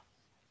things.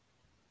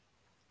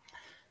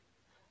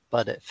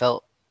 But it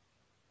felt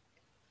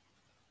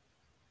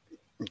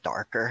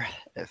darker.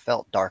 It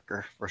felt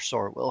darker for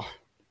Sorwell.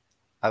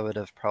 I would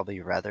have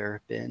probably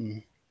rather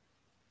been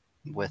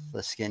with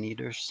the Skin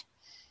Eaters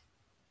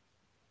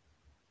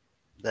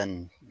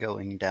than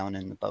going down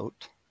in the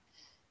boat.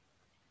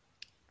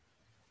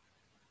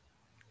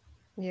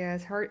 Yeah,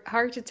 it's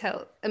hard to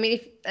tell. I mean,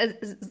 if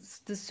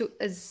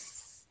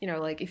as you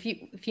know, like if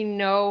you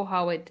know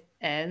how it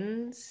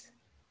ends,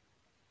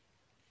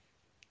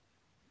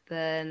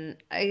 then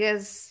I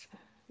guess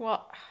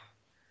well,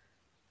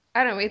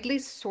 I don't know. At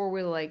least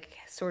Sorwell like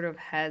sort of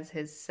has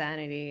his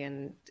sanity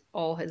and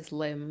all his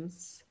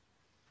limbs.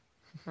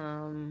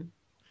 Um,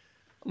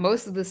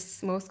 most of the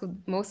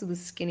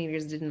skin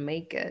eaters didn't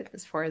make it,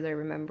 as far as I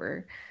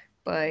remember.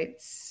 But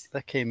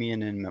The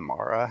Kamian and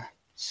Mimara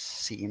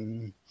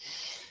seem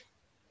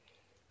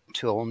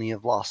to only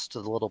have lost a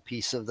little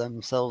piece of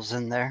themselves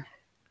in there.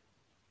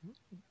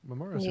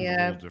 Mamara seems a little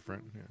yeah,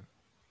 different. Yeah.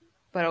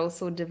 but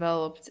also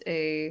developed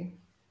a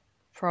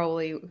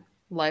probably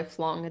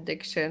lifelong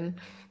addiction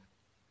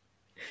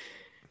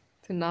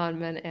to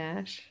non-men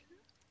ash.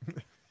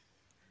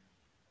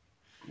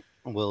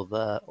 Will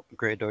the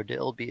Great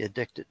Ordeal be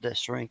addicted to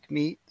shrink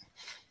meat?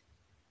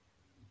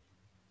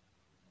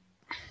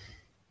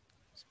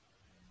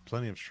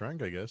 Plenty of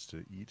shrink, I guess,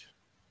 to eat.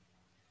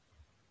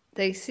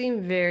 They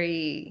seem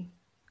very,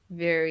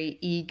 very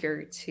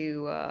eager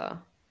to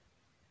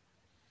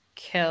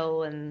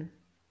kill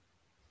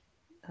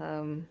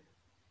um,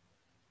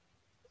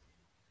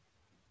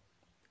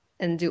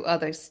 and do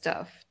other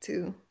stuff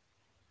to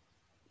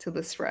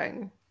the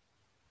Shrang.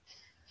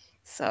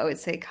 So I would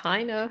say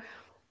kind of.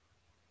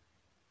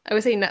 I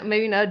would say not,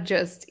 maybe not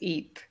just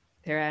eat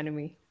their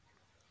enemy.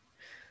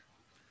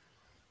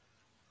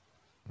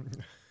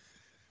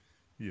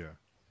 Yeah,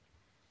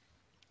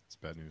 it's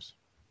bad news.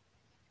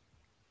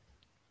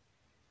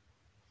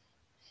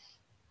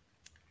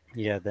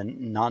 Yeah, the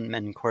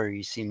non-men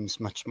query seems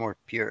much more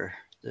pure.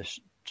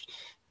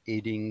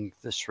 Eating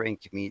the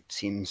shrink meat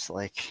seems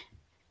like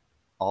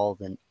all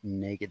the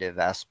negative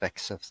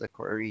aspects of the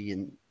query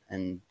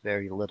and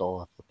very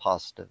little of the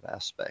positive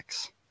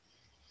aspects.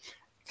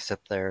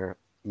 Except they're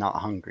not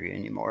hungry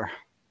anymore.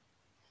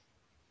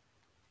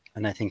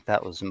 And I think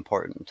that was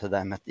important to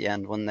them at the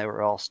end when they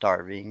were all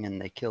starving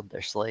and they killed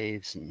their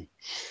slaves and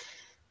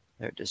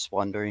they're just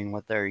wondering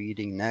what they're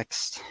eating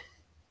next.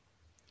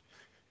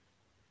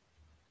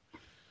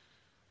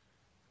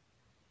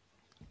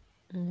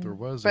 There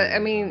was But I a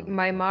mean,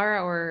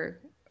 Maimara or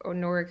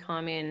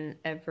Norikamin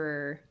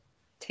ever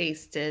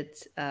tasted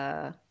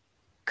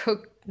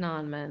cooked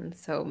nanmen,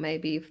 so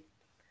maybe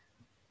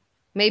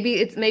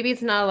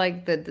it's not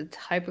like the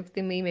type of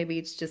the meat. Maybe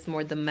it's just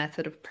more the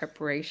method of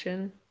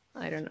preparation.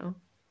 I don't know.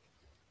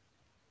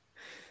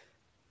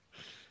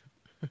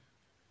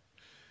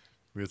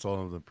 it's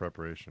all of the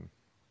preparation,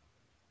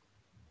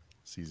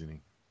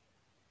 seasoning.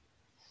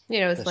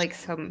 It's Just like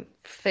some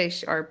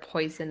fish are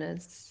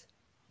poisonous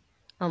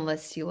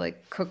unless you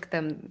like cook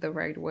them the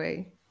right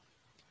way.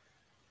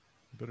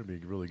 Better be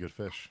really good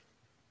fish.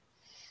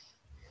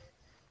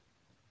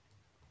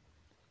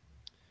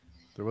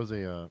 There was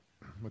a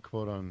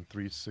quote on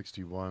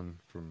 361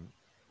 from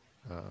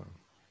I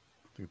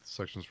think the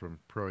section's from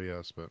Pro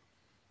Yes, but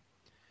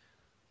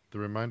the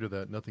reminder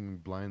that nothing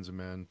blinds a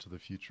man to the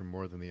future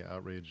more than the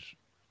outrage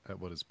at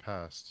what is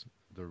past,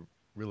 the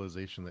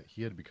realization that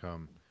he had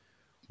become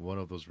one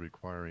of those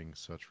requiring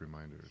such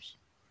reminders.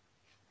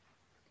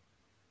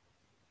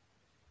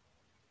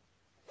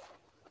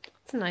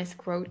 It's a nice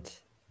quote.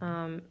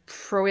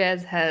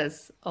 Proyas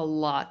has a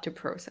lot to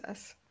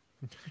process.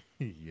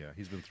 Yeah,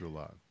 he's been through a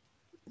lot.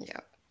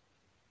 Yeah.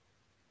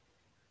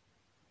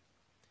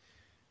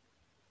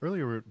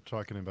 Earlier, we were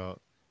talking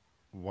about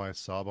why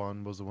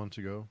Saban was the one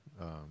to go.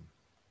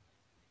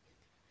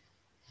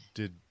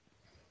 Did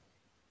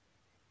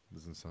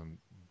doesn't sound.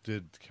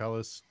 Did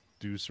Callus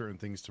do certain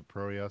things to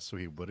Proyas so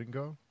he wouldn't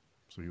go,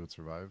 so he would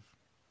survive?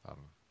 I don't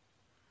know.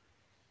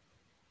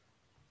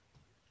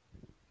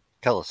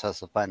 Kellis has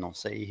the final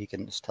say. He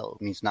can just tell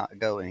him he's not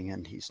going,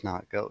 and he's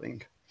not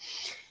going.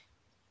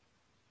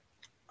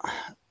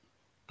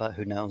 But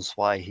who knows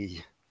why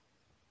he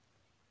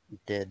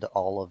did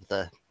all of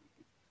the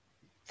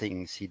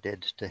things he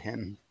did to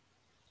him,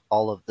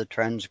 all of the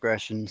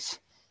transgressions.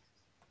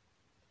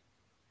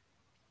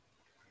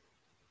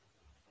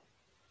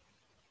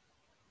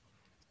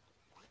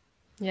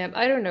 Yeah,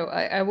 I don't know.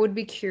 I would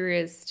be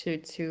curious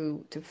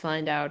to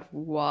find out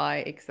why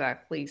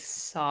exactly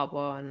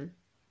Sabon,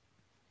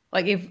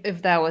 like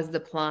if that was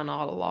the plan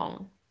all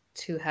along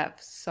to have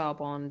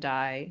Sabon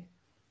die,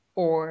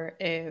 or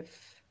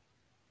if,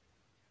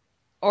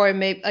 or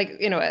maybe like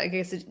I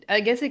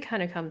guess it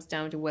kind of comes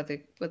down to whether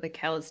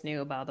Callus knew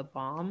about the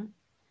bomb.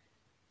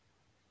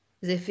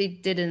 'Cause if he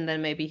didn't,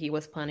 then maybe he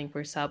was planning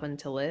for Sabon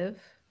to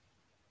live.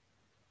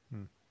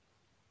 Hmm.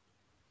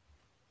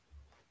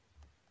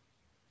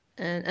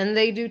 And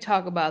they do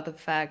talk about the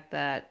fact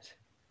that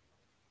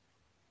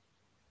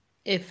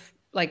if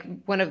like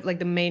one of like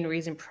the main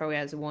reason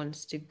Proyas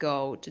wants to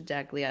go to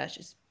Dagliash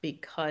is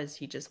because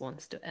he just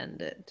wants to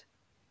end it.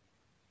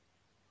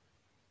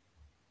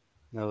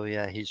 Oh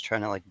yeah, he's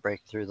trying to like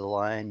break through the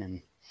line,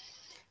 and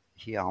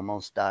he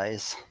almost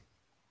dies,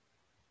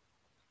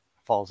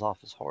 falls off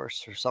his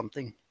horse or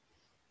something.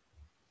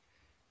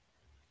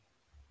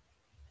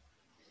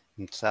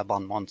 And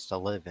Sabon wants to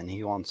live, and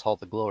he wants all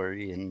the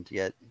glory, and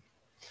yet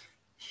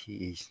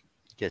he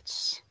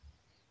gets,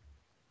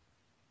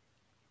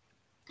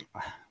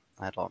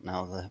 I don't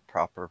know the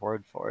proper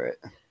word for it,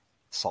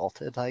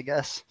 salted, I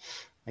guess.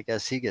 I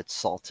guess he gets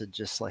salted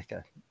just like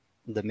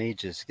the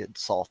mages get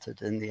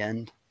salted in the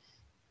end.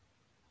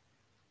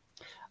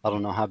 I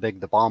don't know how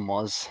big the bomb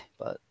was,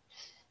 but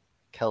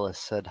Kellis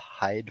said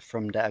hide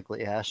from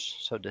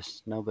Dagliash, so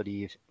just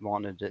nobody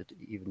wanted to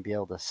even be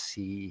able to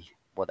see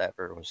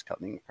whatever was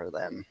coming for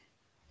them.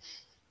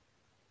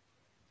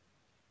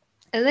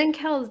 And then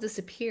Callus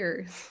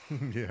disappears.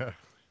 Yeah.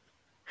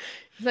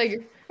 He's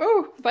like,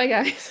 "Oh, bye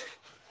guys."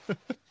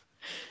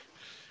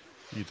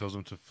 He tells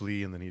him to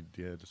flee, and then he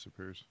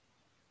disappears.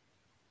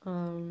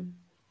 Um.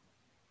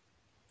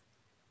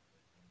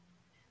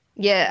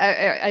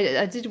 Yeah,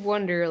 I did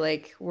wonder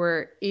like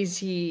where is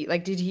he,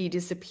 like did he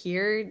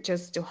disappear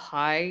just to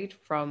hide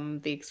from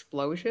the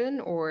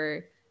explosion,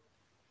 or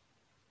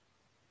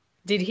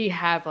did he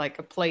have like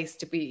a place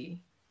to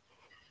be?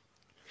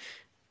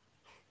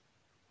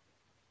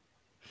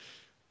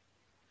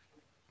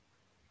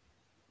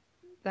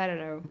 I don't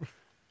know.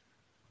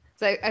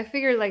 So I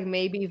figured like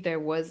maybe if there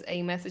was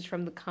a message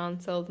from the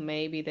console,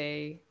 maybe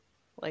they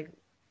like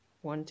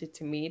wanted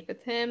to meet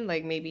with him.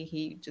 Like maybe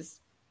he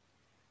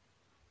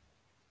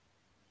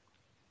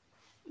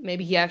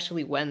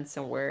actually went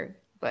somewhere,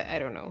 but I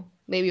don't know.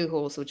 Maybe he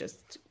also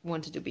just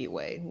wanted to be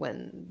away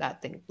when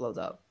that thing blows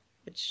up,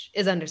 which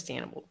is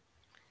understandable.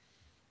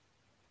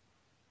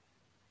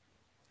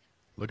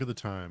 Look at the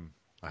time.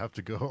 I have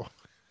to go.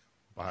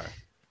 Bye.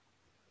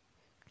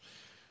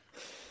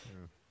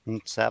 Yeah.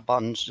 And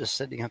Sabon's just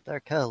sitting up there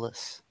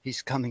careless.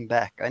 He's coming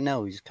back. I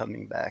know he's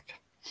coming back.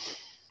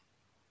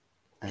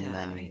 And Yeah,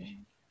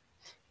 then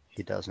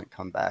he doesn't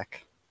come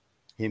back.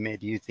 He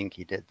made you think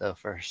he did, though,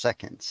 for a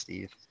second,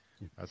 Steve.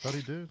 I thought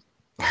he did.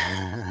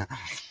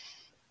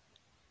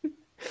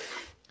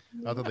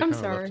 I thought they I'm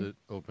kind of left sorry. it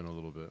open a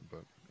little bit,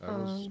 but I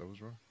Um,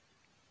 was wrong.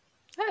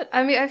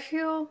 I mean, I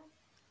feel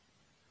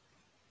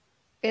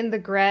in the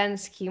grand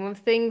scheme of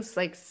things,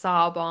 like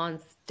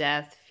Sabon's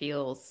death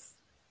feels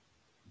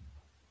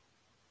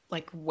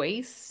like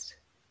waste.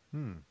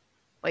 Hmm.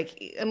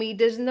 Like, I mean,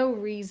 there's no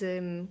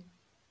reason.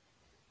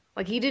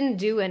 Like, he didn't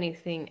do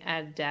anything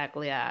at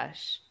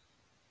Dagliash.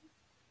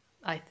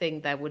 I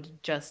think that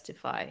would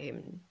justify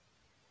him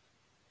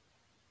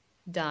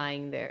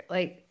dying there.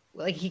 Like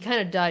he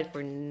kind of died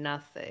for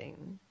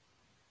nothing.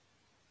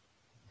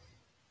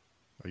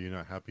 Are you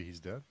not happy he's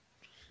dead?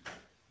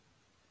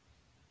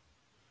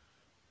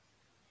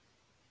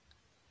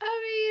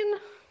 I mean,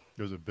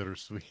 It was a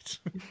bittersweet.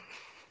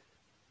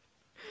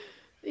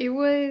 it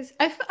was.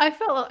 I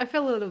felt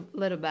a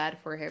little bad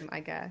for him, I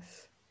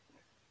guess.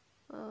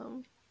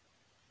 Um,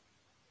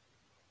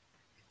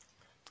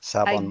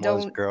 I Sabon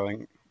was don't.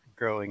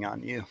 growing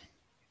on you.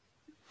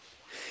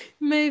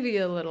 Maybe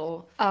a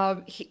little.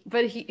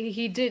 But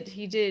he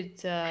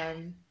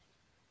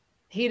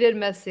did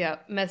mess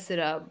it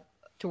up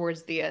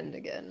towards the end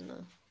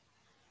again.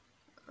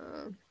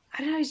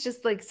 I don't know. He's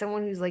just like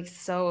someone who's like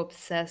so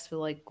obsessed with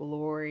like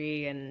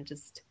glory and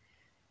just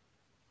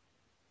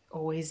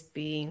always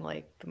being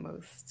like the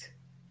most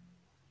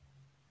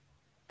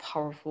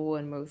powerful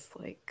and most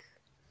like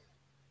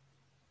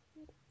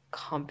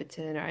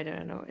competent. I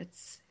don't know.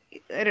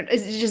 I don't.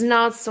 It's just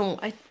not so.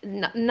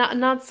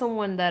 Not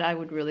someone that I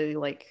would really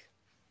like.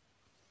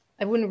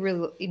 I wouldn't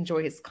really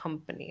enjoy his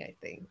company. I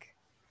think.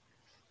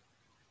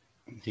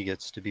 He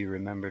gets to be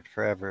remembered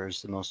forever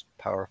as the most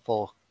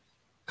powerful,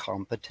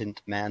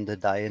 competent man to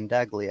die in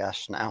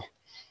Dagliash now.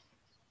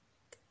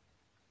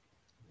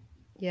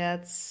 Yeah,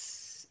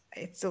 it's.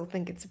 I still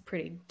think it's a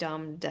pretty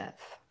dumb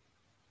death.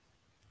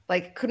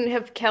 Like, couldn't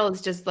have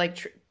Kellis just like,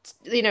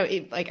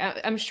 like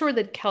I'm sure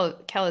that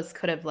Kellis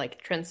could have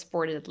like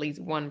transported at least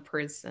one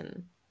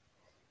person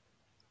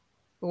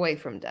away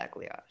from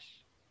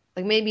Dagliash.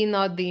 Like maybe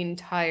not the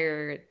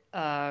entire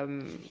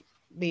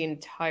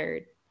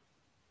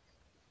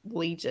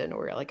legion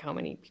or like how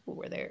many people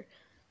were there,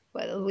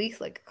 but at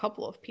least like a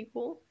couple of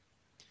people.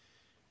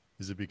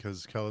 Is it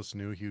because Callus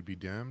knew he would be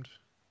damned?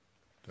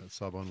 That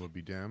Sabon would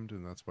be damned,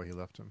 and that's why he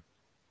left him?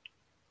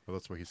 Well,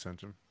 that's why he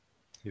sent him.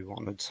 He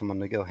wanted someone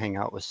to go hang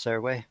out with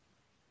Serway.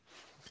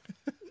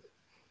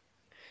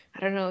 I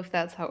don't know if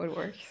that's how it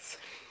works.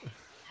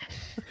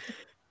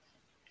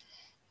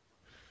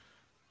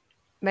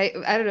 I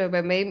don't know,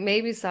 but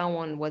maybe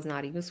someone was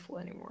not useful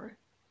anymore.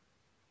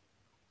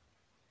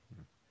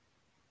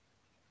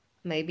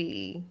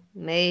 Maybe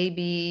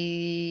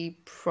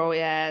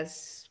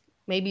Proyas,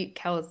 maybe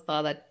Callus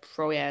thought that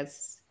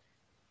Proyas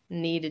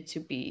needed to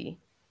be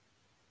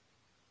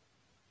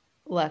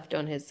left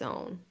on his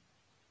own,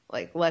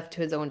 like left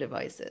to his own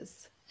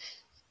devices.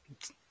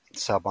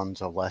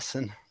 Sabon's a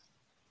lesson.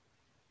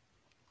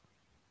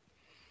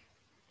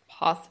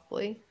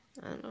 Possibly.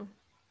 I don't know.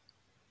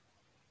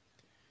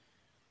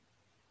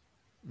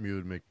 You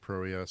would make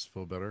Proeas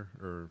feel better,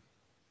 or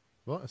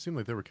well, it seemed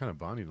like they were kind of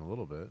bonding a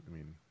little bit. I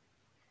mean,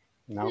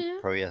 Now Yeah.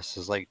 Proyas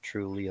is like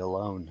truly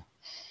alone.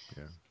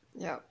 yeah,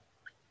 Yeah.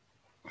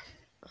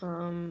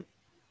 Um,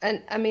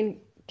 and I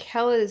mean,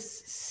 Kellis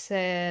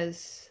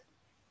says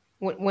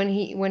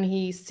when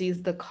he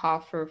sees the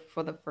coffer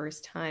for the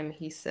first time,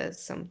 he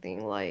says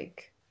something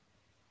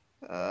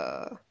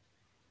uh,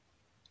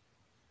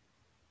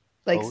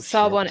 like Oh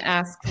shit. Sabon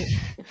asks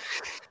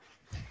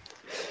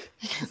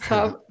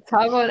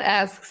Sabon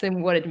asks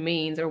him what it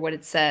means or what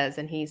it says,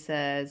 and he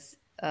says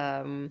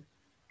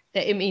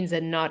that it means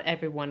that not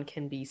everyone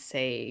can be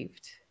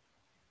saved.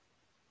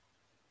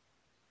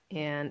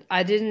 And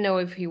I didn't know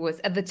if he was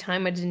at the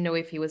time. I didn't know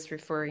if he was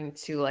referring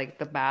to like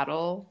the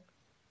battle,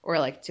 or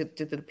like to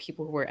the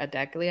people who were at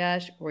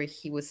Dagliash, or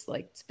he was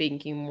like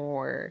speaking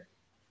more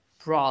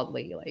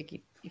broadly,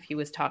 like if he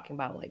was talking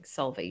about like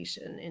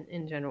salvation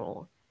in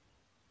general,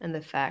 and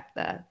the fact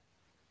that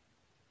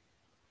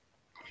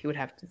he would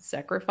have to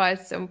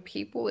sacrifice some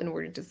people in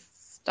order to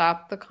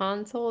stop the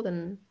consult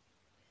and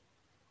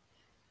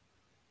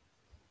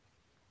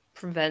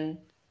prevent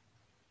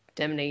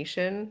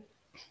damnation.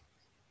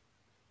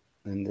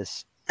 In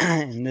this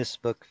in this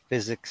book,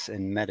 physics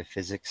and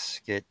metaphysics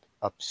get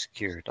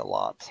obscured a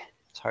lot.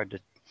 It's hard to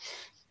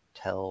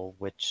tell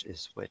which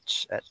is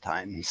which at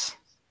times.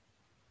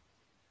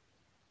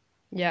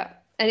 Yeah,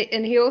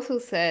 and he also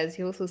says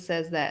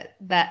that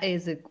that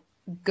is a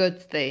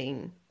good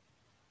thing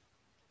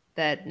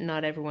that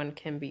not everyone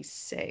can be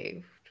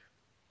saved,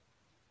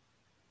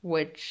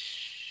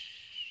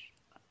 which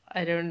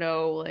I don't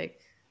know.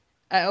 Like,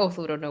 I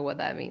also don't know what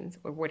that means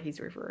or what he's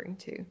referring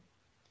to.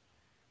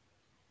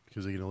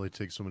 because he can only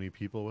take so many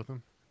people with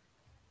him.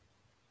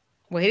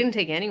 Well, he didn't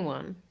take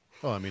anyone.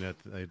 Oh, I mean,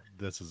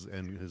 that's his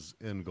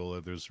end goal.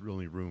 There's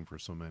only room for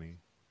so many,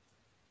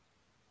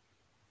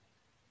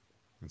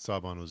 and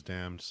Sabon was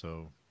damned,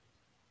 so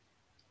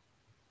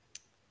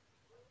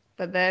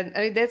But then,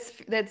 I mean,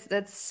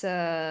 that's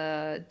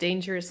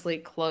dangerously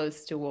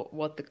close to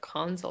what the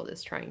console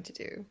is trying to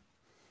do.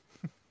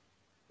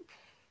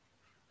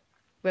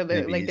 But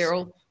Maybe like they're he's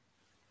all.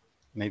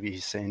 maybe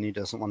he's saying he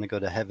doesn't want to go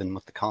to heaven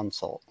with the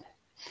consult.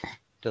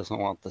 Doesn't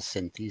want the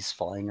synthes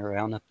flying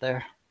around up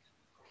there.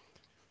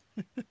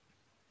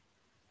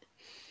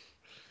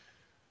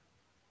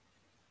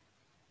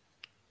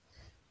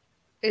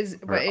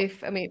 But Or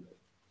if I mean,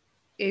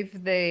 if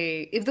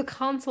the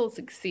console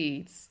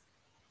succeeds,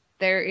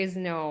 there is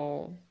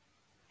no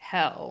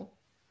hell,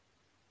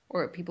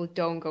 or people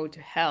don't go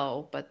to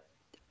hell. But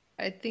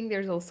I think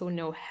there's also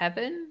no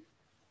heaven.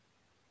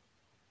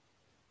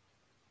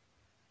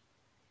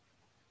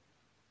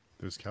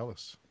 There's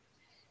Callus.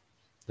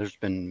 there's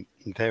been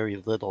very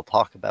little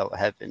talk about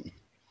heaven,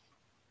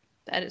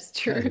 That is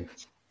true. and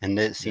and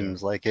it Yeah.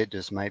 seems like it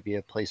just might be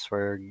a place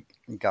where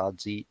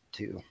gods eat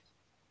too,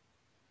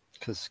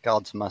 because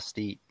gods must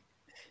eat.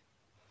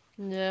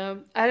 Yeah,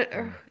 I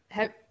Hmm.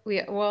 have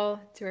we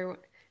well to everyone.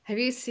 Have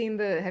you seen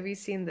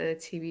the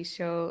TV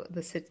show,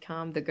 the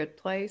sitcom The Good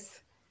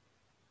Place?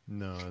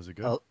 No, is it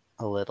good? A,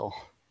 a little.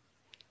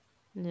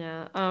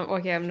 Yeah.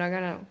 Okay, I'm not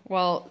gonna.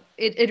 Well,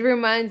 it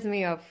reminds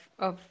me of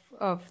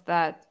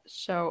that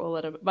show a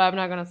little bit, but I'm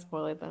not gonna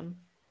spoil it then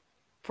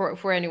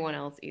for anyone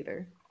else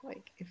either.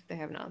 Like if they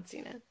have not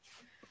seen it,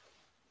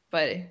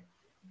 but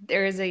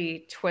there is a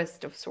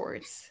twist of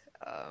sorts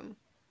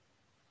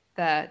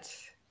that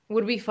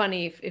would be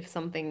funny if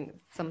something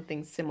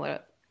similar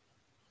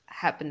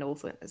happened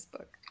also in this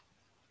book.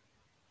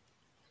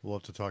 We'll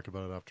have to talk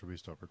about it after we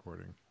stop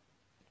recording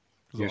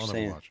because You're I'll never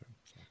saying watch it.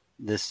 So.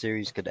 this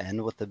series could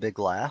end with a big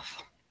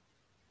laugh?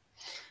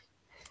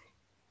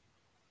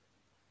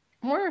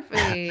 More of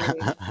a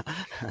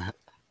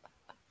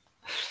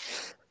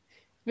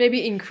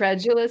maybe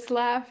incredulous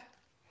laugh.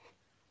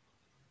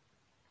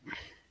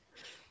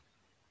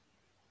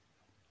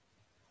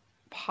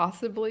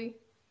 Possibly.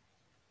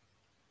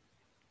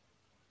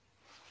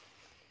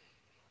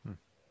 Hmm.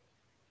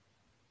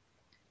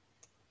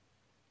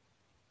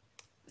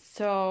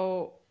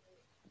 So,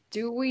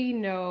 do we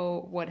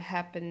know what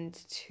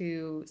happened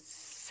to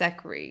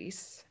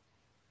Secres,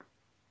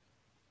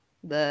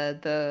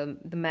 the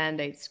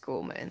mandate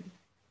schoolman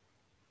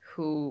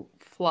who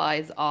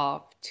flies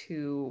off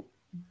to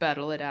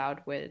battle it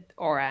out with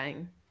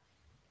Orang,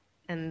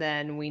 and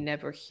then we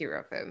never hear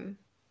of him?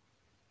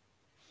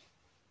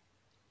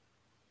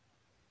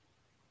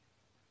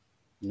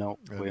 Nope.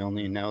 We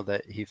only And know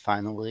that he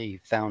finally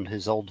found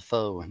his old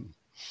foe and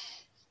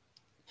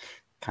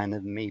kind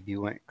of maybe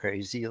went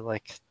crazy.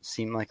 Like,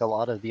 seemed like a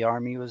lot of the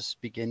army was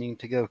beginning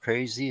to go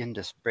crazy and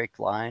just break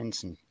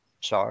lines and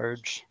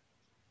charge.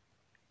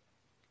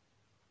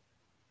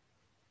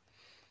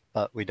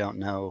 But we don't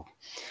know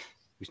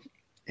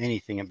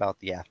anything about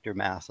the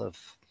aftermath of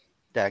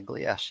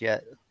Dagliash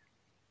yet.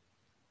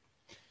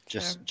 So,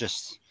 Just,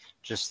 just,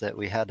 just that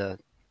we had a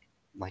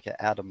like an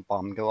atom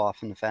bomb go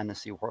off in the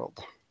fantasy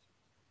world.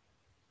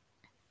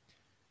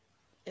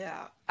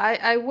 yeah,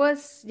 I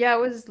was a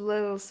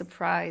little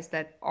surprised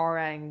that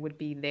Orang would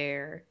be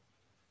there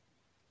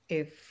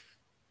if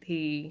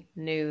he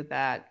knew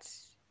that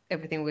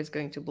everything was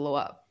going to blow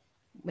up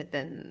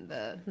within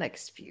the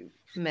next few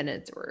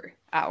minutes or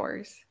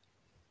hours.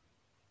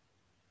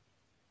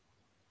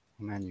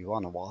 Man, you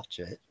want to watch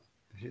it.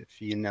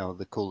 If you know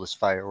the coolest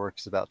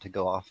fireworks about to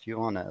go off, you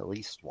want to at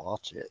least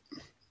watch it.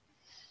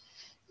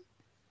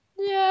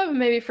 Yeah,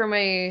 maybe from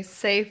a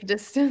safe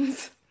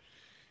distance.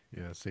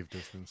 yeah, safe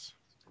distance.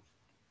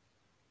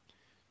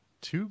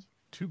 Two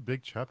two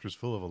big chapters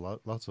full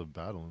of lots of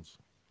battles.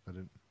 I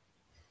didn't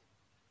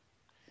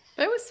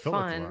But it was felt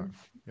like a lot. fun.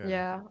 Yeah.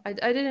 Yeah, I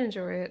did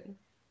enjoy it.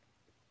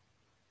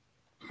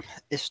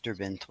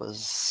 Isterbent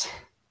was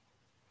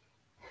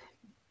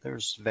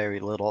there's very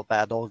little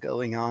battle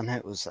going on.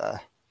 It was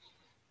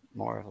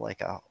more of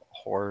like a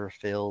horror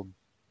filled.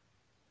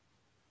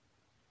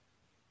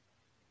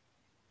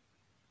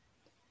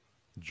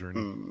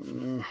 Journey.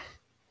 Mm,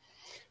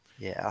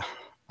 yeah,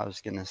 I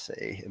was gonna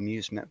say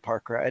amusement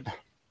park ride.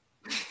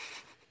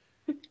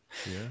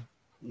 Yeah.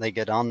 They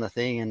get on the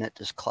thing and it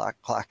just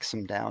clacks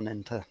them down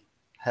into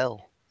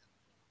hell.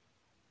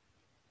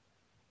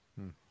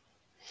 Hmm.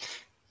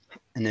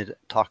 And it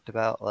talked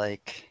about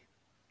like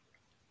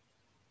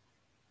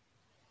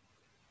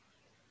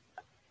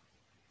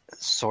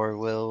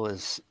Sorwell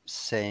was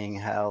saying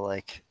how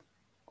like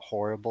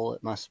horrible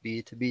it must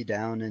be to be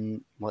down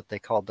in what they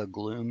call the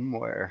gloom,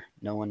 where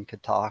no one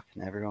could talk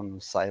and everyone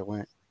was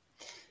silent.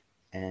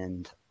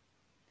 And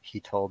he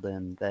told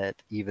them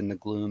that even the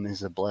gloom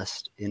is a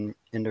blessed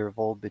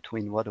interval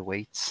between what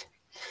awaits.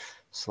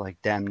 So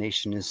like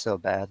damnation is so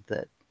bad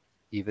that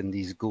even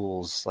these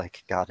ghouls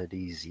like got it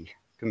easy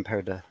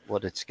compared to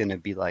what it's gonna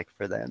be like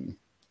for them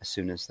as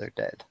soon as they're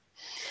dead.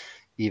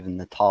 Even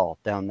the tall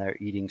down there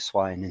eating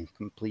swine in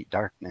complete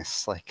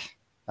darkness, like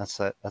that's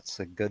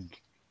a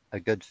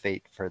good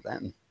fate for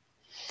them.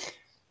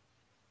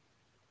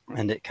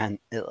 And it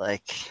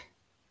like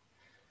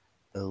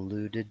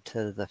alluded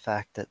to the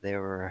fact that they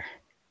were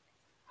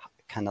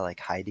kind of like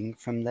hiding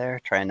from there,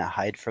 trying to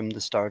hide from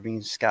the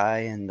starving sky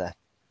and the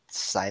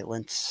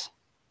silence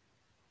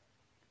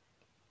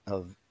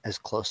of as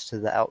close to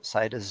the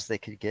outside as they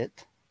could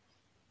get.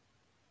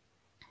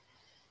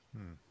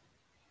 Hmm.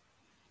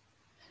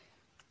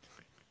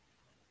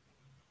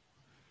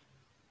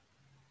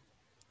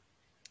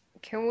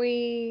 Can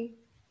we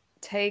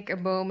take a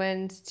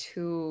moment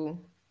to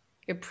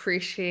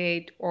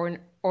appreciate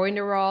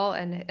Orneral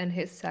and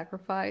his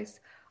sacrifice?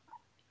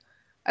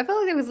 I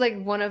felt like it was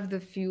like one of the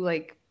few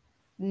like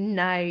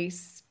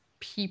nice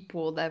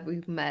people that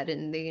we've met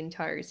in the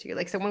entire series.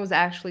 Like someone was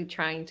actually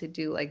trying to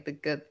do like the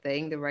good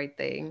thing, the right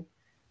thing,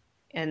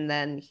 and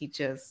then he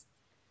just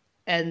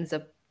ends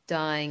up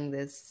dying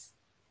this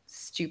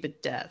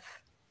stupid death.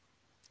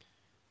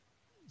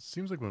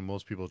 Seems like when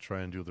most people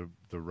try and do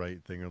the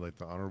right thing or like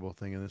the honorable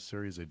thing in this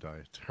series, they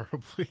die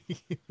terribly.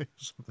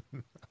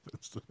 Something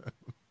happens to them.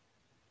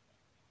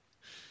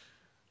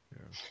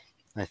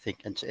 Yeah. I think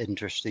it's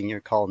interesting you're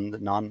calling the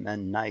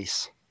non-men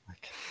nice.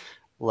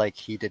 Like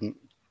he didn't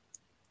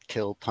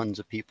kill tons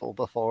of people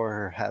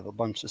before or have a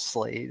bunch of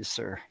slaves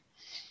or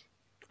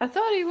I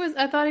thought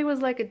he was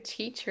like a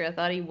teacher. I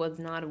thought he was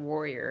not a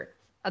warrior.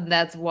 And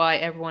that's why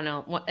everyone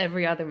else,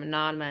 every other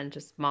non-man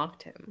just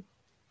mocked him.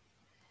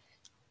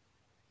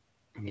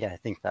 yeah, I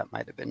think that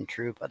might have been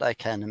true, but I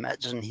can't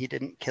imagine he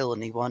didn't kill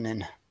anyone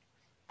in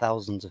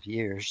thousands of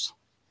years.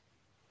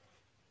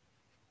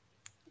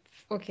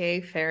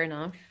 Okay, fair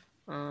enough.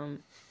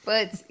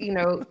 But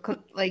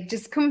like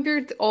just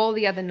compared to all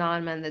the other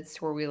non-men that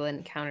Sorwheel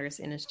encounters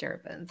in his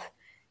Terrapins,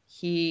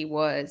 he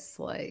was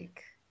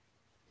like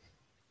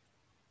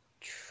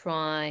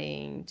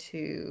trying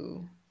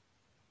to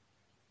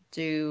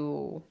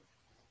do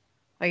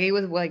like he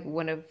was like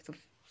one of the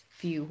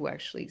few who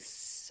actually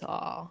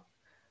saw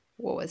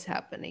what was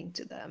happening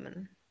to them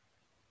and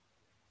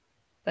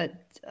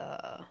but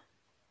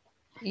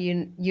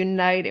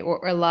unite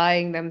or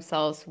allying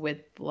themselves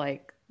with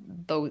like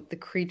the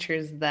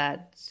creatures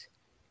that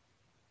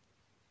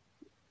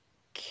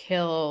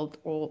killed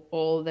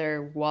all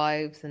their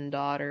wives and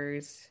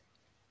daughters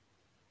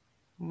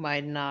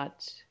might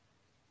not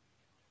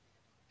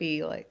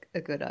be like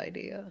a good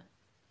idea.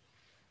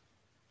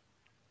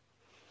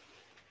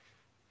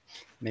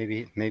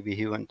 Maybe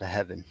he went to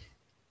heaven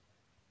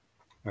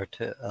or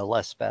to a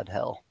less bad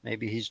hell.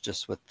 Maybe he's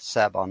just with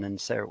Sabon and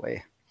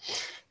Serway,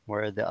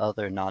 where the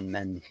other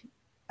non-men,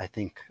 I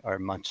think, are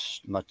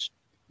much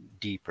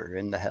deeper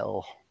in the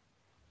hell.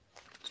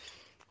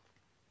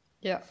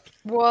 Yeah.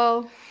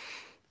 Well,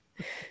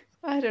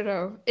 I don't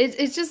know.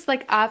 It's just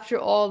like after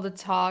all the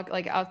talk,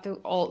 like after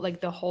all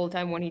like the whole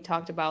time when he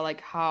talked about like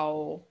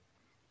how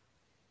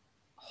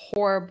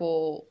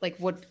horrible, like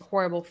what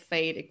horrible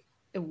fate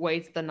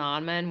awaits the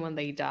non-men when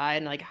they die,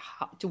 and like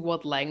how, to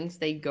what lengths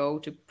they go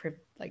to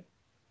like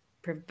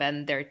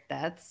prevent their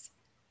deaths.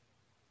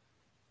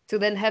 To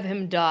then have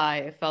him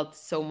die, I felt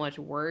so much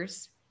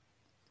worse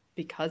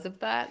because of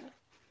that.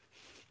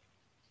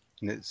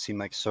 And it seemed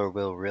like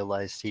Sorwell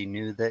realized he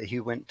knew that he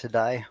went to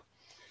die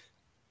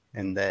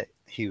and that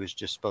he was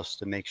just supposed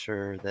to make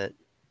sure that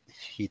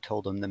he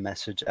told him the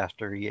message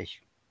after he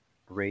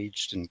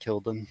raged and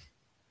killed him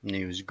and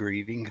he was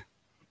grieving.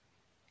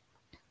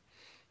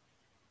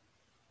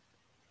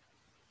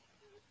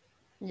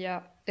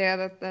 Yeah,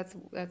 yeah, that's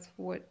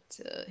what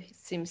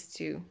seems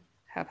to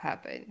have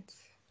happened.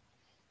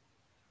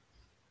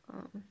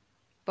 Um,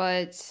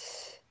 but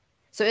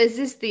so is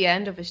this the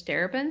end of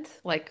Experiment?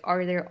 Like,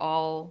 are they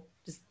all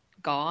just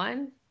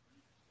gone?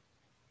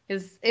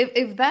 Because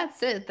if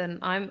that's it, then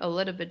I'm a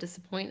little bit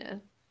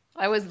disappointed.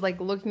 I was like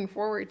looking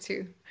forward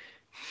to,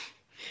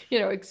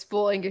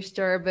 exploring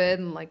Experiment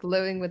and like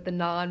living with the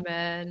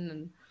non-men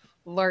and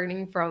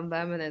learning from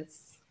them, and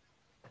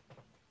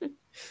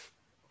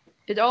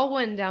it all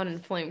went down in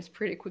flames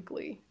pretty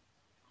quickly.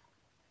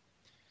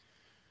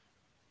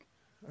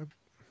 I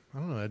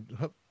don't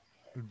know.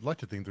 I'd like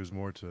to think there's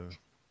more to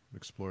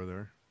explore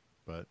there,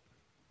 but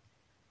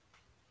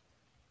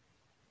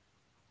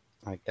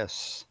I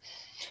guess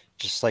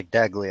just like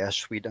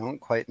Dagliash, we don't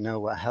quite know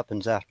what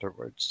happens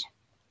afterwards.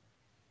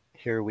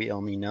 Here we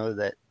only know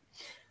that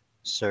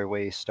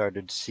Serway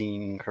started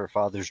seeing her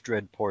father's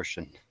dread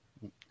portion.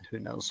 Who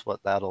knows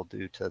what that'll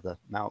do to the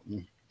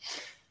mountain?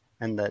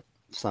 And that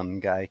some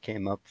guy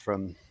came up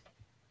from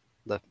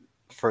the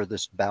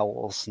furthest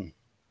bowels and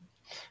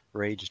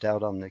raged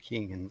out on the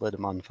king and lit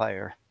him on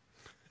fire.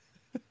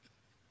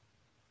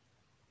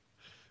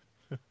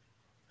 that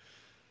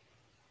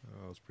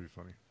was pretty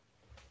funny.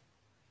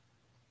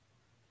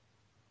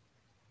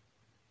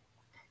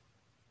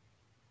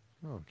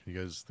 Oh, can you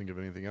guys think of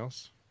anything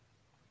else?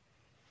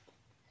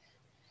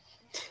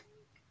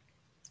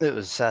 It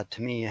was sad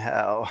to me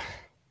how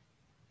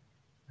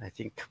I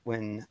think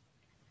when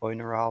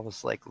Oinara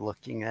was like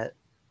looking at,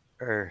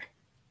 or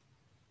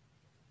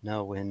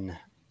no, when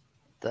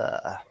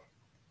the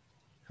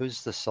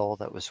who's the soul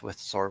that was with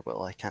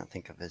Sorwell? I can't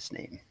think of his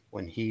name.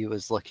 When he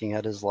was looking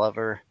at his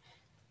lover,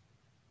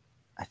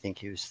 I think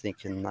he was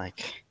thinking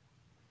like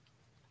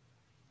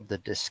the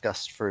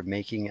disgust for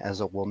making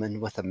as a woman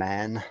with a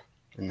man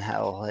and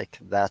how like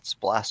that's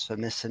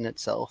blasphemous in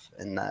itself,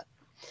 and that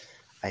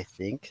I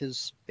think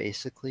is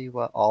basically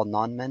what all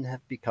non-men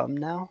have become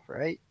now,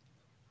 right?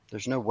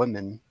 There's no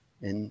women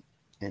in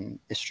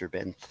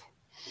Istrabinth.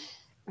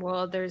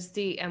 Well, there's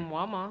the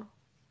Mwama.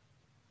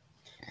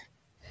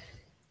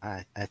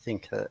 I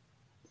think that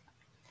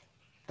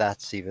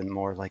that's even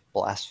more like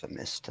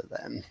blasphemous to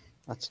them.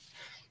 That's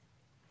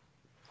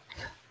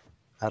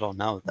I don't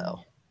know though.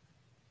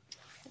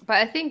 But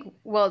I think,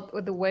 well,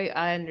 the way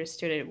I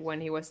understood it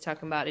when he was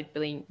talking about it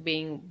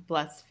being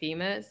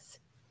blasphemous,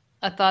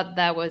 I thought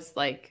that was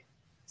like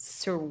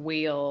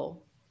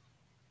surreal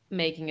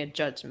making a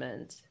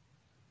judgment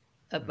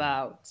Mm.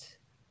 about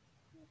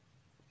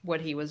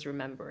what he was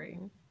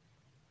remembering.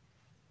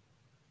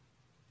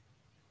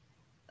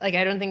 Like,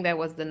 I don't think that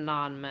was the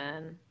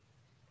non-man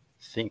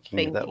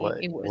Thinking that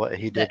thinking. It was what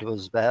he did that,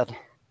 was bad.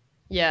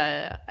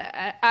 yeah.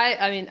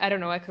 I mean, I don't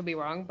know. I could be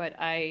wrong, but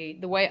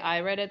the way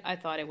I read it, I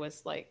thought it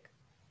was like,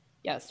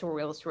 yeah,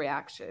 Sorwell's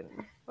reaction,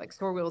 like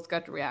Sorwell's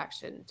gut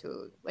reaction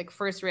to, like,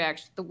 first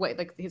reaction, the way,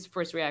 like, his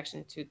first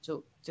reaction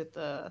to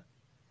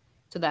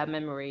that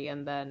memory,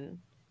 and then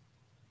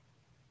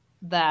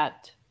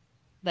that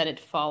then it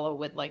followed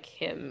with like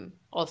him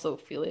also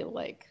feeling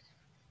like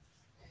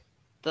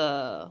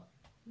the,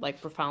 like,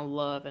 profound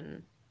love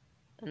and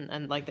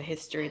like the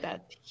history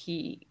that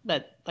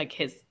like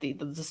his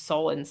the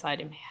soul inside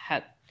him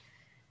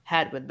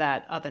had with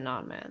that other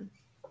non-man.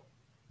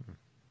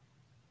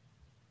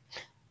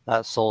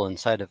 That soul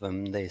inside of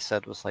him, they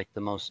said, was like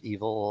the most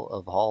evil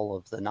of all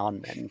of the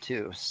non-men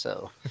too.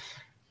 So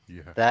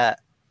Yeah.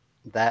 that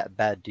that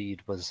bad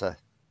deed was a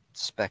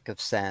speck of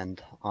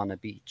sand on a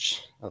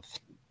beach of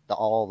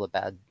all the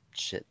bad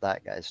shit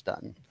that guy's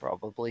done,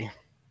 probably.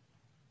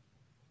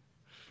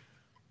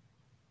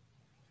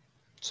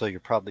 So you're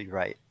probably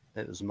right.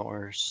 It was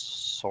more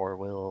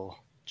Sorwill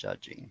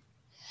judging.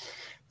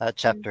 That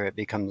chapter, it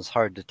becomes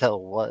hard to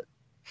tell what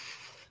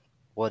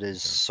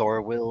is Yeah.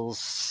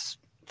 Sorwill's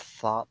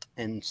thought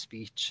and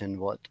speech and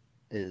what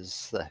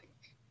is the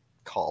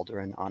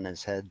cauldron on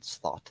his head's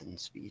thought and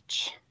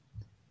speech.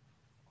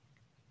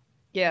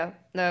 Yeah,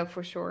 no,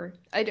 for sure.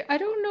 I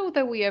don't know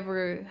that we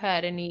ever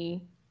had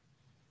any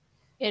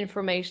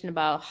information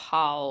about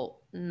how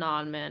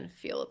non-men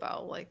feel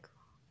about like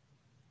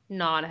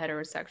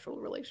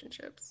non-heterosexual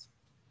relationships.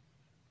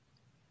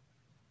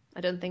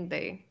 I don't think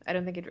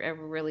it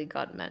ever really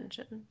got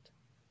mentioned.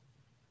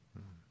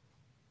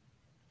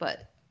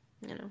 But,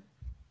 you know,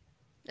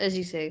 as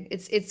you say,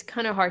 it's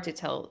kind of hard to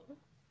tell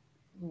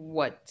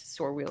what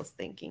Sorwell's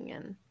thinking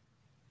and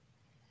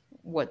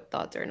what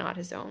thoughts are not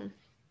his own.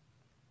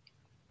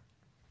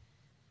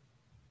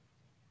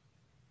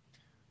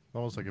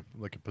 Almost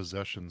like a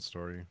possession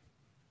story.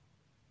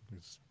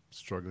 He's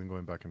struggling,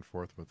 going back and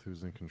forth with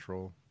who's in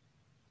control.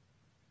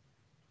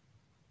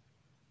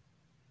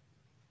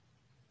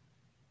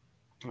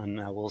 And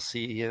now we'll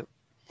see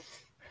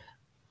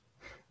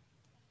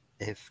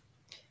if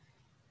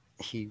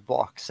he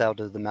walks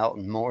out of the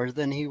mountain more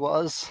than he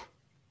was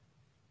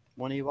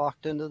when he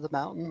walked into the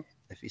mountain.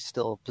 If he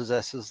still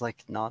possesses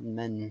like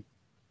non-men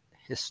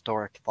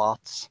historic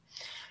thoughts,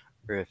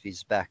 or if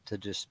he's back to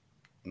just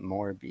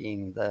more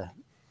being the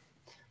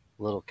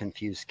little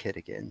confused kid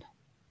again.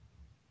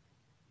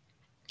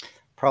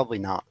 Probably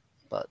not,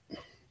 but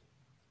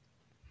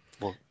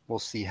we'll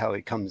see how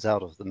he comes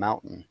out of the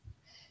mountain.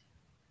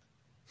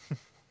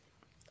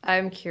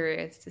 I'm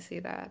curious to see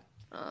that.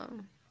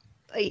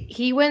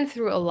 He went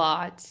through a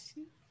lot,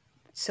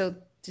 so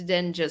to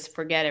then just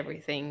forget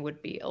everything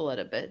would be a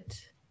little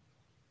bit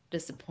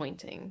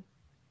disappointing.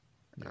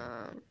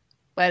 Yeah.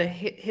 But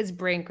his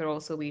brain could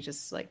also be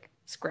just like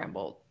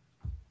scrambled,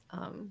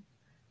 um,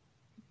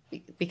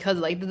 because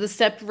like the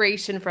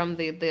separation from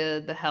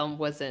the helm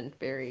wasn't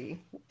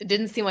very. It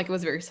didn't seem like it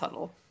was very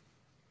subtle.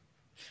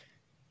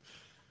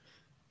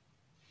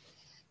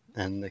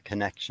 And the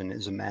connection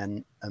is a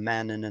man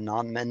and a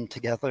non-man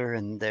together,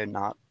 and they're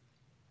not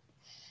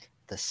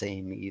the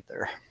same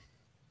either.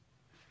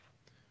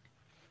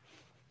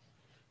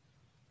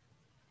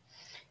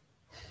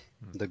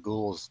 The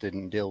ghouls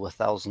didn't deal with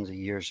thousands of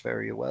years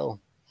very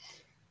well.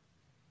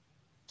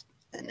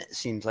 And it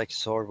seems like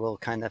Sorwell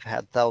kind of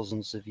had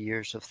thousands of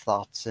years of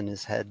thoughts in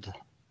his head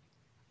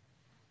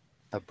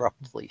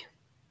abruptly.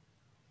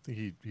 I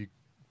think he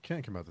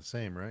can't come out the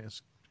same, right?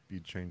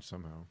 He'd changed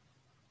somehow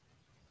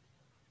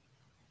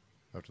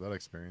after that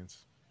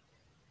experience.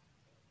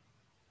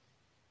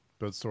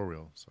 But it's still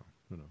real, so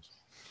who knows?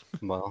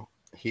 Well,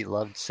 he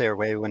loved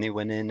Sareway when he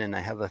went in, and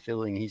I have a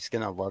feeling he's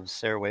going to love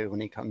Sareway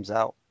when he comes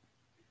out.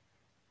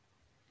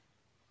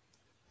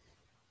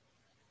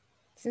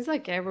 Seems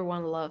like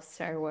everyone loves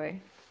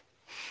Sarway.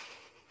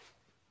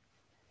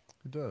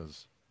 It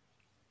does.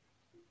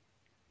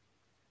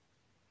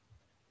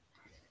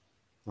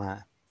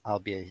 I'll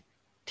be a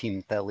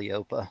Team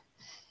Theliopa.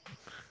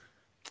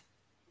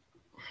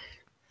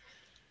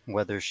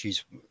 Whether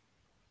she's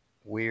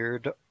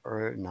weird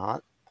or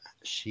not,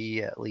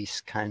 she at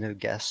least kind of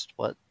guessed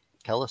what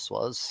Kellis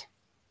was,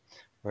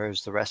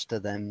 whereas the rest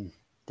of them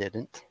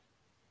didn't.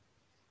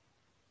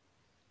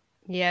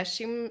 Yeah,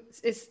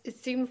 it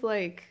seems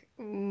like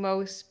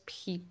most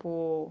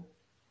people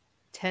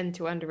tend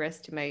to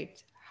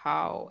underestimate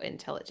how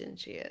intelligent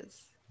she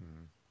is.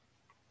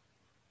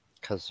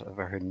 because of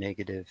her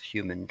negative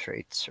human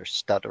traits, her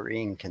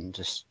stuttering and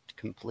just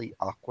complete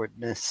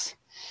awkwardness,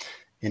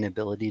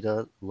 inability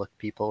to look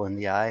people in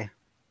the eye.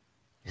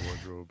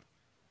 Wardrobe.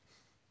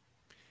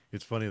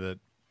 It's funny that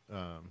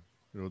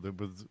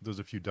there's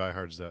a few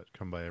diehards that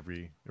come by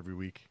every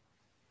week.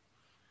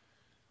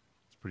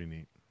 It's pretty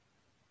neat.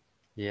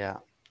 Yeah,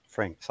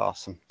 Frank's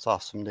awesome. It's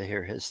awesome to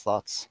hear his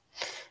thoughts.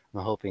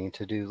 I'm hoping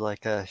to do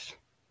like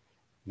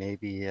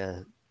maybe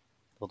a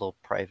little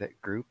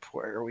private group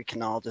where we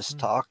can all just Hmm.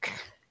 talk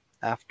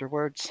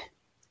afterwards.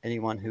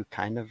 Anyone who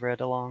kind of read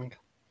along.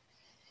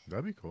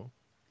 That'd be cool.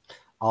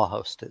 I'll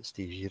host it,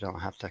 Steve. You don't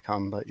have to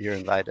come, but you're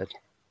invited.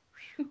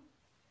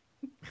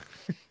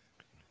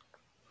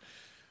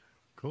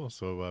 Cool.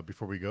 So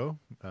before we go,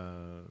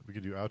 we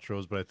could do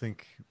outros, but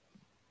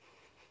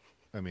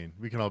I mean,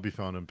 we can all be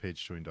found on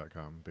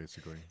pagechewing.com,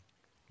 basically,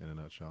 in a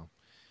nutshell.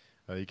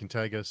 You can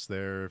tag us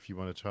there if you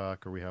want to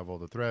talk, or we have all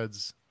the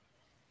threads,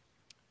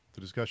 the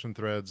discussion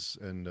threads,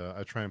 and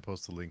I try and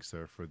post the links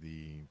there for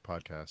the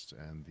podcast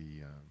and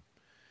the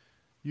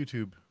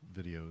YouTube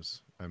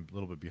videos. I'm a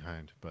little bit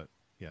behind, but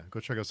yeah, go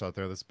check us out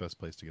there. That's the best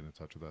place to get in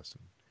touch with us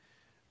and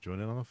join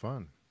in on the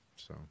fun.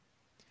 So,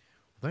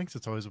 thanks.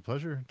 It's always a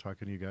pleasure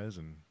talking to you guys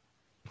and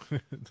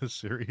this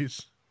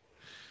series.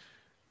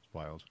 It's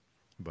wild,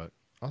 but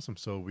awesome.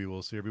 So we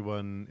will see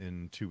everyone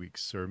in 2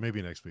 weeks, or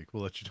maybe next week.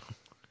 We'll let you know.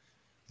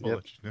 We'll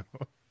let you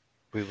know.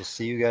 We will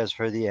see you guys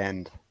for the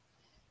end.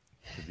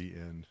 To the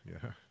end,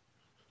 yeah.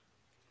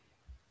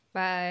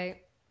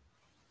 Bye.